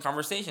great fucking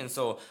conversation.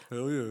 So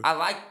hell yeah. I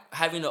like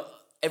having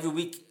every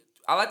week.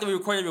 I like that we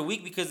record every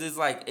week because it's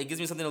like it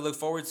gives me something to look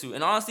forward to.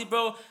 And honestly,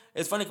 bro,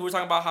 it's funny because we're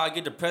talking about how I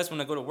get depressed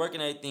when I go to work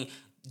and everything.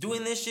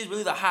 Doing this shit is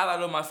really the highlight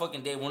of my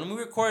fucking day. When we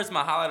record, it's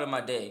my highlight of my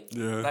day.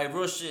 Yeah. Like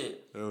real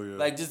shit. Hell yeah.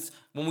 Like just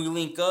when we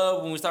link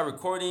up, when we start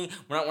recording,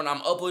 when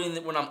I'm uploading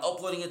it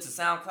to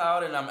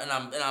SoundCloud and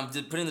I'm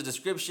just putting the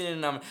description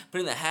and I'm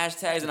putting the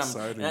hashtags and I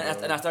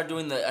start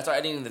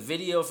editing the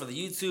video for the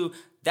YouTube.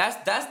 That's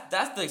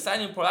the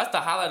exciting part. That's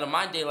the highlight of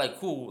my day. Like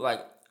cool.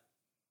 Like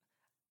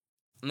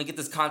let me get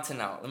this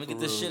content out. Let me get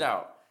this shit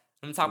out.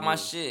 Let me talk my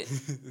shit.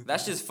 That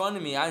shit's fun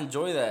to me. I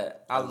enjoy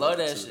that. I love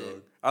that shit.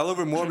 Dog. I love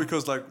it more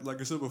because like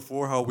I said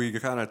before, how we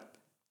kind of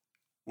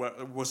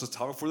what's the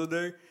topic for the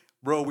day,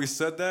 bro? We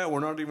said that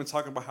we're not even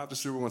talking about half the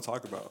shit we're gonna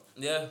talk about.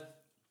 Yeah,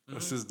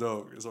 that's just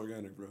dope. It's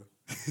organic, bro.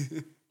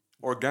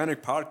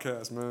 Organic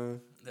podcast, man.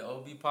 The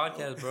OB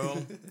podcast, bro.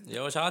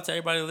 Yo, shout out to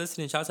everybody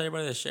listening. Shout out to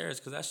everybody that shares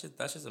because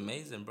that's just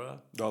amazing, bro.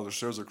 No, the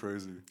shares are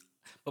crazy.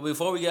 But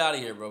before we get out of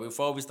here, bro,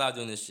 before we stop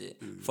doing this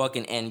shit,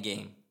 fucking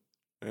Endgame.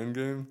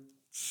 Endgame,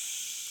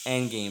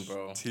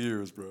 bro.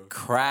 Tears, bro.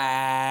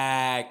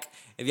 Crack.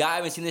 If y'all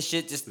haven't seen this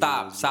shit, just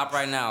stop. Stop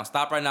right now.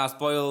 Stop right now.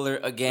 Spoiler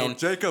alert again. Yo,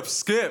 Jacob,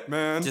 skip,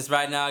 man. Just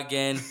right now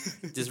again.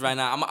 Just right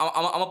now. I'm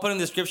gonna put in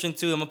the description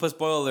too. I'm gonna put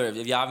spoiler alert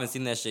if y'all haven't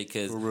seen that shit,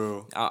 cause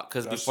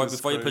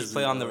before you push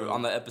play on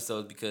the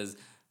episode, because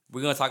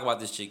we're gonna talk about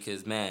this shit,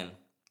 cause man,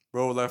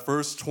 bro, that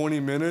first 20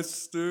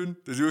 minutes,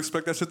 dude. Did you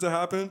expect that shit to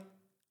happen?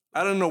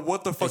 I don't know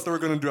what the fuck they were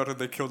gonna do after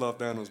they killed off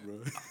Thanos, bro.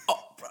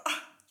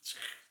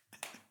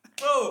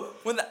 Bro,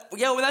 when that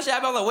shit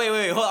happened, I was like,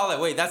 wait, hold on,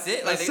 wait, that's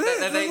it? Like, they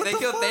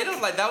killed Thanos?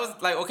 Like, that was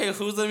like, okay,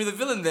 who's gonna be the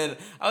villain then?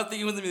 I was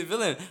thinking who's gonna be the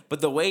villain.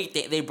 But the way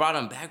they brought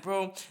him back,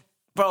 bro,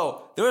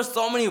 there were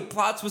so many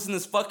plot twists in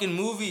this fucking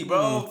movie,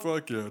 bro.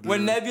 Fuck yeah, dude.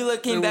 When Nebula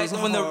came back,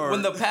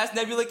 when the past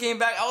Nebula came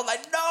back, I was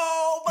like,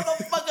 no,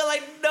 motherfucker,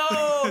 like,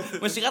 no.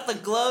 When she got the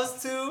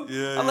gloves too,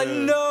 I'm like,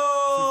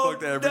 no. She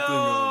fucked everything up,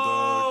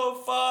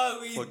 dog. Fuck,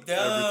 we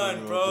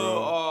done, bro.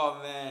 Oh,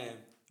 man.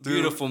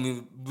 Dude.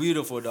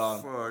 Beautiful,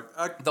 dog.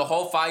 Fuck. The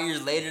whole 5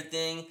 years later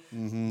thing.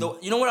 Mm-hmm.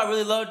 You know what I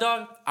really loved,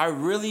 dog? I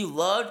really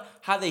loved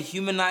how they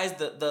humanized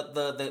the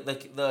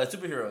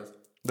superheroes.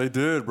 They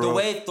did, bro. The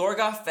way Thor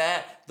got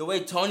fat, the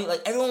way Tony,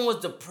 like everyone was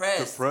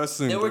depressed.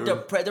 Depressing. They were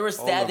depressed. They were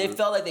sad. They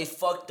felt like they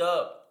fucked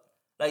up.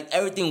 Like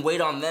everything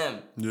weighed on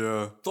them.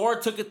 Yeah. Thor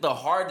took it the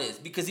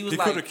hardest because he could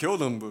have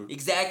killed him, but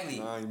exactly.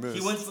 Nah, he missed.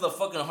 He went for the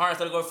fucking heart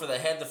instead of going for the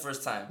head the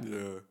first time.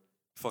 Yeah.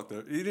 Fuck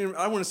that. He didn't.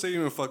 I wouldn't say he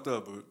even fucked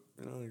up, but.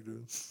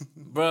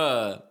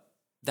 Bruh,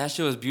 that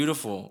shit was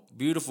beautiful.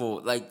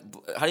 Beautiful. Like,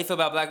 how do you feel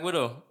about Black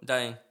Widow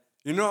dying?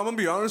 I'm gonna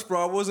be honest,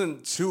 bro. I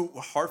wasn't too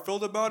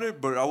heartfelt about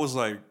it, but I was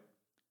like,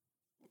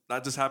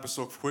 that just happened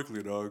so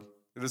quickly, dog.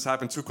 It just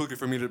happened too quickly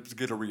for me to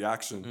get a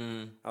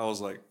reaction. I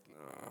was like,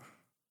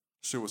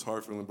 shit was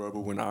heart feeling, bro. But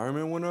when Iron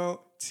Man went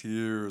out,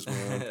 tears,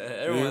 man.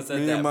 Everyone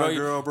said that. Me and my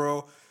girl,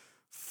 bro.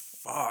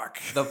 Fuck.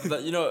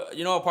 You know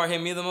what part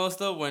hit me the most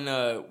though?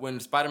 When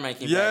Spider-Man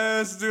came back.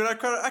 Yes, dude. I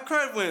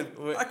cried when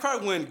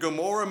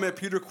Gamora met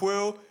Peter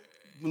Quill.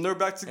 When they're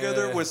back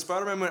together. When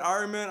Spider-Man met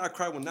Iron Man, I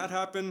cried when that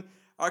happened.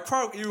 I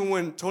cried even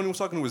when Tony was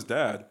talking to his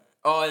dad.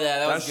 Oh yeah,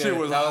 that was good. Shit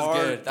was that was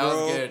hard, good. That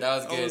bro. was good. That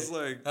was good. I was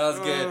like,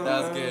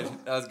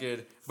 that was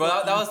good. Bro,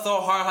 that was so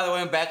hard how they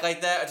went back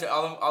like that to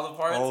all the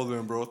parts. All of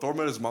them, bro. Thor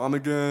met his mom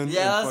again.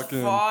 Yeah, that's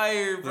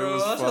fire, bro.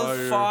 That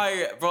was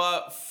fire,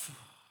 bro.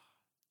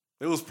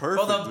 It was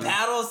perfect, Bro, the dude.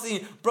 battle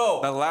scene.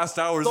 Bro. That last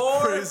hour is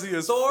crazy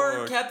as Thor,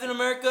 fuck. Captain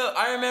America,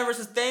 Iron Man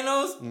versus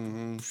Thanos.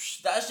 Mm-hmm.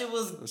 That shit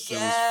was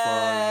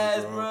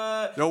fire,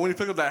 bro. Yo, when he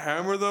picked up that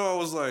hammer, though, I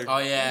was like, oh,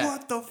 yeah.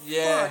 What the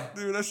fuck,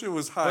 dude? That shit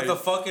was hype. But the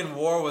fucking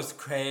war was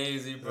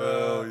crazy, bro.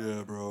 Oh,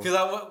 yeah, bro. Because,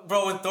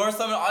 bro, when Thor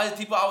summoned all these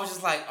people, I was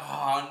just like,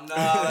 oh,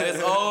 no,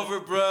 it's over,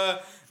 bro.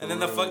 And then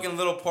the fucking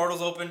little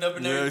portals opened up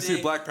and everything. Yeah, you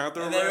see Black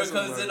Panther. And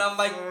everyone comes in, I'm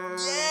like,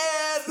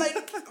 yeah,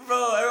 like,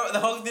 bro, the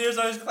whole theater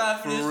starts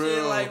clapping and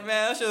shit. Like,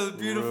 man, that shit was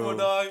beautiful,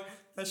 dog.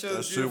 That shit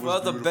was beautiful.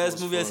 That was the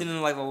best movie I've seen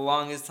in like the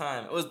longest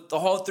time. It was the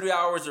whole 3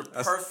 hours are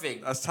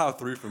perfect. That's top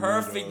 3 for me.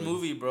 Perfect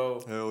movie,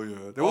 bro. Hell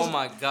yeah. Oh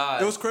my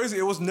god. It was crazy.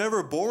 It was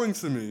never boring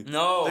to me.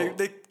 No.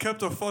 They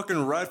kept a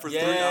fucking ride for 3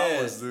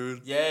 hours,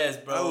 dude. Yes,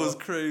 bro. That was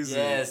crazy.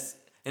 Yes.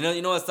 You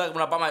know what sucked?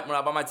 When I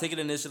bought my ticket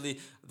initially,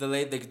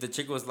 the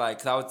chick was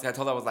like, cause I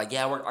told her I was like,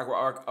 yeah, I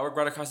work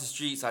right across the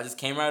street, so I just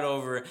came right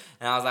over, and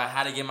I was like, I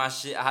had to get my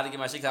shit, cause I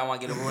don't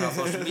want to get it ruined on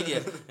social media.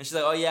 And she's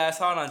like, oh yeah, I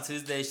saw it on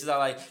Tuesday. She's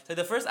like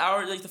the first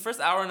hour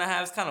and a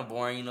half is kind of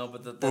boring, you know,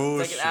 but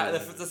the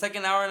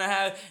second hour and a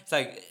half, it's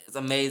like it's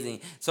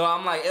amazing. So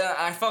I'm like,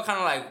 I felt kind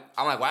of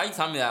like, why are you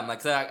telling me that? I'm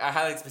like, cause I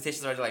had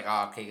expectations already, like,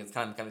 oh, okay, it's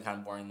kind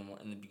of boring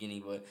in the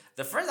beginning, but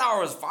the first hour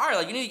was fire.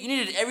 Like you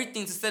needed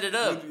everything to set it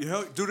up.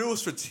 Dude, it was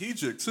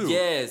strategic too.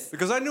 Yes.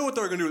 Because I knew what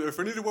they were gonna do.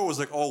 Infinity War was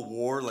like all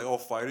war, like all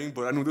fighting,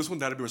 but I knew this one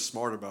had to be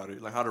smart about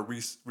it, like how to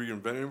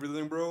reinvent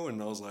everything, bro.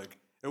 And I was like,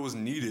 it was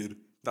needed.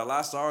 That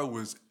last hour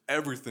was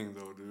everything,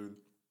 though, dude.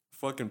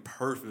 Fucking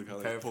perfect how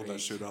they pulled that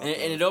shit out. And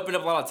it opened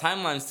up a lot of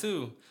timelines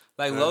too.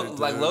 Like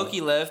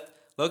Loki left.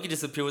 Loki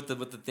disappeared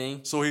with the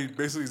thing. So he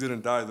basically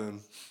didn't die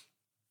then.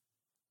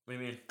 What do you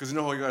mean? Because you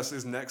know how you guys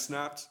his neck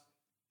snapped.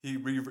 He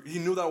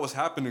knew that was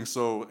happening.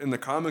 So in the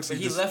comics, but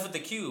he left with the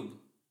cube.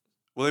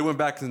 Well, they went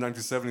back to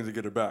 1970 to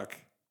get it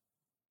back.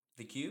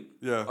 The cube?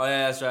 Yeah. Oh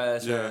yeah,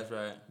 that's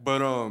right.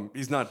 But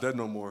he's not dead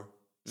no more.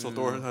 So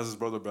Thor has his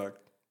brother back.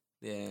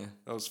 Yeah.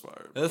 That was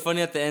fire. It was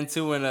funny at the end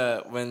too when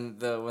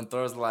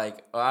Thor's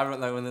like, oh, I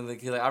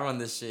run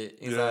this shit.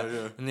 He's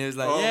and he was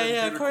like,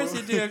 yeah, of course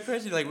you do, of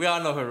course you do. Like we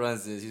all know who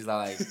runs this. He's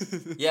like,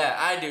 yeah,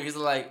 I do. He's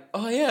like,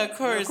 oh yeah, of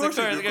course.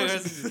 Obviously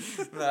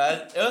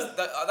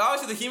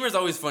the humor is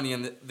always funny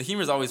and the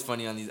humor is always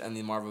funny on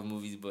the Marvel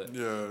movies, but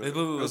this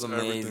movie was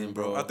amazing,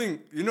 bro. I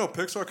think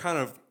Pixar kind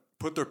of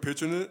put their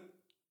pitch in it.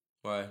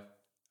 Why?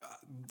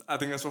 I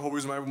think that's the whole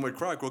reason why everyone would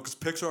cry. Well, because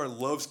Pixar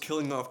loves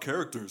killing off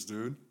characters,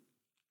 dude.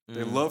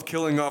 They love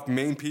killing off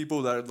main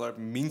people that like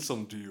mean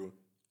something to you.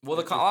 Well,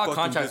 a lot of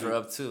contracts were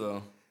up too,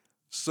 though.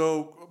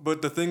 So,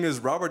 but the thing is,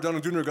 Robert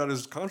Downey Jr. got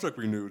his contract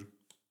renewed.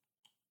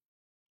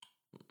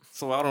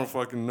 So I don't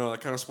fucking know.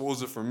 That kind of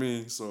spoils it for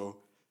me. So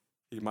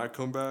he might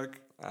come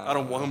back. I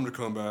don't want him to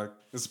come back.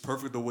 It's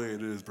perfect the way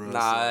it is, bro.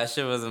 Nah, that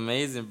shit was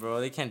amazing,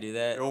 bro. They can't do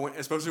that.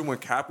 Especially when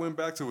Cap went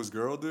back to his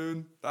girl,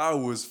 dude. That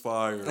was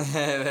fire. He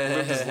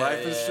lived his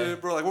life and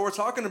shit, bro. Like what we're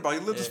talking about. He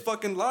lived his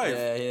fucking life.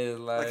 Yeah, his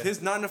life. Like his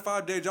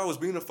 9-to-5 day job was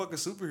being a fucking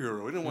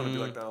superhero. He didn't want to be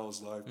like that all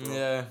his life, bro.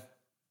 Yeah.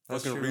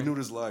 Fucking renewed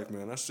his life,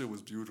 man. That shit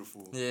was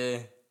beautiful. Yeah.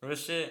 Real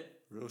shit.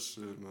 Real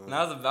shit, man.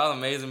 That was an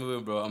amazing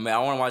movie, bro. I mean, I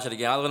want to watch it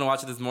again. I was going to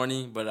watch it this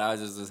morning, but I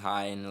was just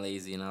high and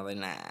lazy, and I was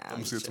like, nah. I'm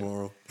going to see it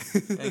tomorrow.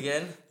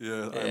 Again?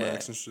 Yeah,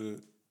 IMAX and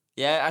shit.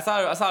 Yeah, I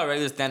saw a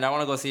regular stand. I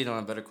want to go see it on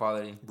a better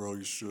quality. Bro,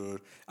 you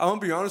should. I'm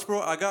going to be honest, bro.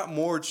 I got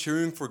more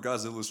cheering for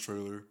Godzilla's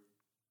trailer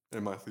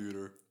in my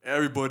theater.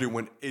 Everybody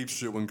went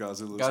apeshit when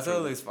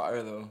Godzilla looks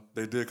fire, though.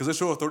 They did, because they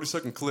showed a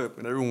 30-second clip,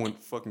 and everyone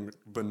went fucking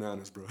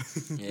bananas, bro.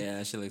 Yeah,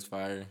 that shit looks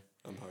fire.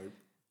 I'm hyped.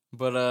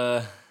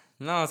 But,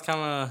 no, it's kind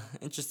of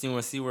interesting.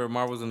 We'll see where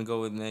Marvel's going to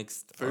go with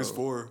next. Phase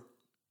 4.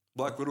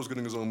 Black Widow's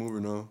getting his own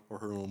movie now, or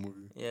her own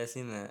movie. Yeah, I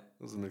seen that.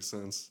 Doesn't make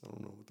sense. I don't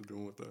know what they're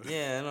doing with that.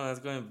 Yeah, I know, that's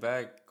going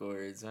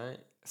backwards, right?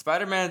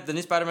 Spider-Man, the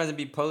new Spider-Man's going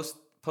to be post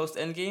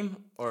Endgame,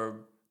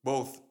 or?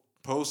 Both.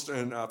 Post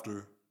and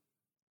after.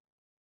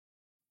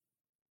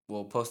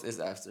 Well, post is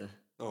after.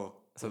 Oh.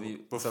 So,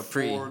 before,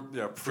 pre.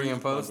 Yeah, pre and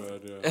post? My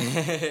bad,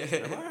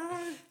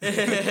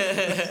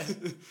 yeah.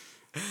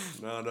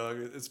 Nah, dog,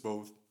 it's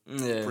both.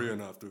 Yeah. Pre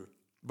and after.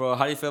 Bro,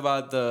 how do you feel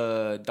about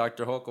the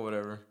Dr. Hulk or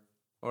whatever?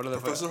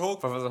 Professor Hulk?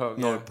 Professor Hulk,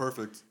 no, yeah.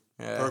 Perfect.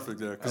 Yeah.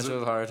 Perfect, yeah. That shit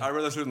was hard. I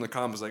read that shit in the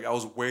comments. Like, I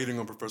was waiting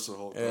on Professor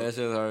Hulk. Yeah, that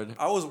shit was hard.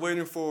 I was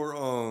waiting for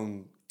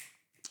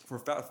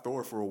Fat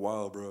Thor for a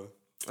while, bro.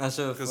 That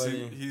shit was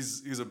funny.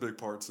 Because he's a big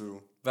part,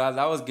 too. But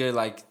that was good,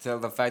 like, to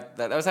the fact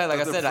that was like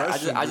I said,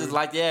 I just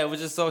liked, it was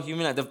just so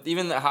human.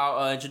 Even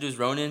how introduced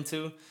Ronin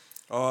too.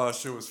 Oh,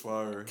 shit was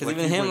fire. Because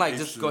even him, like,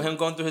 him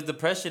going through his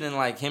depression and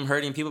like him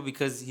hurting people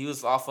because he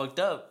was all fucked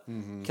up,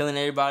 killing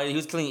everybody. He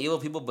was killing evil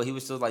people, but he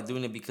was still like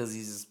doing it because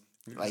he's just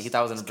like he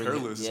thought it was gonna bring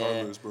careless,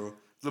 heartless, bro.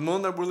 The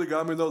one that really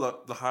got me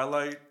though, the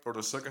highlight or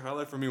the second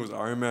highlight for me was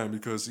Iron Man,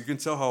 because you can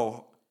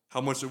tell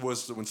how much it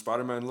was when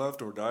Spider-Man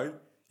left or died.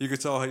 You could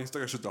tell he took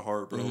that shit to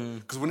heart, bro.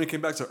 Because when he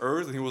came back to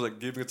Earth and he was like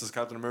giving it to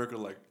Captain America,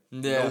 like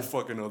no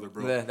fucking other,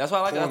 bro. Yeah, that's why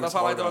I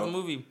liked about the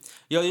movie.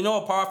 Yo, you know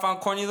what part I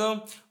found corny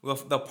though?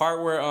 The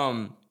part where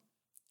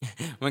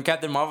when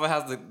Captain Marvel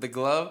has the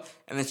glove,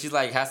 and then she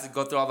like has to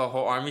go through all the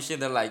whole army shit.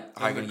 They're like,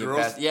 how are you gonna get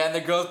past? Yeah, and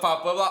the girls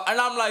pop up, and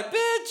I'm like,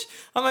 bitch.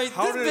 I'm like,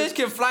 this bitch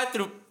can fly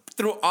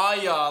through all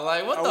y'all.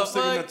 Like, what the fuck? I was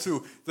thinking that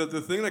too.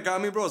 The thing that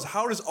got me, bro, is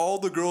how does all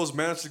the girls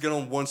manage to get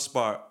on one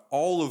spot?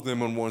 All of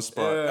them on one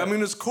spot. Yeah. I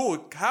mean, it's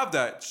cool. Have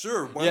that,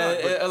 sure. Why not?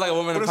 It's like a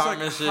woman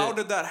empowerment shit. How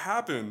did that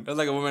happen? It's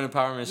like a woman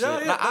empowerment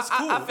shit. Yeah, that's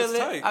cool. I feel it.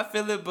 Tight. I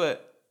feel it,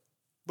 but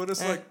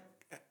it's like,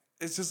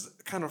 it's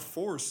just kind of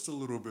forced a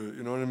little bit.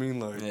 You know what I mean?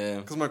 Like,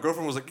 because my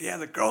girlfriend was like, yeah,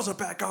 the girls are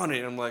back on it.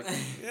 And I'm like,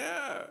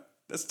 yeah,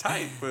 that's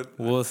tight, but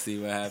we'll see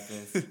what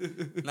happens.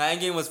 Now,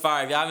 Endgame was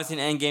fire. If y'all haven't seen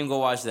Endgame, go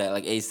watch that,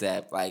 like,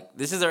 ASAP. Like,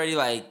 this is already,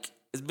 like,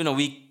 it's been a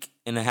week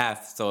and a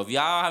half. So if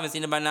y'all haven't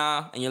seen it by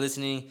now and you're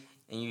listening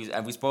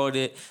and we spoiled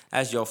it,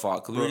 that's your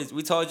fault. Because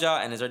we told y'all,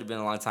 and it's already been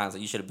a long time, so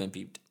you should have been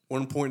peeped.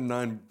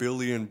 1.9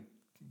 billion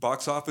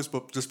box office,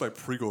 but just by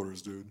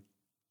pre-orders, dude.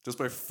 Just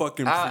by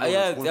fucking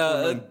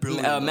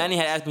pre-orders. Manny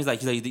had asked me, he's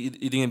like, you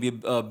think it'd be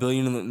a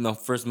billion in the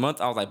first month?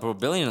 I was like, bro,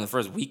 billion in the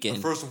first weekend.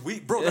 The first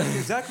week? Bro,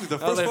 exactly. The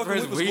first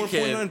fucking week was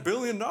 $1.9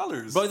 billion.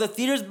 Bro, the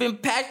theater's been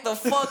packed the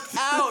fuck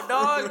out,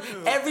 dog.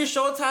 Every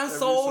Showtime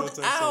sold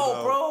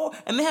out, bro.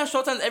 And they have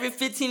Showtimes every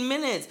 15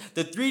 minutes.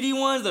 The 3D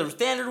ones, the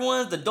standard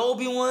ones, the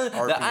Dolby ones, the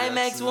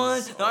IMAX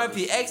ones, the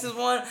RPXs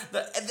one,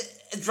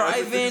 the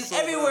drive-in,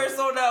 everywhere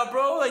sold out,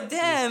 bro. Like,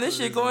 damn, this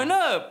shit going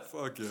up.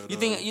 Fuck yeah. You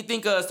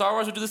think Star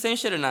Wars would do the same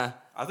shit or not?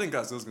 I think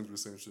Godzilla's gonna do the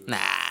same shit. Nah.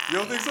 You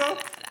don't think so?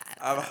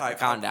 I have a hype.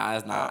 Calm down.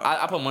 That's not.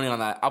 I put money on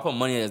that. I'll put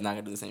money that it's not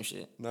gonna do the same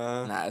shit.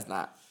 Nah, it's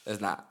not.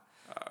 It's not.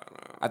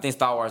 I think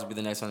Star Wars will be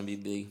the next one to be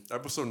big.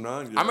 Episode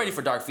 9. Yeah. I'm ready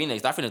for Dark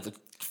Phoenix. Dark Phoenix look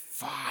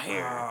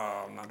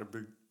fire. I'm not a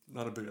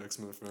big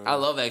X-Men fan. I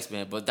love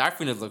X-Men, but Dark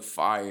Phoenix look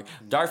fire.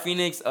 Dark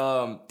Phoenix,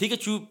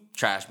 Pikachu,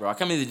 trash, bro. I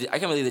can't believe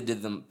they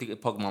did them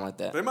Pokemon like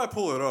that. They might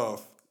pull it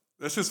off.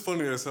 That's just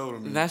funny as hell to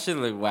me. That shit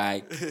look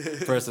whack,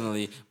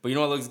 personally. But you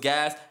know what looks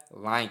gas?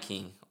 Lion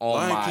King. Oh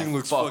Lion King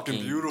looks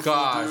fucking beautiful,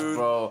 gosh, dude.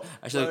 bro.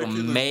 That shit look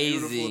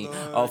amazing.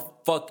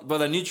 Fuck, bro.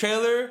 The new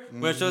trailer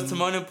when it shows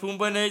Timon and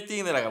Pumbaa and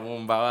everything, they're like,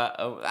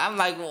 I'm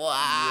like, wow.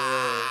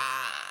 Yeah.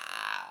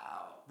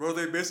 Bro,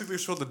 they basically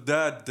showed the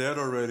dad dead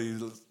already.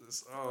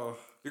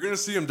 You're gonna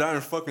see him die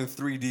in fucking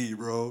 3D,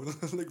 bro.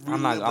 Like,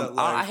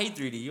 I hate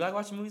 3D. You like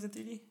watching movies in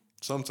 3D?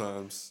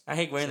 Sometimes. I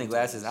hate wearing the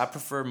glasses. I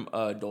prefer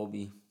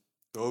Dolby.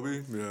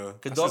 Dolby? Yeah.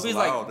 Because Dolby's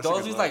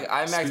like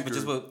IMAX, speakers. But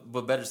just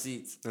with better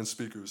seats. And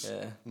speakers.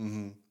 Yeah.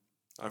 Mm-hmm.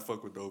 I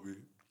fuck with Dolby.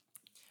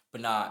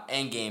 But nah,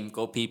 Endgame,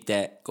 go peep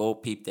that. Go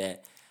peep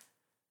that.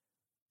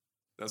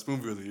 That's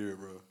movie of the year,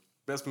 bro.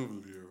 Best movie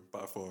of the year,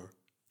 by far.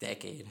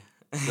 Decade?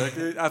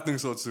 I think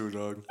so too,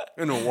 dog.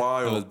 In a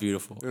while. It was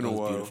beautiful. It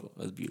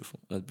was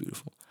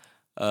beautiful.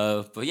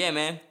 But yeah,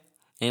 man.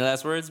 Any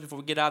last words before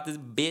we get out this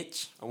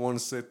bitch? I want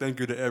to say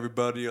thank you to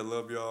everybody. I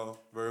love y'all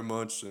very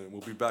much, and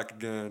we'll be back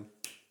again.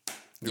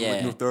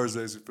 New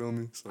Thursdays, you feel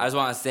me? So. I just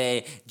want to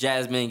say,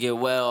 Jazmin, get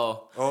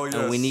well. Oh, yes.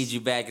 And we need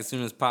you back as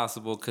soon as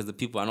possible because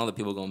I know the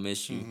people are going to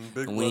miss you. Mm-hmm.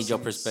 And we need your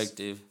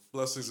perspective.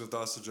 Blessings and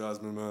thoughts to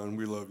Jazmin, man.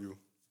 We love you.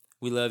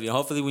 We love you.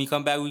 Hopefully, when you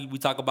come back, we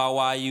talk about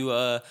why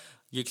your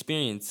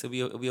experience.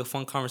 It'll be a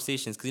fun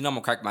conversations because I'm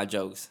gonna crack my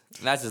jokes.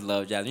 And I just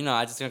love Jazz.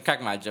 I just gonna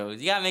crack my jokes.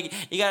 You gotta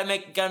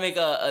make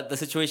the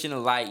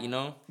situation light.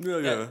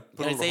 Yeah.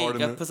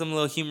 Put some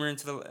little humor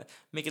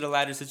make it a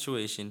lighter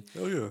situation.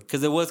 Oh yeah.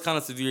 Because it was kind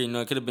of severe.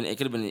 It could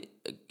have been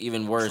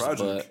even worse.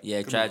 Tragic. But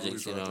yeah, tragic.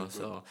 Really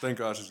so thank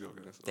God she's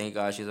okay. So. Thank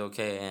God she's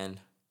okay, and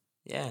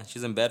yeah,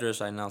 she's in bed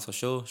rest right now.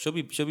 So she'll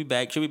be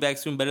back. She'll be back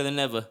soon, better than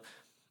ever.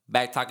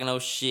 Back talking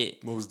those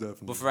shit. Most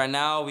definitely. But for right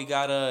now, we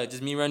got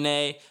just me,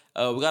 Rene.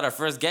 We got our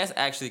first guest,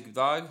 actually,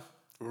 dog.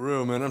 For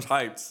real, man. I'm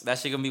hyped. That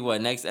shit gonna be what,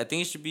 next? I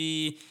think it should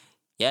be,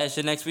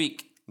 next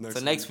week.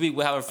 Next week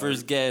we'll have our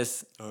first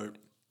guest. All right.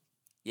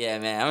 Yeah,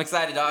 man. I'm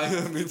excited,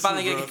 dog. We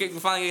finally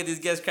get these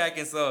guests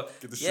cracking. So,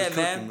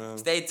 man.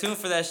 Stay tuned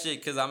for that shit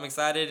because I'm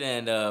excited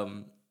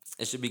and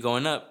it should be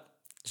going up.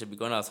 So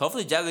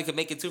hopefully Jazmin can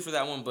make it too for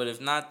that one. But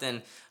if not,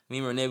 then me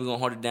and Rene, we're gonna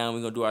hold it down.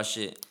 We're gonna do our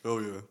shit. Oh,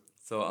 yeah.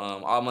 So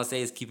all I'm gonna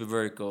say is keep it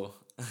vertical.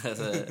 All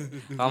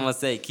I'm gonna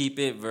say, keep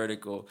it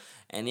vertical.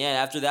 And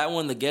yeah, after that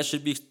one, the guests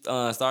should be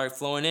start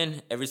flowing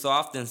in every so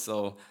often.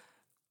 So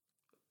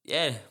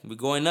yeah, we're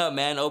going up,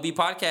 man. OB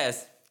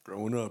podcast.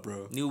 Growing up,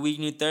 bro. New week,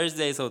 new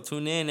Thursday. So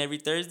tune in every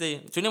Thursday.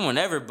 Tune in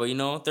whenever, but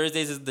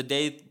Thursdays is the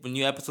day when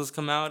new episodes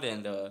come out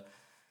and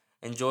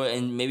enjoy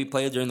and maybe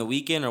play it during the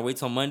weekend or wait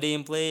till Monday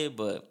and play it.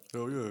 But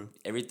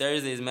every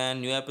Thursdays,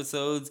 man, new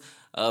episodes.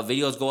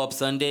 Videos go up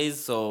Sundays,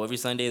 so every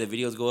Sunday the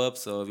videos go up.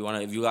 So if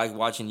you like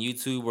watching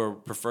YouTube or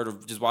prefer to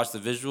just watch the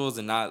visuals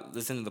and not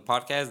listen to the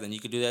podcast, then you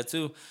could do that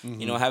too.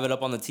 Mm-hmm. Have it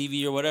up on the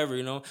TV or whatever.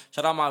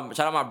 Shout out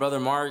my brother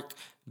Mark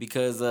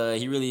because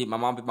my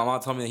mom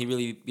told me that he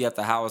really be at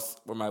the house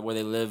where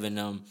they live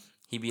and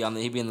he be in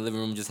the living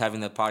room just having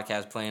the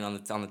podcast playing on the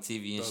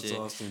TV and That's shit.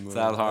 Awesome, man. So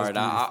that was hard.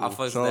 I fuck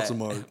with that. To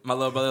Mark. My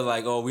little brother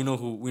like, oh, we know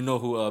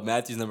who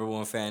Matthew's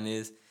 #1 fan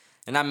is.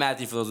 And I'm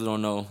Matthew for those who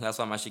don't know. That's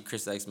why I'm actually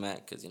Chris X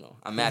Matt, because,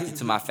 I'm Matthew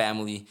to my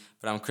family,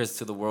 but I'm Chris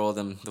to the world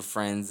and the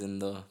friends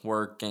and the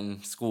work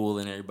and school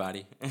and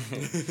everybody.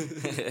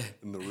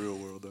 In the real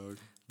world, dog.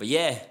 But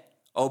yeah,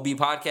 OB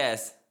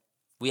Podcast.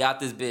 We out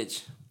this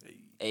bitch.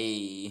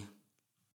 Hey.